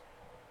Madrid, yes.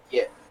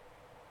 Yeah.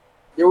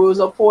 There was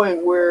a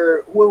point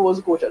where, who was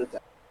the coach at the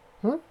time?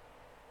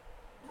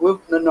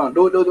 No,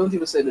 don't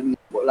even say the name.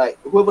 But like,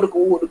 whoever the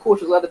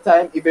coach was at the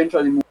time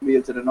eventually moved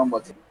Bale to the number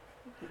 10.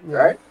 Yeah.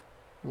 Right?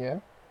 Yeah.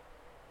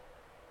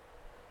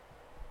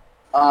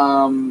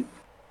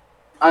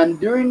 And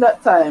during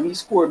that time, he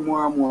scored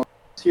more and more.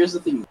 Here's the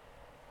thing.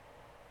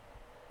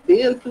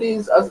 Bale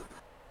plays as...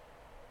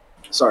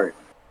 Sorry.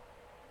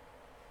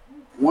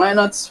 Why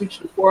not switch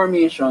the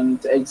formation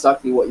to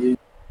exactly what you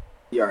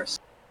are?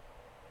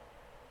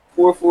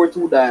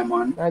 4-4-2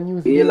 diamond. And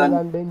use Bale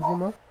and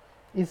Benzema.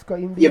 Isco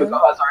in behind. Yeah,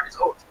 because Hazard is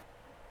out.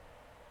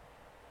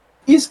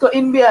 Isco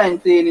in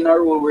behind playing in a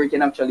role where he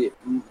can actually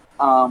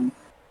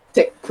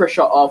take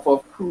pressure off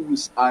of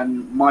Kroos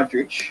and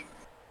Modric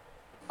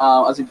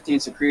as it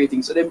pertains to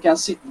creating. So them can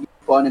sit deep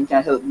and them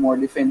can help more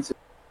defensive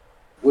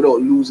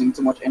without losing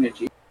too much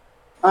energy.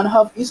 And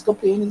have Isco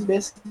playing his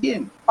best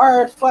game.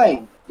 Alright,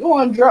 fine. You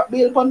want to drop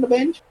Bale on the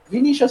bench?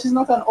 Vinicius is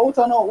not an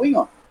out-and-out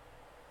winger.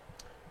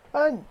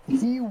 And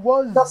he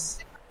was,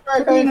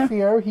 to be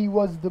fair, he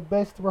was the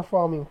best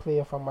performing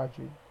player for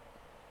Madrid.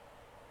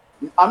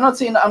 I'm not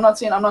saying. No,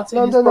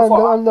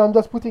 I'm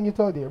just putting it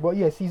out there. But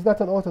yes, he's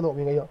not an out-and-out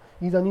winger.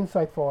 He's an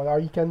inside forward, or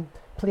he can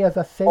play as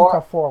a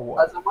centre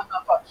forward. As a matter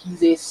of fact,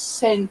 he's a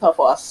centre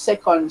for a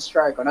second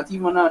striker. Not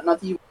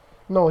even.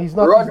 No, he's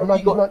not.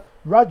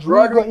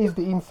 Rodrigo is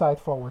the inside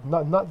forward,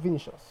 not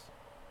Vinicius.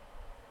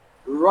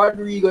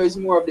 Rodrigo is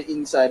more of the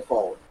inside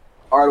forward.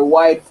 Or the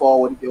wide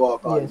forward, if you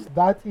want to call it. Yes,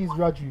 that is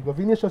Rodrigo.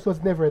 Vinicius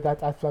was never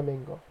that at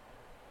Flamengo.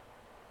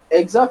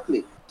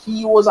 Exactly.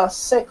 He was a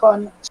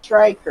second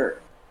striker.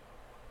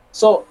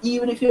 So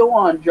even if you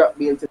want to drop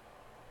Bale to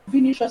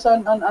Vinicius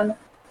and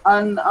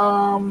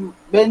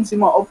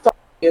Benzema up top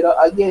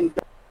again.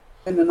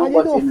 And you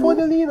know,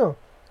 funnily enough,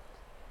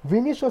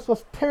 Vinicius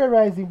was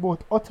terrorizing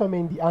both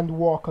Otamendi and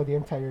Walker the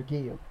entire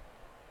game.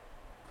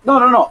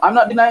 No. I'm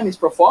not denying his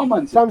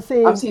performance. So I'm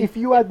saying if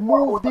you had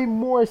moved him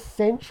more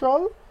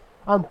central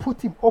and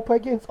put him up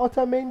against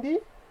Otamendi,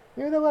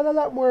 you would have had a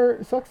lot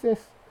more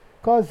success.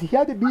 Because he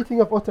had the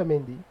beating of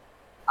Otamendi.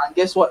 And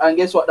guess what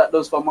that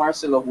does for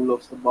Marcelo, who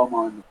loves the bomb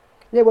on.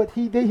 Yeah, but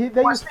they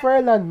used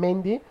Ferland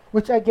Mendy,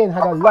 which again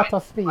had a lot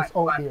of space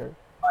out there.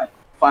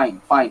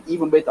 Fine.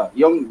 Even better.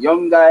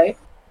 Young guy.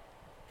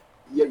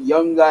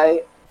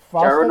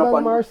 Faster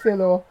than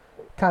Marcelo.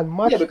 Can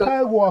match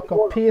Kyle Walker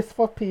pace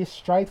for pace,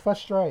 stride for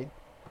stride.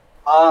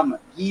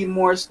 Give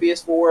more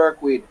space for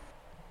work with.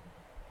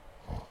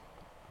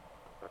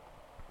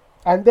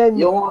 And then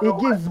it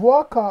gives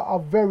Walker a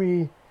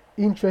very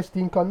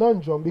interesting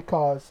conundrum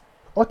because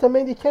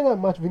Otamendi cannot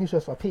match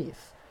Vinicius for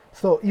pace.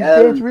 So he's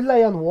going to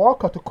rely on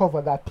Walker to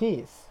cover that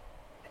pace.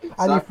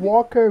 Exactly. And if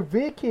Walker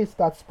vacates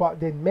that spot,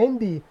 then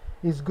Mendy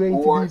is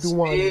going to be the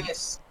one.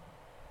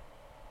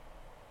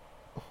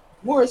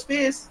 More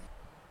space.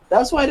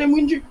 That's why them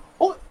win.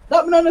 Oh,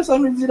 that man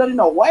understand with Zidane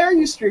now. Why are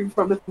you straying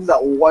from the things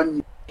that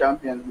won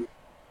Champions League?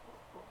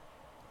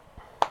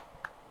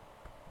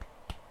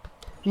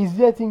 He's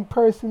letting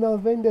personal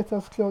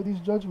vendettas cloud his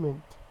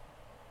judgment.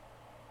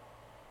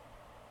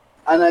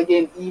 And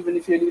again, even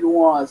if you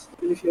want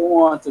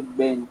to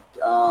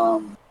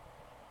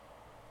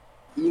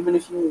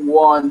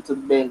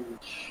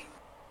bench,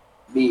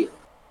 Bale,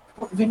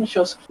 put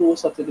Vinicius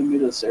closer to the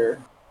middle, sir,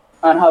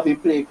 and have him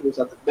play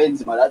closer to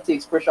Benzema. That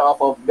takes pressure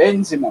off of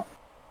Benzema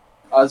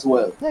as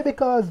well. Yeah,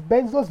 because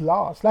Benz was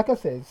lost. Like I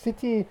said,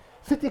 City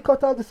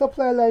cut out the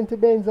supply line to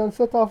Benz and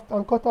cut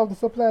off the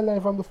supply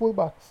line from the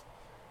fullbacks.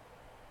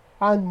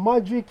 And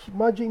Modric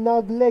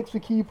now the legs to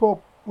keep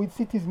up with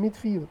City's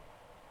midfield.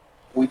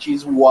 Which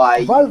is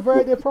why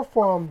Valverde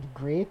performed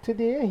great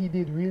today. He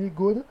did really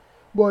good,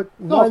 but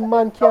one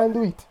man can't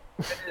do it.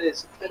 Fede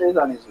is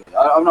on his way.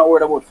 I'm not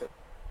worried about Fede.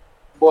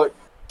 But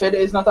Fede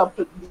is not a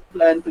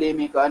blind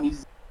playmaker, and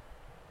he's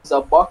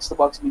a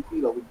box-to-box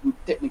midfielder with good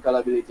technical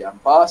ability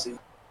and passing.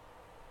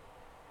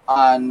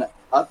 And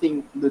I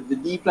think the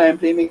deep line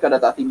playmaker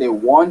that I think they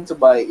want to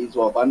buy is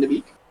Van de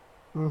Beek.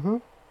 Mm-hmm.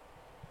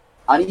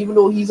 And even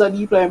though he's a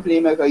deep line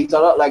playmaker, he's a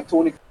lot like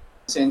Tony in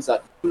the sense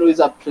that even though he's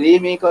a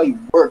playmaker, he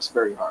works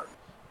very hard.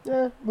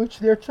 Yeah, which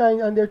they're trying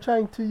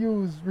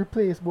to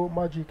replace both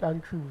Magic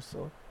and Cruz.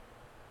 So.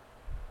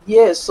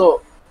 Yeah,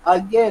 so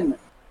again,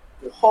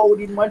 how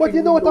did Magic But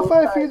you know win what I those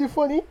find times? really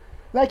funny?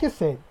 Like you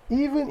said,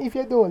 even if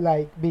you don't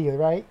like Bale,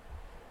 right?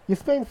 You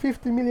spend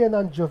 50 million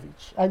on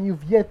Jovic, and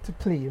you've yet to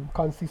play him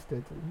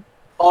consistently.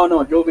 Oh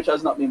no, Jovic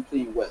has not been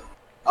playing well.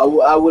 I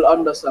will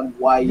understand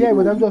why. Yeah,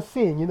 but I'm just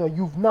saying,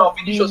 you've not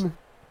Vinicius. been.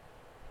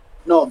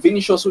 No,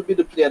 Vinicius would be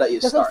the player that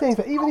you That's what I'm start.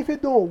 saying. So even if you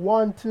don't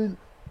want to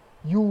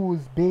use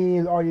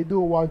Bale or you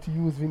don't want to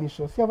use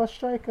Vinicius, you have a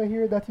striker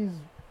here that is.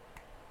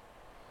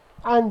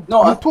 And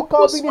No, you took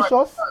out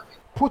Vinicius,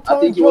 put I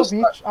on think he was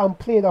Jovic, and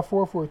played a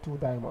 4-4-2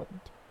 diamond.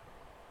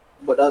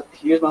 But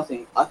here's my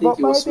thing. I think But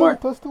he by was then smart.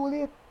 it was too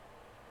late.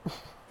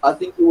 I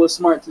think it was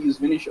smart to use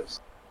Vinicius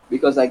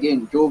because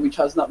again, Jovic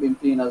has not been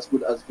playing as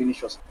good as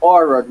Vinicius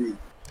or Rodrigo.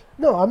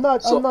 No, I'm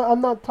not. So- I'm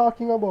not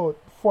talking about.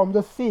 I'm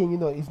just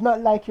saying, it's not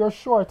like you're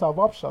short of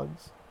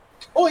options.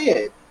 Oh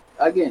yeah,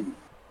 again,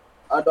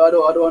 I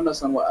don't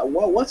understand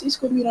what's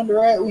Isco doing on the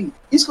right wing.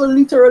 Isco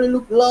literally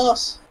looked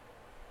lost.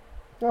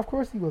 Of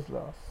course, he was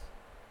lost.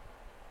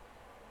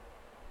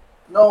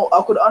 No,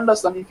 I could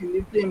understand if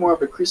you play more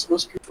of a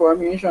Christmas tree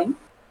formation.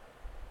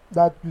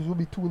 That will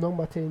be two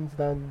number 10s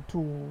than two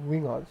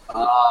wingers.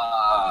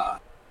 Ah,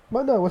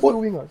 But no, it was But- two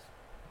wingers.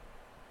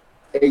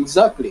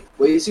 exactly.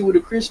 But you see, with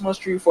the Christmas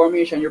tree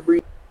formation, you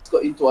bring Isco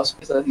into a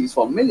space that he's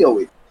familiar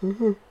with.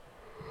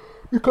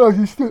 Because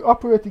he's still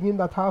operating in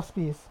that half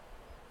space.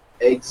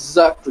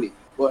 Exactly.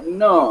 But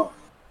no.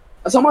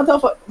 As a matter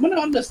of fact, I don't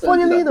understand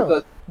Funny that enough,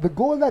 because the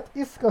goal that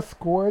Isco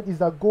scored is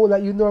a goal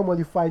that you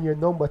normally find your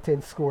number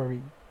 10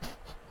 scoring.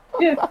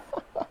 yeah.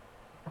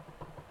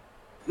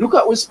 Look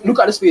at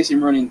the space he's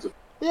running into.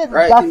 Yeah,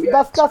 Right,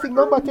 that's classic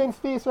number 10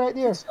 space right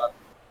there.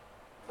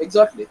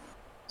 Exactly.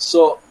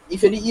 So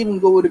if you didn't even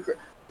go with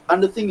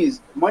and the thing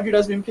is, Madrid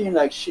has been playing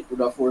like shit with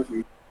a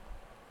 4-3,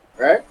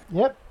 right?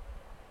 Yep.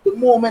 The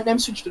moment them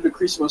switch to the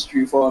Christmas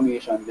tree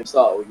formation, they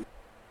start with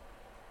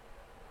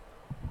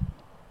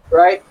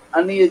right,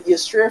 and you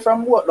stray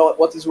from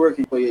what is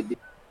working for you.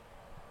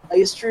 And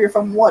you stray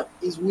from what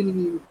is winning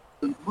you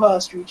the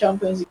past 3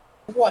 Champions League.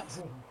 What?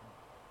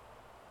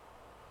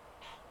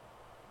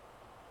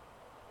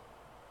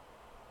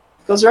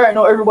 Because right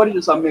now everybody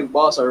just make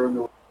Barca run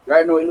the.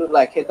 Right now it look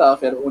like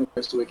Getafe are the only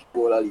person to keep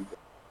La Liga.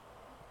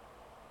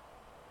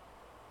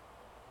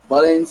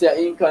 Valencia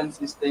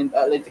inconsistent,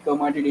 Atletico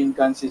Madrid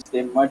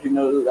inconsistent, Madrid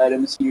no look like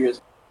them serious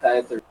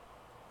title.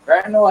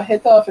 Right now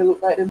Getafe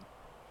look like them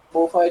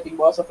both fighting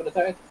Barca for the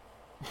title.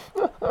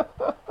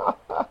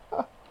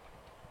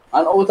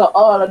 And out of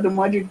all of the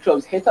Madrid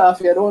clubs,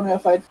 Getafe are the one who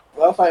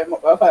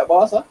fight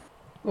Barca.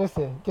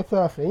 Listen, get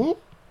off, eh?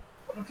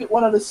 Look at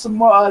one of the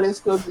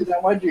smallest clubs in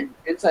Madrid.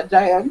 It's a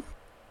giant.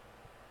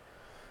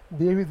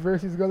 David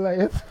versus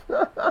Goliath.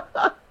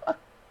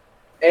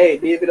 Hey,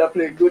 David, I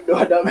play good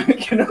though. That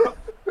make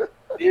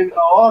David, I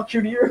walk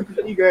through the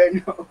European League right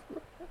now.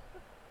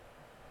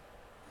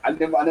 And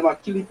them are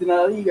killing it in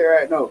the league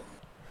right now.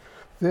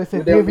 So they said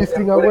With them- David with them-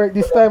 Slinger with work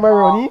them- this time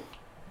around, eh?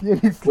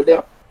 David With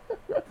Slinger.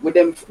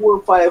 them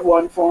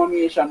 4-5-1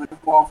 formation and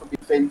more for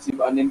defensive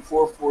and then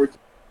 4-4-2.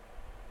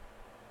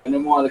 And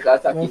then more like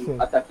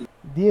attacking.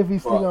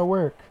 David Slinger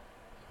work.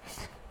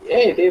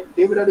 Yeah,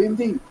 David are doing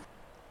thing.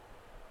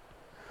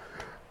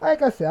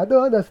 Like I said, I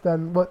don't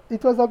understand, but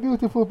it was a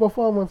beautiful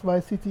performance by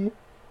City.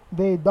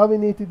 They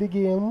dominated the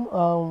game.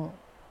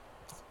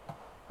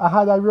 I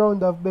had a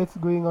round of bets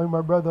going on with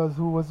my brothers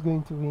who was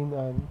going to win,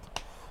 and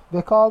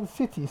they called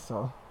City.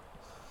 So,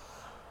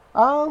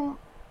 a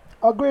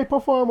great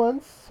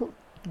performance.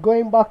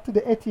 Going back to the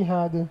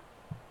Etihad,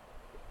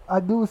 I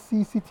do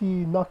see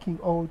City knocking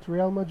out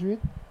Real Madrid.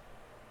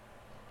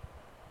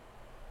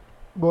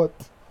 But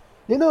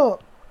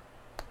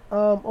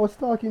I was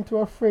talking to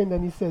a friend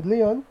and he said,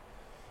 Leon,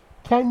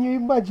 can you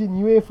imagine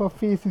UEFA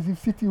faces if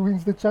City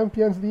wins the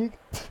Champions League?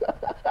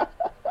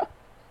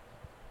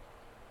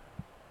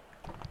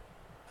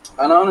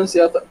 And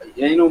honestly,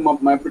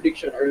 my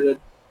prediction earlier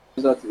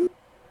is that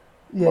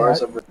Yeah,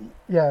 Barca versus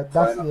yeah,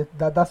 that's final. it.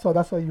 That's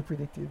what you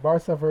predicted.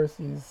 Barca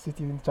versus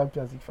City in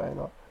Champions League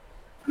final.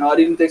 No, I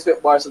didn't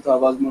expect Barca to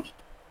have as much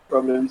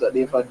problems that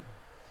they've had.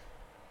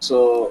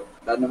 So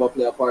that never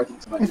play a part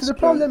into my You see, the decision.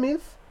 problem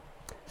is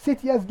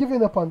City has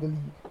given up on the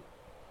league,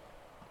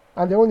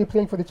 and they're only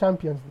playing for the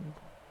Champions League.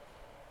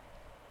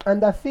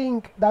 And I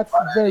think that's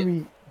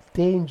very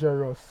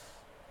dangerous.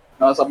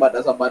 No, that's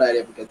a bad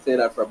idea. We can say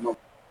that from now.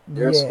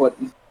 Their Yeah. spot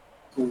is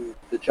to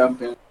the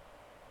champion.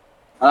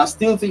 And I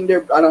still think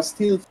them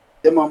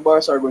and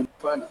Barca are going to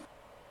final.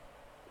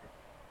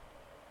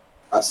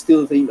 I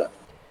still think that.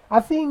 I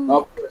think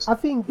Not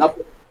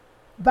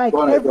like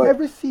Go ahead.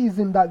 every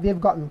season that they've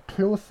gotten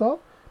closer,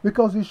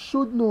 because we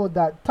should know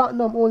that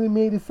Tottenham only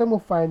made the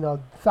semi-final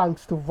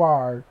thanks to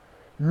VAR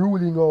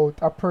ruling out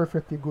a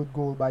perfectly good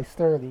goal by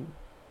Sterling.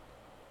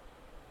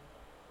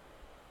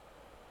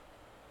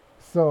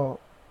 So,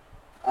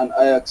 And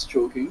Ajax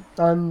choking.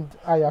 and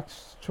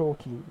Ajax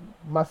choking,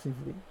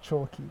 massively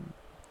choking.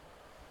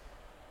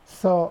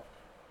 So,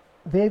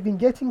 they've been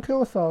getting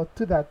closer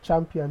to that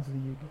Champions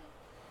League.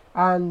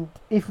 And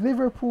if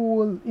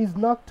Liverpool is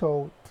knocked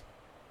out,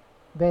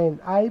 then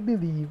I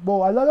believe,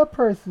 well, a lot of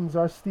persons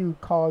are still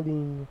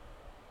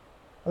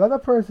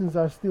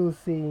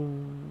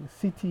saying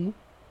City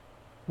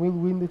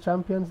win the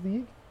Champions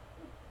League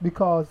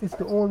because it's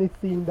the only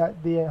thing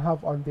that they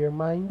have on their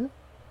mind.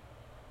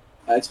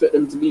 I expect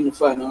them to be in the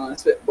final. I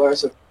expect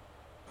Barca,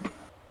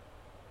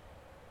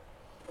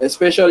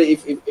 especially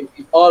if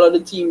all of the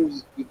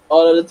teams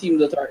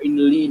that are in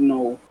the lead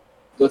now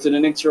go to the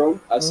next round.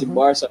 I see Hmm.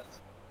 Barca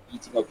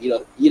meeting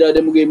up. Either of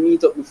them will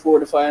meet up before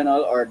the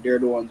final, or they're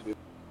the ones with.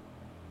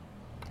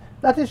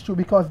 That is true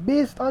because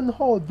based on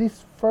how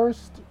this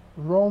first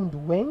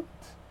round went,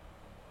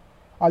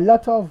 a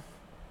lot of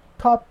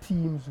top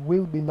teams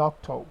will be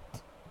knocked out.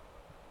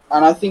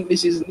 And I think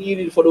this is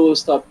needed for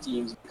those top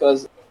teams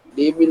because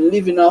they've been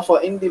living off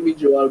of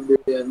individual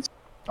brilliance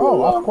for so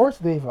Oh, of long. course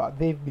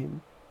they've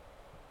been.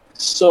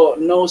 So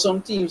now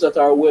some teams that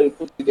are well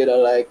put together,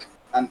 like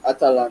an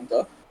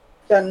Atalanta,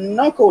 can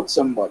knock out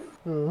somebody.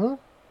 Hmm.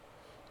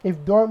 If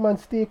Dortmund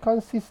stay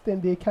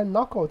consistent, they can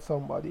knock out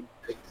somebody.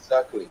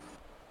 Exactly.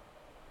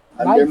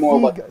 And they're more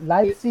about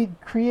Leipzig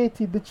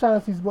created the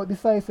chances, but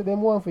decided to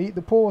them want to hit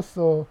the post.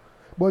 So,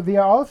 but they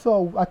are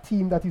also a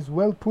team that is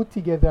well put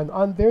together, and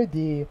on their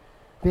day,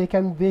 they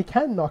can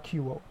knock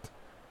you out.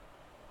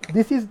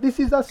 This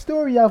is a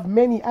story of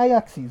many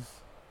Ajaxes.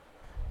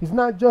 It's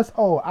not just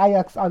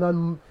Ajax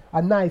on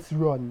a nice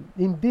run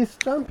in this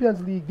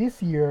Champions League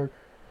this year.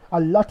 A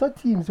lot of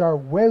teams are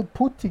well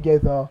put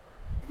together,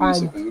 and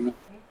second.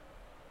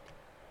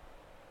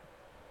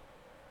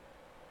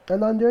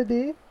 on their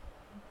day,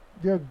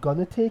 they're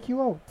gonna take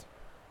you out.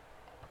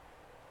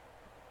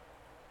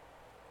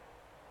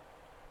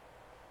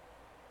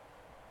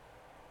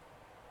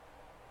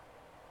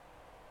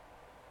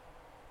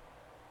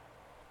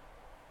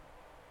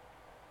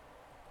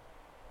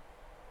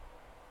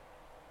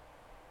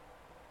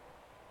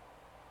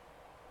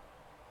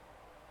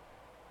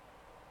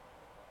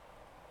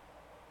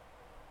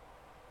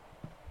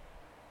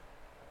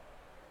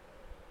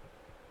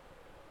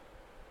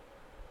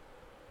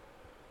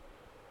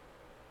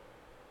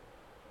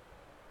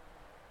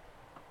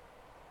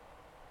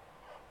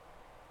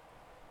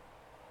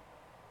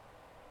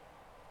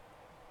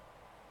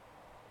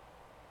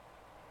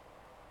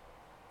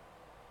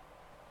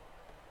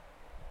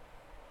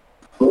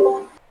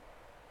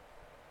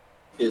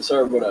 Okay,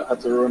 sorry, but I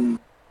had to run.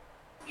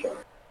 Sure.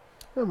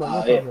 No man, no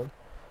Yeah. problem.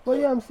 But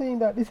yeah, I'm saying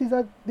that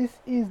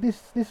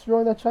this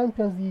round of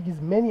Champions League is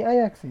many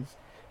Ajaxes,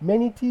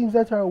 many teams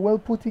that are well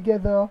put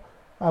together,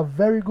 have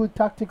very good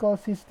tactical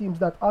systems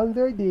that on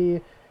their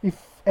day,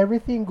 if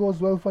everything goes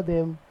well for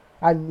them,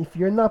 and if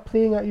you're not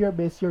playing at your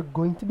best, you're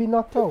going to be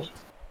knocked out.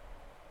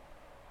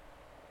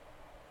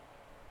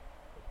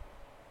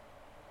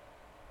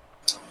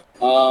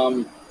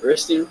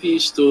 Rest in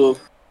peace to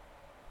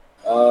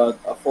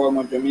a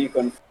former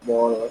Jamaican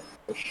footballer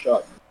was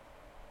shot.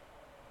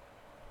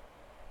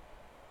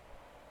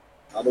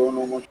 I don't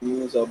know much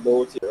news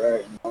about it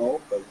right now,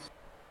 but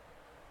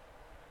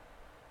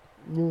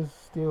News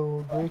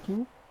still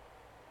breaking.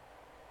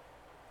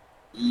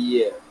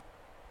 yeah.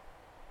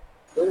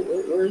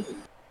 Where is it?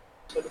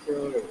 Check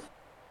it out.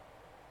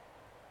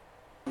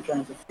 I'm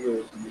trying to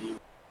figure his name.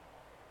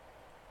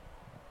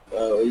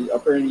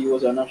 Apparently he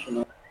was a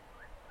national.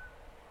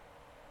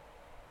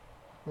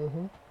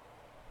 Hmm.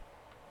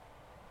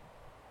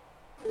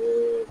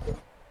 Uh,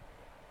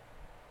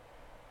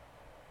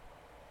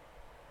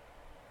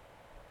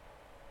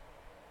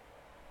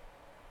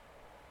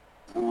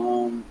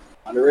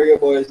 and the Reggae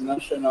Boys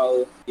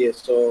national. Yeah,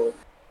 so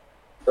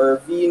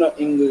Irvina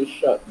English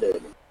shot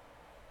dead.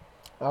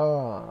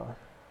 Ah,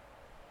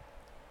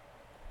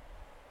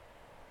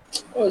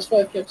 Oh, it's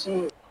five caps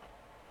in.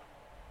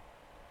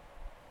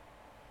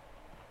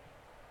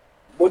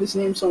 But his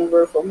name sounds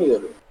very familiar.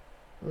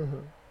 hmm,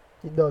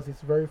 it does.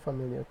 It's very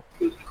familiar.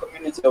 The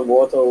community of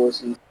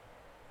Waterhouse.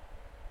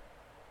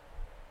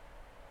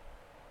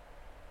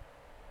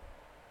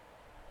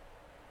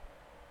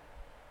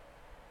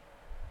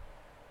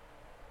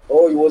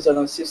 Oh, he was an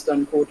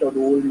assistant coach of the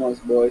Wolmer's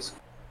boys.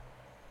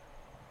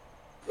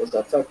 He was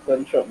attacked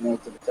and shot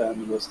most of the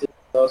time. He was still in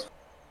the hospital.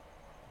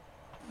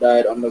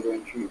 Died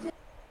undergoing treatment.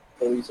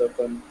 Police are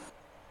from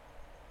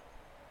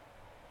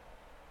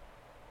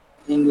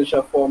English,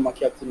 a former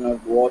captain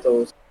of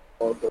Waterhouse,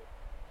 also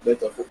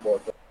better football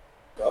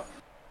club.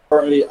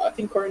 Currently, I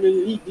think currently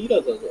the league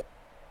leaders as well.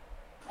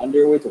 On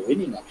their way to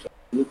winning, actually.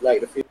 Look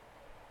like the fifth.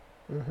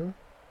 Hmm.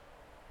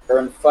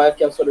 Earned five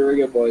caps for the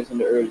Reggae Boys in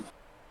the early.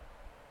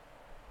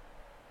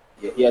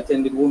 Yeah, he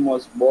attended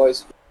Wolmer's boys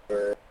school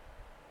where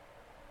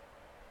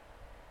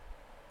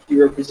he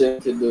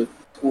represented the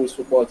school's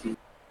football team.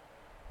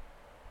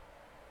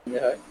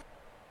 Yeah.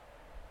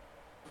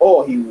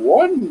 Oh, he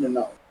won the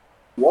now.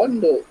 Won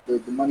the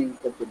money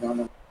cup with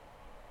Ghana.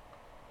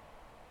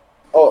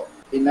 Oh,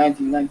 in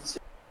 1996.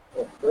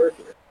 Oh,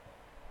 perfect.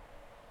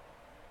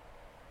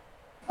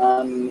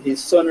 and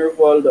his son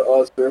Rivaldo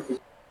also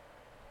represents.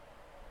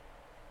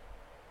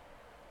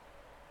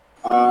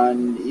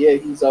 And yeah,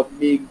 he's a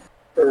big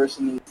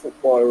person in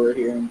football over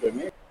here in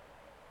Jamaica.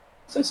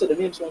 Since the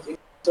name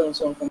sounds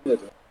familiar.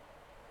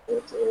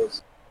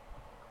 But,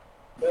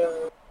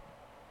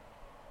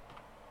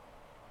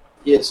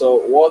 yeah,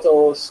 so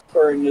Waterhouse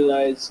currently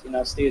lies in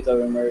a state of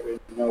emergency.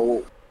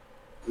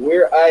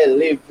 Where I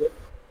live,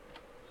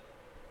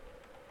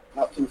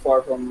 not too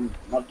far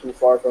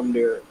from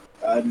there,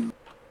 and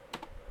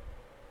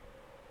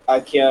I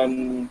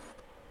can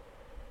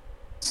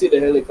see the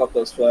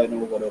helicopters flying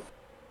over the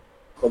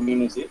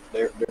community,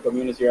 their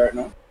community right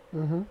now.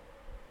 Mm-hmm.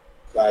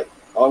 Like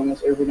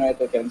almost every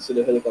night, I can see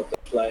the helicopter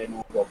flying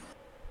over,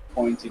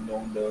 pointing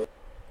down the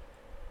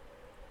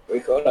what do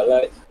you call that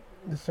light?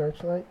 The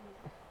searchlight.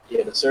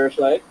 Yeah, the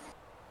searchlight.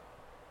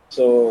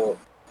 So,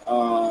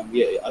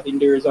 yeah, I think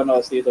there is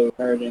another state of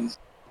emergency,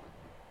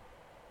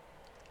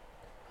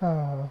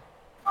 Ah,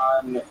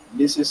 and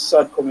this is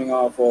sad coming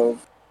off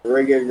of a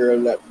reggae girl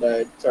that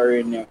died,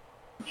 Tarina.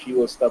 She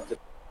was stopped.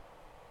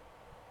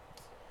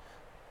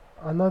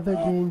 another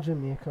Uh, day in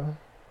Jamaica.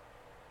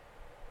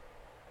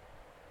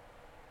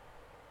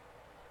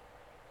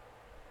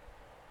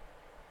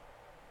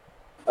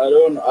 I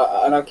don't,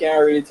 and I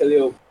can't really tell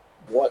you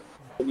what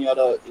any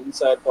other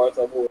inside part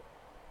of it.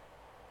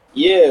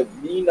 Yeah,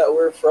 being that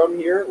we're from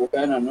here, we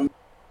kind of know,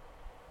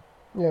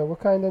 Yeah, we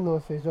kind of know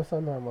so it's just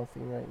a normal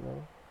thing right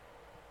now.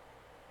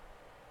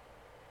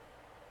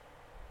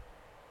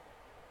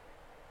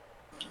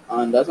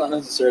 and that's not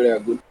necessarily a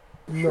good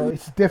thing for No, me.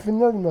 it's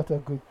definitely not a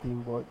good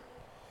thing, but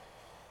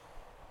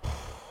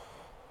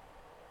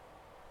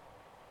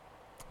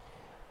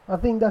I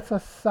think that's a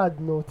sad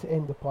note to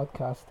end the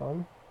podcast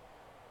on.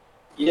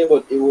 Yeah,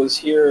 but it was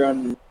here,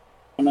 and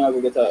now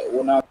we get a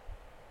one hour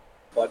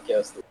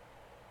podcast.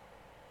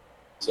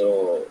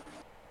 So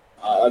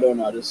I don't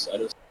know. I guess I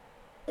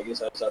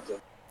just have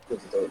to put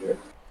it out there.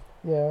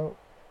 Yeah.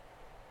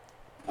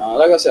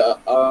 Like I said,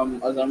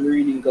 as I'm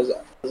reading, because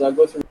as I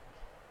go through,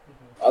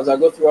 as I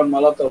go through on my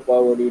laptop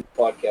while we're doing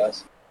the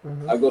podcast,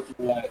 Mm-hmm. I go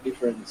through like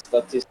different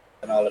statistics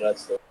and all of that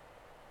stuff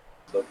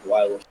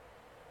while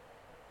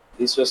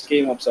this just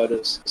came up, so I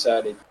just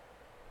decided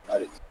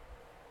at it.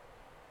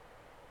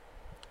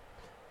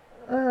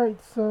 Alright,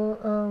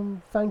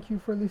 so thank you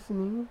for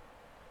listening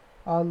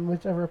on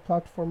whichever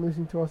platform you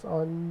listen to us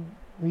on.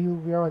 We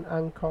are on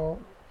Anchor,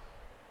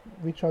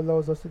 which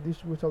allows us to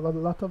distribute a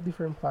lot of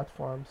different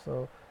platforms.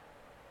 So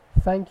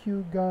thank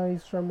you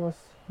guys from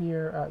us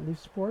here at Live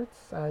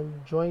Sports,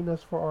 and join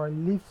us for our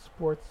Live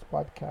Sports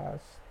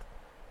podcast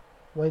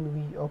when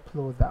we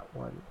upload that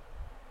one.